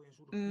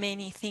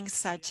many things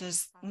such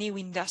as new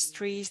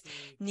industries,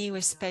 new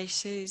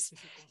spaces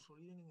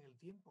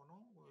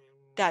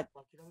that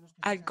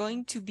are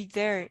going to be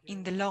there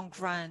in the long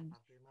run.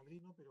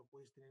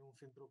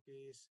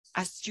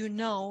 As you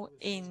know,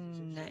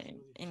 in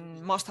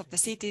most of the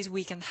cities,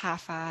 we can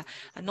have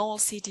an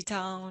old city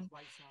town.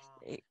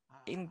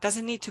 It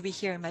doesn't need to be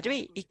here in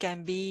Madrid. It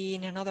can be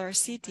in another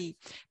city,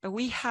 but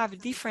we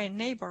have different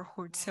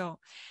neighborhoods. So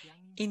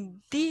in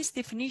these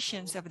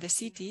definitions of the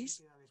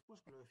cities,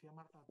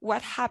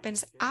 what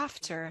happens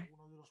after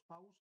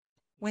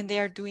when they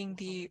are doing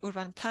the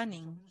urban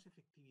planning?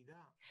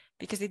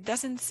 Because it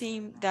doesn't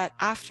seem that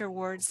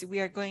afterwards we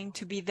are going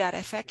to be that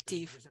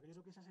effective.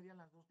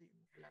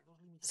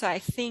 So I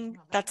think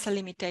that's a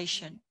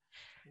limitation.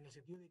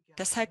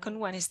 The second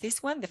one is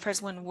this one. The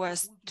first one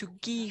was to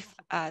give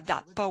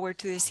that power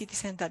to the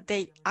citizens that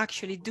they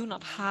actually do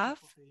not have.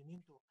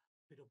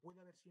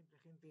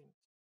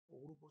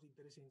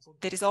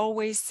 There is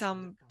always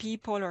some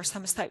people or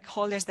some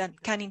stakeholders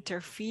that can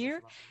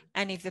interfere,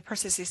 and if the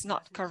process is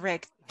not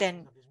correct,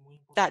 then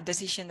that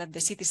decision that the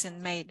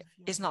citizen made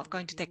is not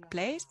going to take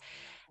place.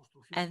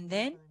 And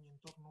then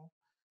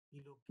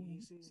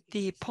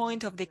the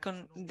point of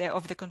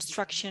the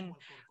construction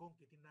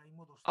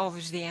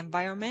of the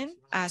environment,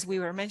 as we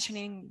were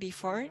mentioning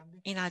before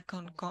in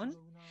Alconcon,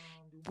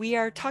 we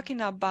are talking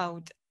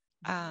about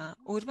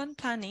urban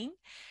planning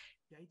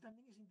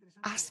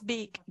as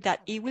big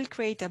that it will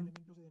create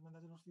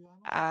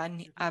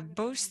a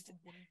boost,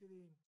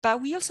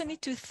 but we also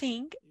need to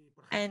think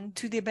and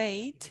to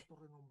debate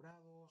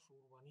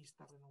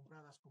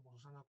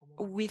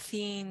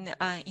within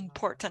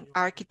important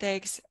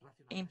architects,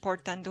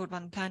 important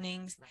urban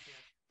plannings,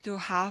 to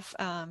have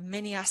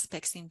many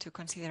aspects into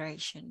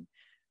consideration.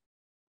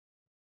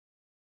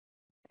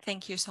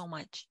 Thank you so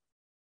much.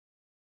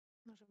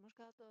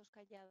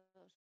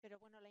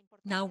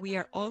 Now we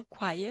are all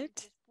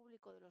quiet,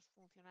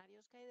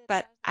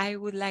 but I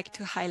would like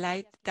to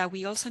highlight that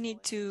we also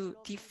need to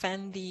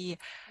defend the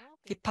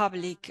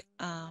public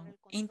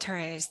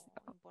interest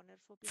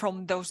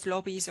from those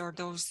lobbies or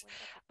those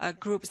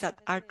groups that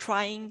are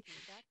trying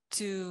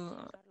to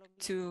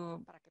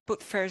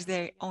put first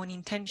their own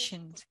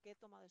intentions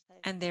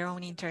and their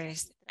own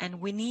interests. And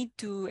we need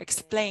to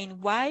explain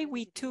why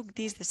we took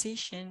this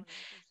decision,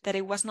 that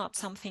it was not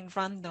something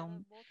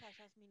random.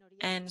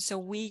 And so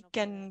we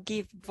can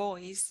give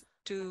voice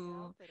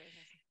to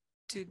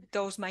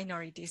those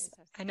minorities.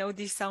 I know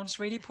this sounds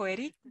really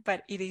poetic,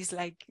 but it is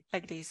like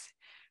this.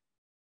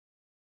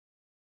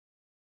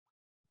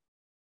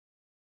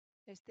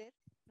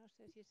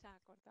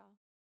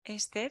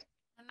 Esther,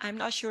 I'm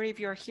not sure if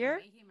you're here.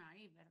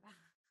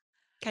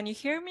 Can you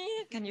hear me?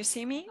 Can you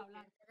see me?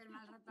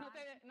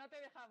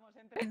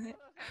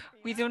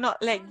 We do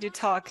not let you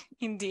talk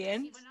in the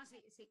end.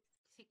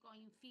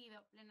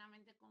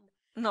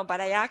 No,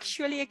 but I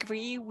actually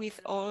agree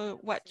with all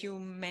what you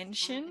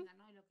mentioned.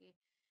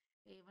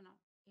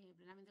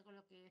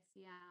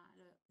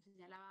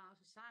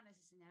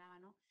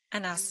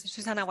 And as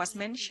Susana was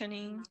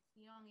mentioning,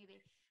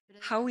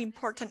 how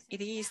important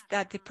it is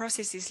that the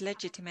process is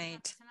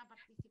legitimate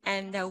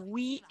and that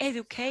we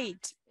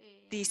educate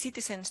the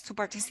citizens to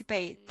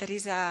participate. That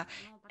is a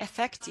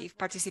effective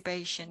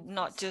participation,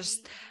 not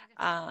just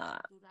a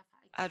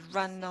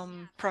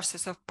random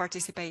process of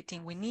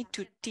participating. We need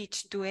to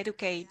teach, to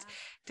educate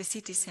the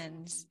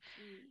citizens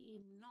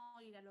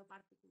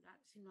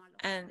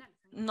and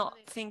not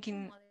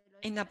thinking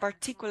in a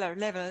particular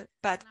level,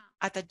 but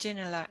at a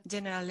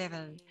general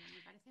level.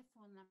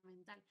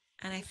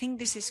 And I think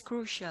this is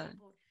crucial.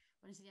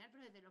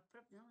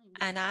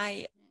 And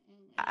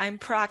I'm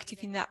proactive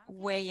in that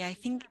way. I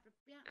think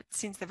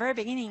since the very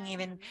beginning,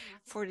 even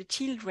for the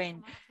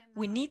children,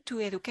 we need to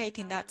educate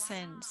in that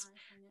sense,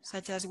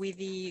 such as with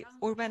the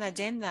urban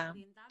agenda,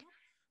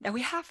 that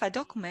we have a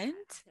document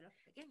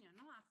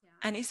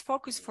and it's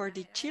focused for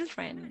the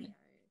children,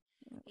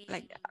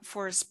 like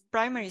for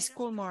primary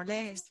school, more or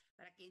less.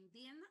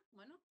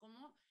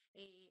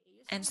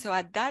 And so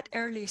at that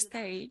early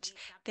stage,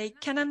 they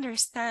can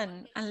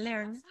understand and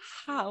learn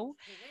how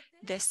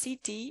the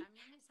city,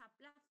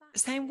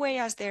 same way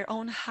as their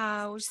own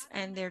house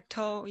and their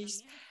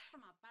toys,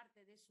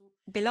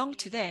 belong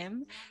to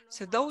them.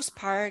 So those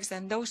parks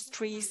and those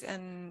trees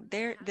and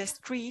the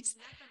streets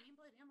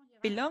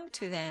belong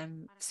to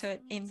them. So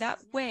in that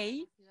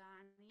way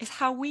is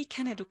how we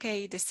can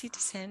educate the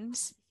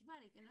citizens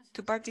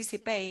to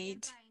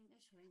participate.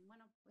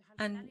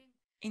 And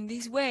in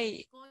this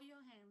way,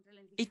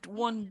 it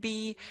won't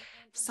be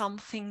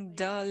something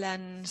dull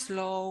and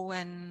slow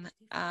and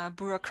a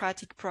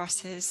bureaucratic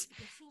process,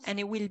 and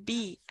it will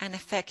be an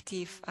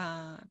effective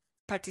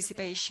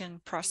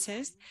participation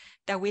process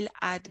that will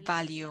add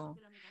value.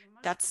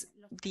 That's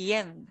the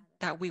end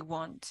that we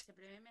want.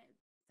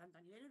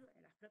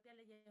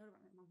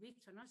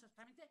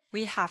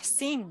 We have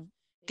seen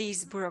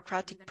this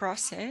bureaucratic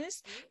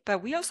process,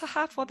 but we also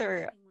have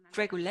other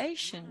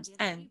regulations,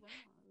 and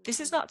this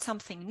is not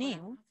something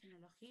new.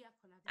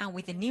 And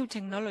with the new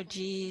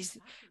technologies,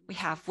 we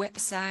have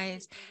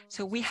websites,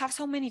 so we have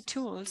so many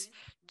tools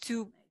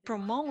to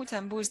promote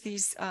and boost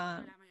this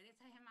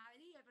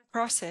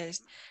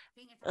process.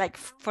 Like,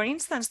 for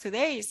instance,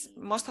 today,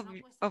 most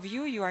of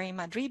you are in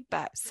Madrid,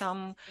 but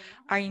some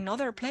are in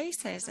other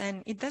places,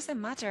 and it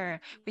doesn't matter.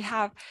 We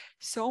have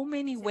so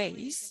many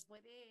ways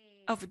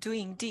of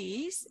doing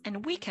this,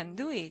 and we can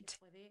do it.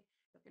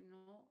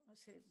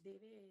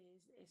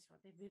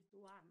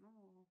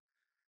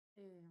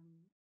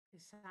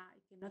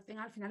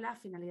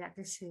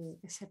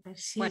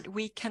 What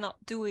we cannot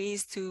do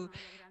is to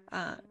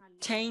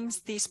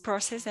change this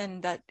process,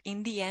 and that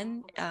in the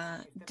end,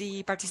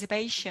 the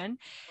participation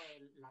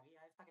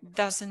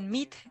doesn't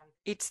meet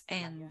its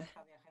end.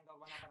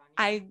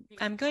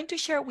 I'm going to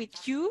share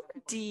with you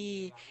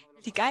the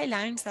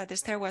guidelines that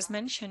Esther was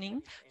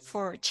mentioning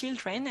for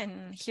children,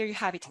 and here you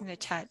have it in the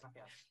chat,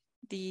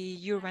 the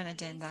urban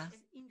agenda.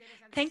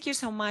 Thank you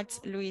so much,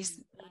 Luis.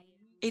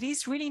 It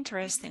is really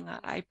interesting,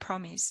 I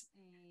promise.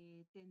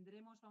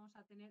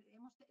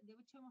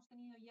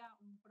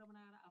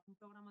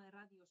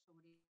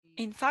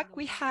 In fact,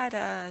 we had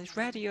a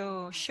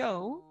radio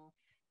show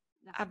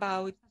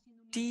about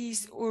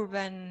this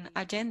urban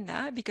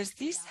agenda because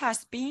this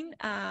has been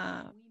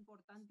a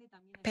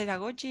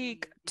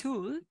pedagogic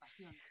tool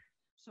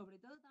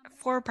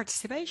for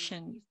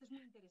participation.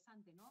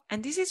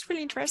 And this is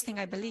really interesting,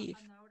 I believe.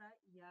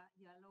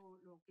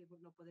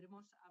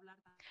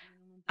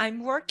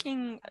 I'm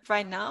working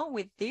right now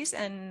with this,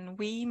 and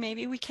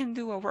maybe we can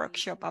do a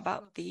workshop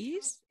about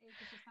this.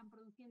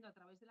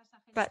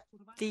 But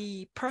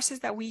the process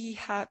that we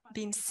have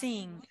been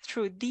seeing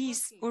through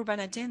this urban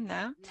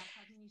agenda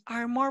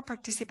are more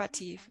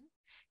participative,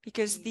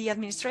 because the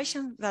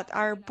administrations that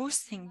are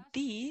boosting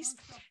these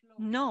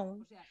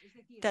know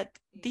that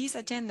these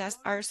agendas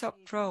are so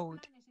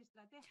broad.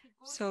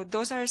 So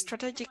those are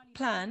strategic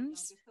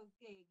plans,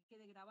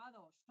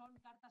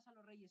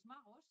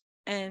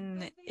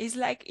 and it's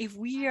like if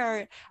we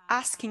are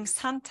asking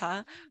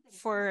Santa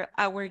for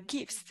our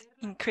gifts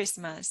in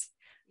Christmas.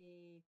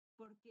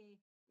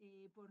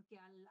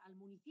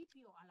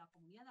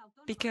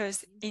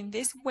 Because in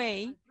this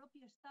way,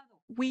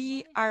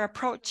 we are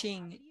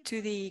approaching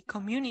to the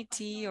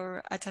community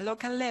or at a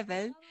local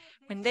level.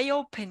 When they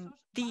open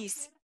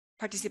this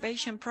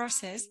participation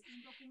process,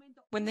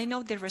 when they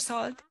know the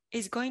result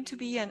is going to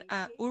be an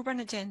urban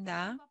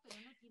agenda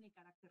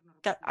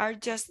that are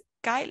just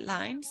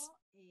guidelines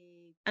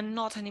and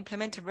not an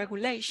implemented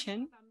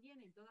regulation.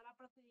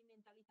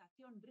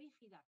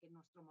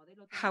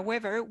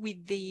 However,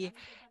 with the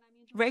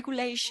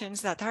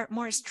regulations that are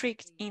more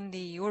strict in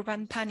the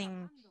urban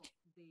planning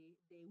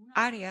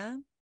area,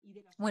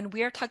 when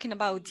we are talking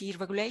about the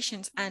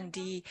regulations and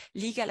the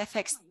legal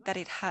effects that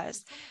it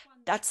has,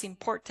 that's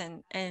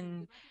important.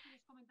 And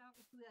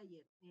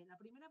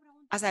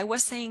as I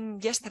was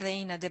saying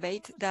yesterday in a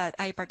debate that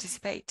I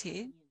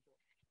participated,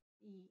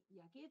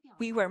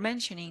 we were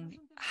mentioning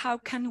how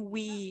can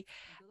we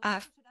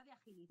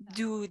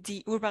do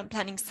the urban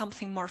planning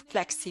something more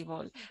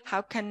flexible?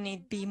 How can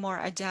it be more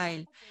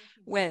agile?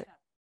 Well,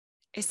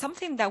 it's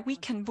something that we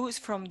can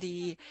boost from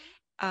the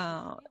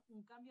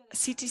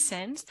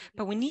citizens,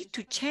 but we need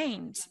to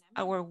change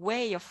our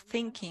way of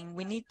thinking.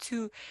 We need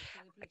to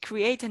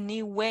create a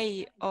new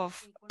way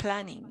of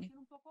planning.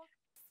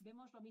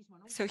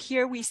 So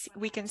here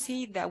we can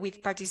see that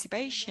with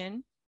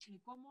participation,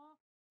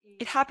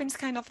 it happens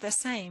kind of the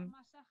same.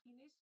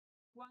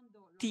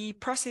 The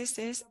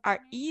processes are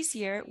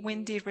easier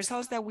when the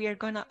results that we are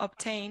going to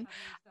obtain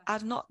are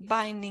not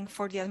binding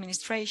for the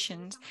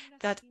administrations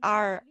that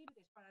are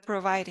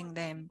providing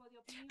them.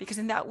 Because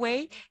in that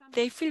way,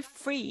 they feel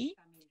free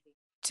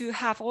to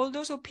have all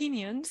those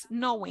opinions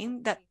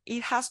knowing that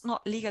it has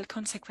not legal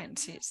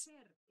consequences.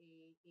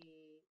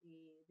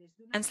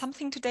 And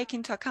something to take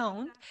into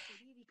account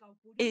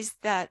is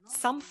that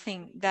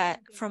something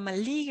that from a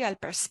legal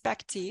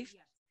perspective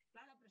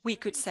we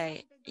could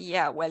say,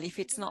 yeah, well, if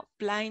it's not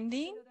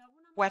blinding,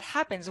 what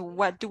happens?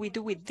 What do we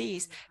do with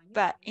this?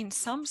 But in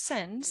some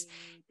sense,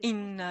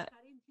 in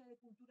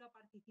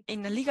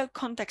a legal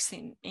context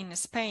in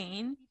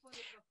Spain,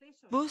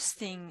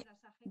 boosting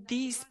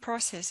these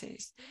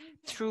processes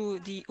through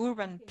the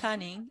urban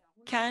planning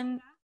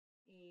can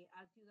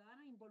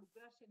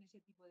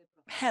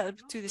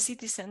help to the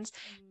citizens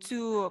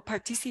to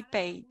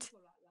participate.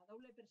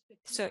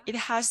 So it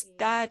has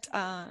that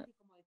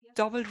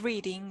double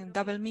reading,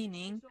 double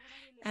meaning,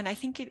 and I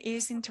think it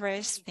is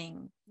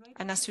interesting.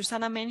 And as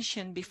Susana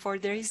mentioned before,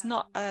 there is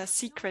not a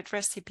secret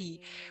recipe.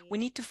 We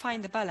need to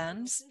find the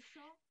balance.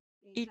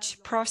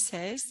 Each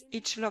process,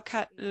 each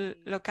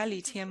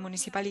locality and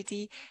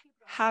municipality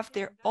have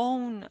their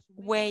own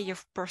way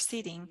of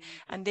proceeding,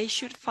 and they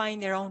should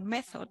find their own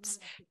methods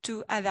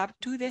to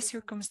adapt to the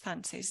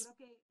circumstances.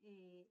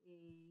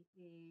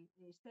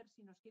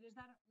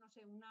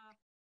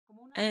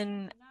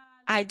 And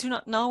I do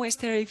not know,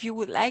 Esther, if you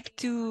would like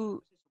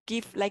to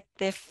give like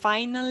the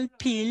final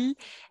pill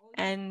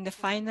and the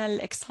final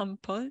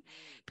example,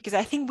 because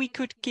I think we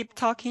could keep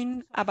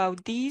talking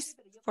about this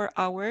for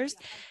hours.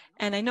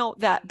 And I know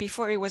that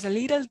before it was a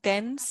little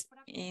dense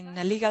in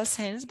a legal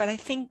sense, but I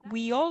think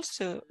we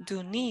also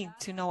do need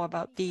to know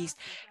about this,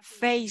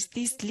 face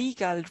this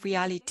legal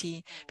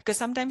reality, because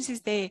sometimes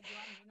it's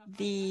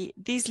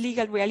this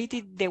legal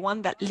reality, the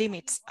one that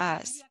limits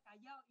us.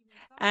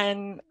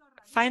 And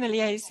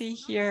finally, I see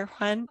here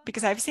Juan,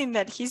 because I've seen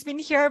that he's been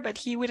here, but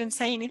he wouldn't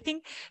say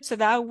anything. So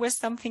that was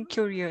something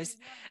curious.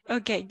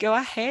 Okay, go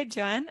ahead,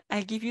 Joan.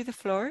 I'll give you the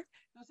floor.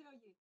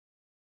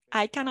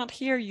 I cannot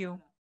hear you.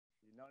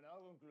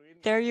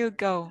 There you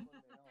go.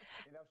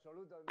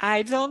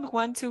 I don't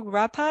want to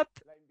wrap up,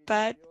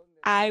 but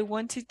I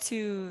wanted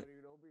to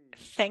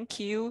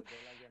thank you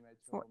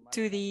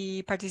to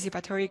the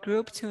participatory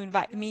group to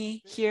invite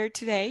me here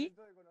today.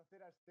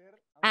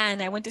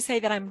 And I want to say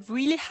that I'm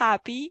really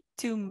happy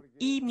to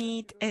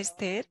meet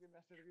Esther,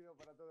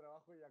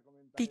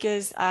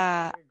 because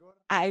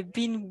I've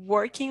been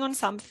working on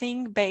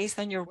something based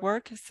on your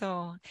work.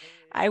 So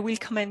I will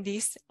comment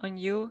this on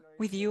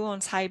with you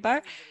on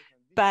Sidebar.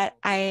 But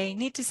I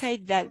need to say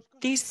that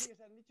this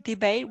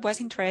debate was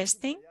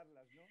interesting.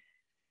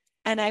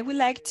 And I would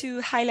like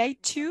to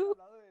highlight two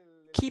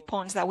key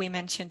points that we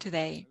mentioned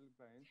today.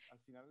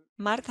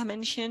 Marta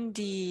mentioned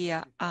the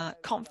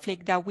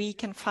conflict that we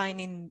can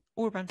find in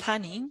urban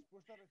planning.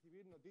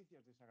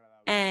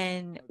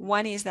 And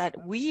one is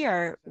that we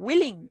are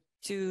willing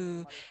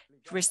to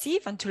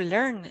receive and to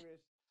learn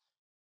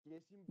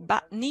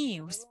bad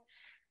news.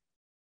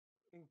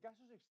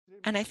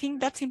 And I think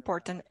that's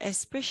important,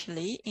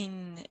 especially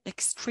in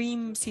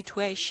extreme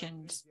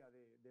situations,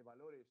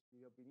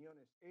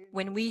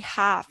 when we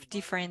have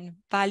different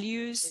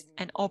values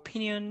and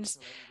opinions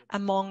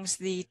amongst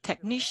the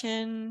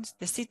technicians,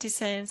 the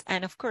citizens,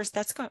 and of course,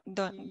 that's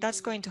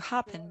going to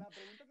happen.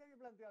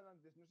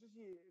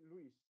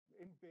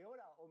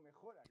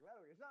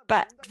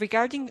 But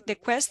regarding the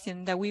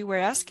question that we were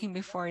asking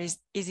before, is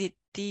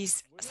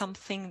this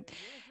something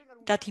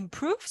that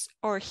improves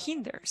or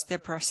hinders the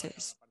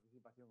process?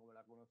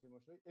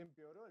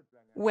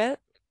 Well,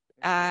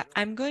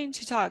 I'm going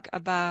to talk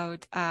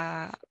about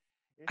a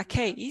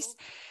case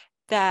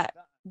that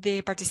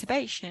the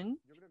participation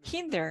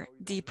hindered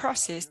the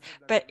process,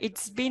 but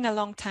it's been a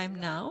long time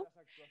now,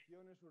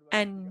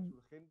 and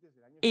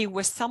it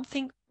was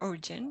something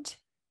urgent.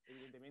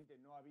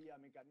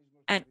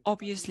 And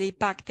obviously,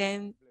 back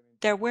then,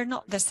 there were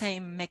not the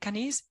same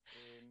mechanisms.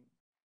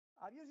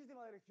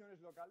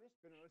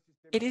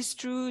 It is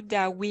true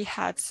that we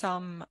had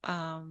some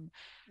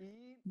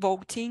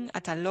voting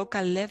at a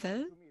local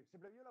level,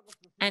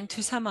 and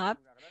to sum up,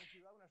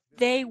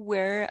 they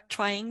were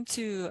trying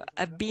to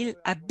build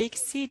a big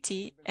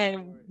city.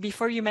 And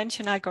before you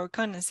mentioned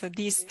Alcorcón, so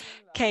this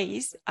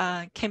case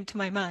came to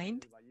my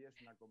mind.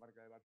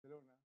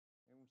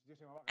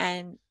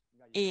 And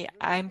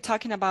I'm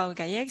talking about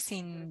Gallecs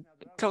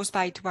close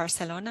by to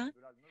Barcelona.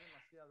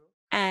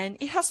 And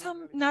it has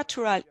some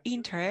natural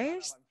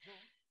interest.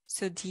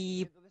 So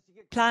the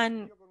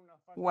plan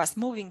was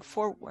moving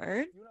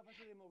forward.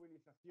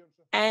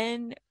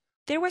 And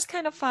there was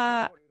kind of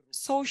a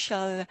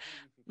social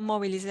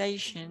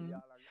mobilization.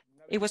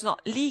 It was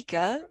not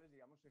legal,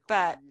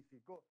 but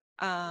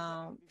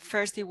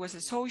first it was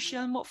a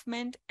social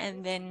movement,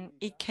 and then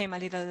it came a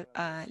little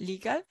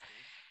legal.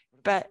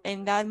 But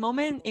in that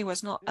moment, it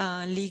was not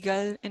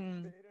legal.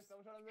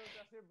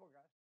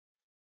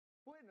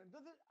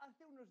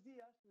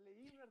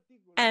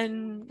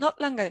 And not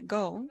long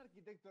ago,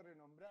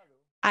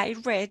 I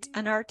read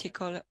an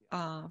article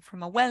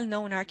from a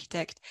well-known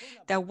architect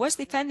that was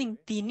defending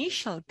the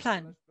initial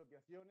plan.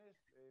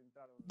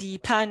 The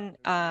plan,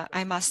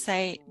 I must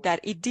say,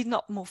 that it did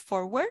not move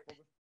forward.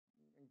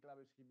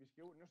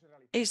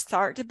 It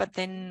started, but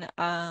then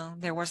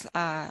there was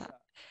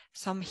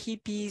some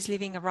hippies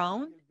living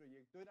around.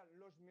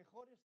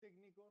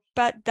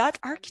 But that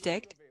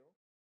architect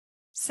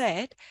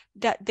said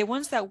that the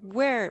ones that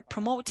were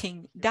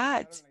promoting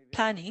that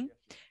planning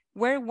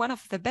were one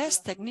of the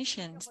best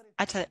technicians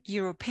at a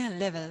European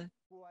level.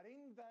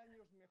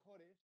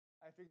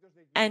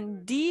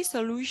 And the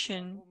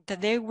solution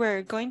that they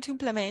were going to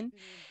implement,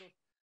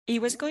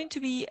 it was going to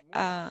be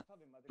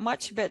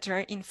much better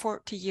in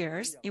 40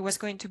 years. It was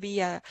going to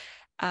be an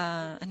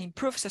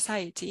improved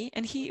society.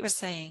 And he was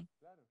saying,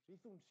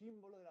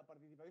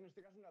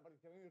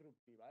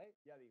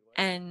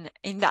 and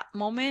in that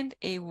moment,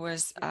 it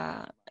was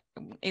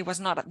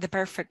not the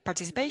perfect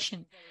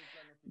participation.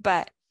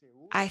 But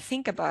I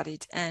think about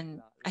it,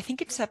 and I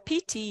think it's a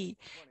pity,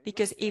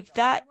 because if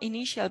that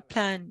initial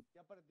plan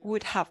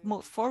would have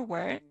moved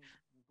forward,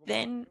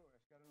 then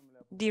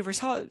the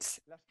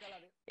results,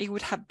 it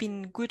would have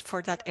been good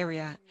for that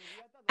area.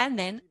 And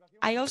then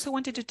I also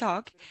wanted to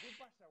talk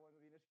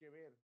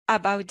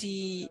about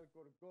the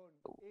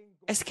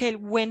scale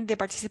when the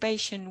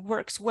participation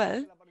works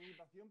well,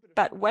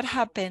 but what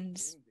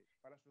happens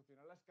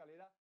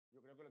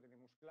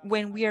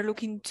when we are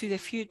looking to the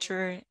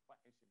future.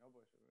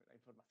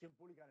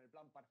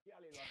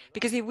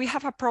 Because if we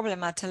have a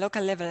problem at a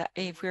local level,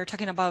 if we're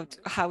talking about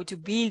how to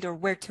build or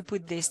where to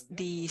put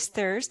the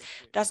stairs,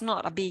 that's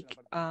not a big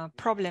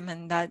problem,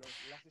 and that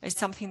is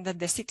something that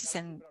the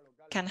citizen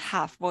can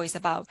have voice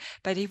about.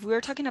 But if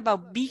we're talking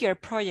about bigger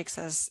projects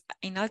as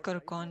in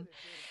Alcorcón,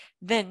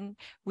 then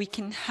we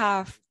can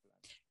have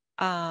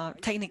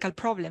technical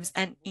problems,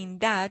 and in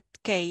that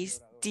case,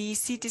 the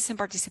citizen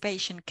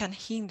participation can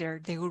hinder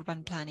the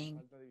urban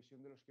planning,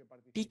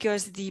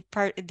 because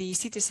the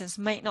citizens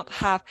may not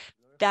have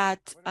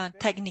that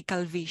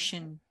technical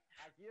vision.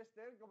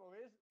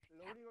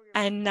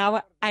 And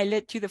now I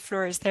let you the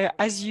floor, Esther.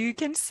 As you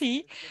can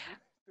see,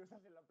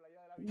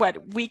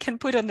 what we can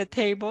put on the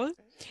table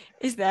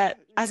is that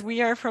as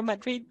we are from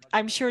Madrid,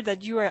 I'm sure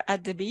that you are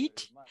at the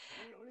beach.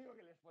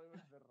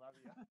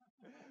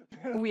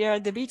 We are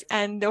at the beach,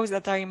 and those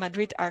that are in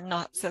Madrid are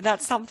not. So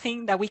that's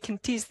something that we can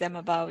tease them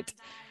about.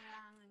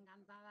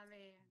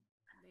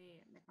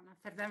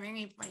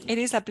 It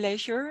is a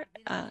pleasure,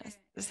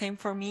 the same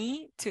for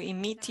me, to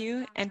meet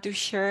you and to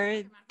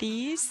share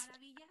this,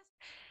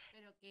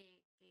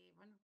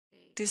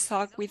 to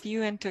talk with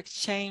you and to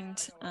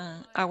exchange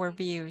our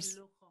views.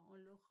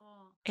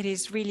 It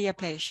is really a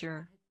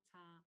pleasure.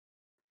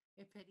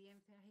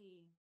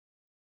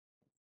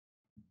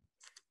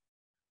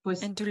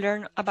 And to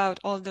learn about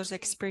all those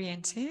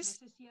experiences.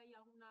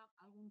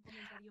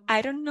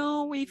 I don't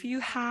know if you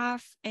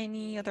have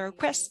any other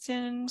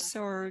questions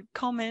or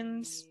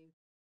comments.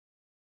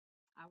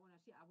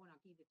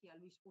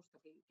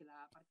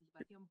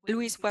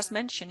 Luis was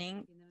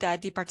mentioning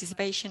that the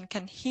participation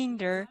can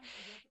hinder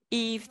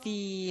if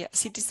the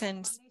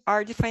citizens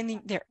are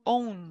defining their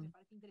own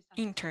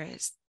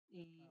interests.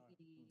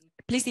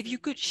 Please, if you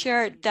could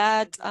share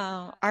that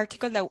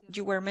article that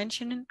you were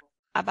mentioning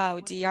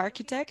about the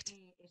architect.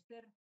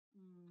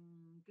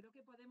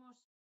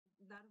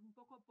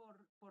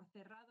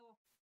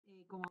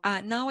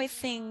 Now I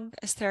think,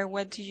 Esther,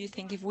 what do you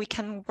think if we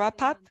can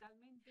wrap up?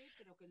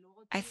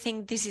 I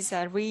think this is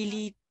a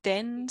really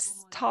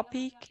dense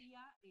topic,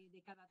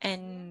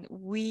 and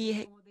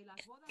we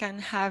can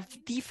have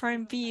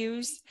different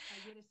views.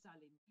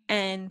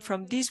 And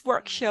from this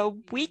workshop,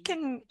 we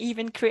can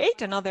even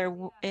create another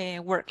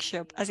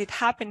workshop, as it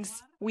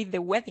happens with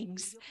the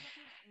weddings.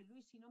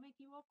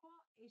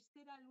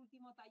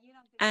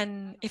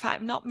 And if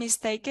I'm not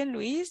mistaken,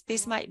 Luis,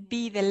 this might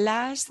be the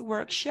last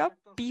workshop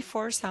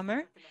before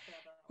summer.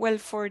 Well,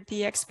 for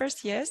the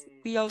experts, yes.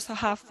 We also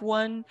have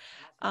one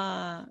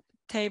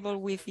table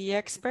with the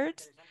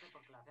experts,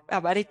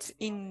 but it's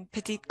in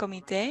Petit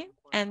Comité,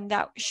 and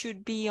that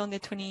should be on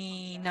the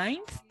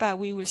 29th, but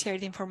we will share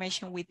the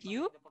information with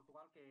you.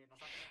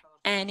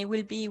 And it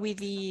will be with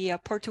the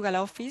Portugal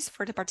office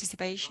for the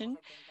participation.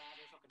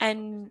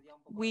 And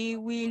we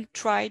will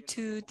try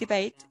to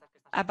debate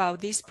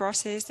about this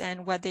process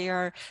and what they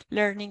are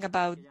learning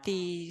about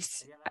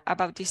this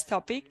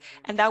topic.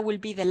 And that will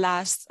be the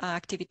last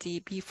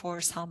activity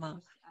before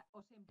summer.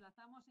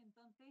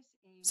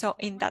 So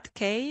in that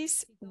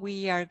case,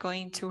 we are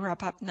going to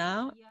wrap up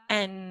now.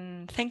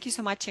 And thank you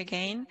so much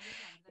again.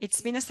 It's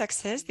been a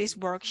success, this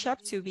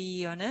workshop, to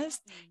be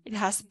honest. It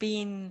has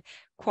been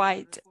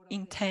quite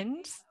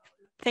intense.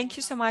 Thank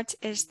you so much,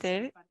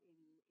 Esther,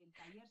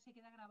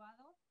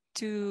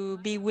 to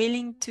be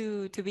willing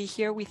to be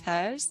here with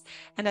us.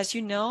 And as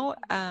you know,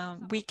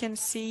 we can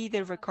see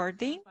the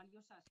recording,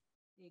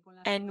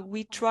 and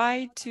we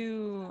try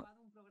to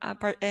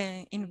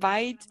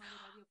invite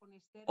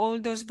all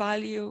those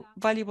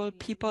valuable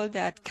people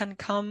that can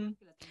come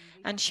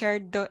and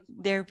share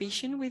their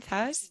vision with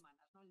us.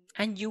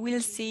 And you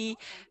will see,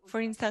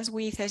 for instance,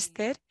 with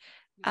Esther,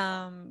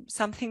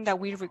 something that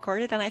we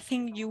recorded, and I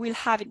think you will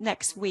have it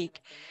next week.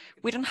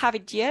 We don't have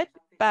it yet,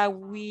 but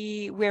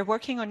we're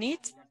working on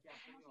it.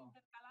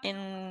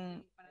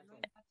 And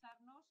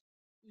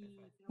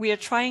we are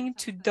trying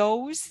to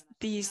dose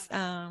these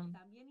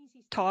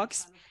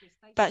talks,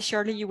 but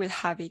surely you will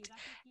have it.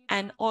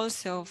 And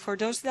also, for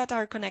those that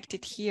are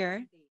connected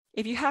here,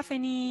 if you have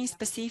any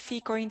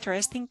specific or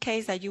interesting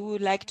case that you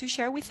would like to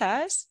share with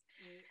us,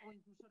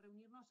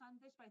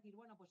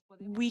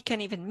 we can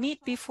even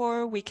meet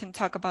before, we can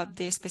talk about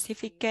the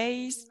specific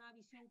case,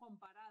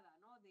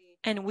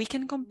 and we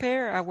can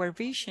compare our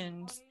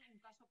visions,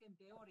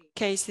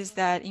 cases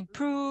that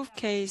improve,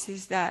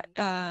 cases that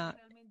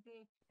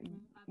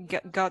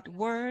got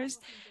worse,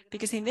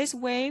 because in this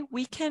way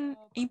we can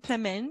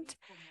implement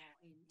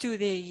to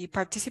the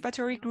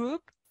participatory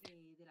group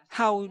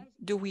how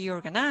do we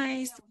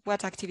organize,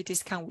 what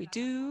activities can we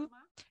do,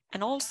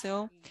 and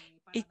also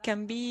it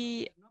can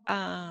be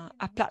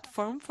a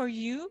platform for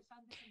you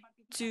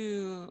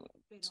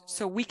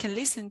so we can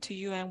listen to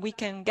you and we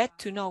can get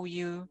to know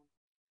you.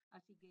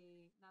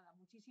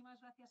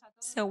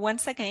 So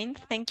once again,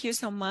 thank you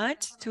so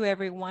much to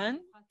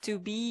everyone to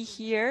be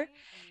here.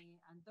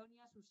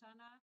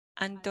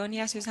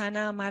 Antonia,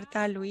 Susana,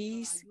 Marta,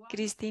 Luis,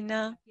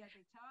 Cristina,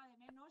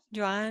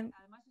 Joan,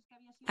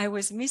 I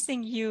was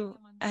missing you.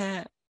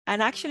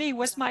 And actually it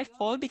was my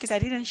fault because I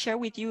didn't share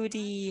with you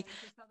the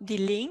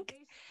link.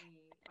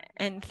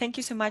 And thank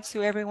you so much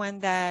to everyone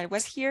that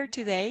was here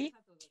today.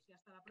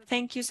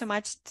 Thank you so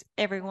much,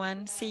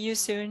 everyone. See you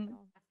soon.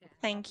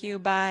 Thank you.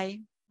 Bye.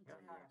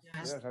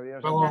 Adiós,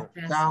 adiós. Luego,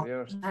 Gracias. chao.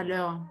 Adiós. Hasta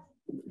luego.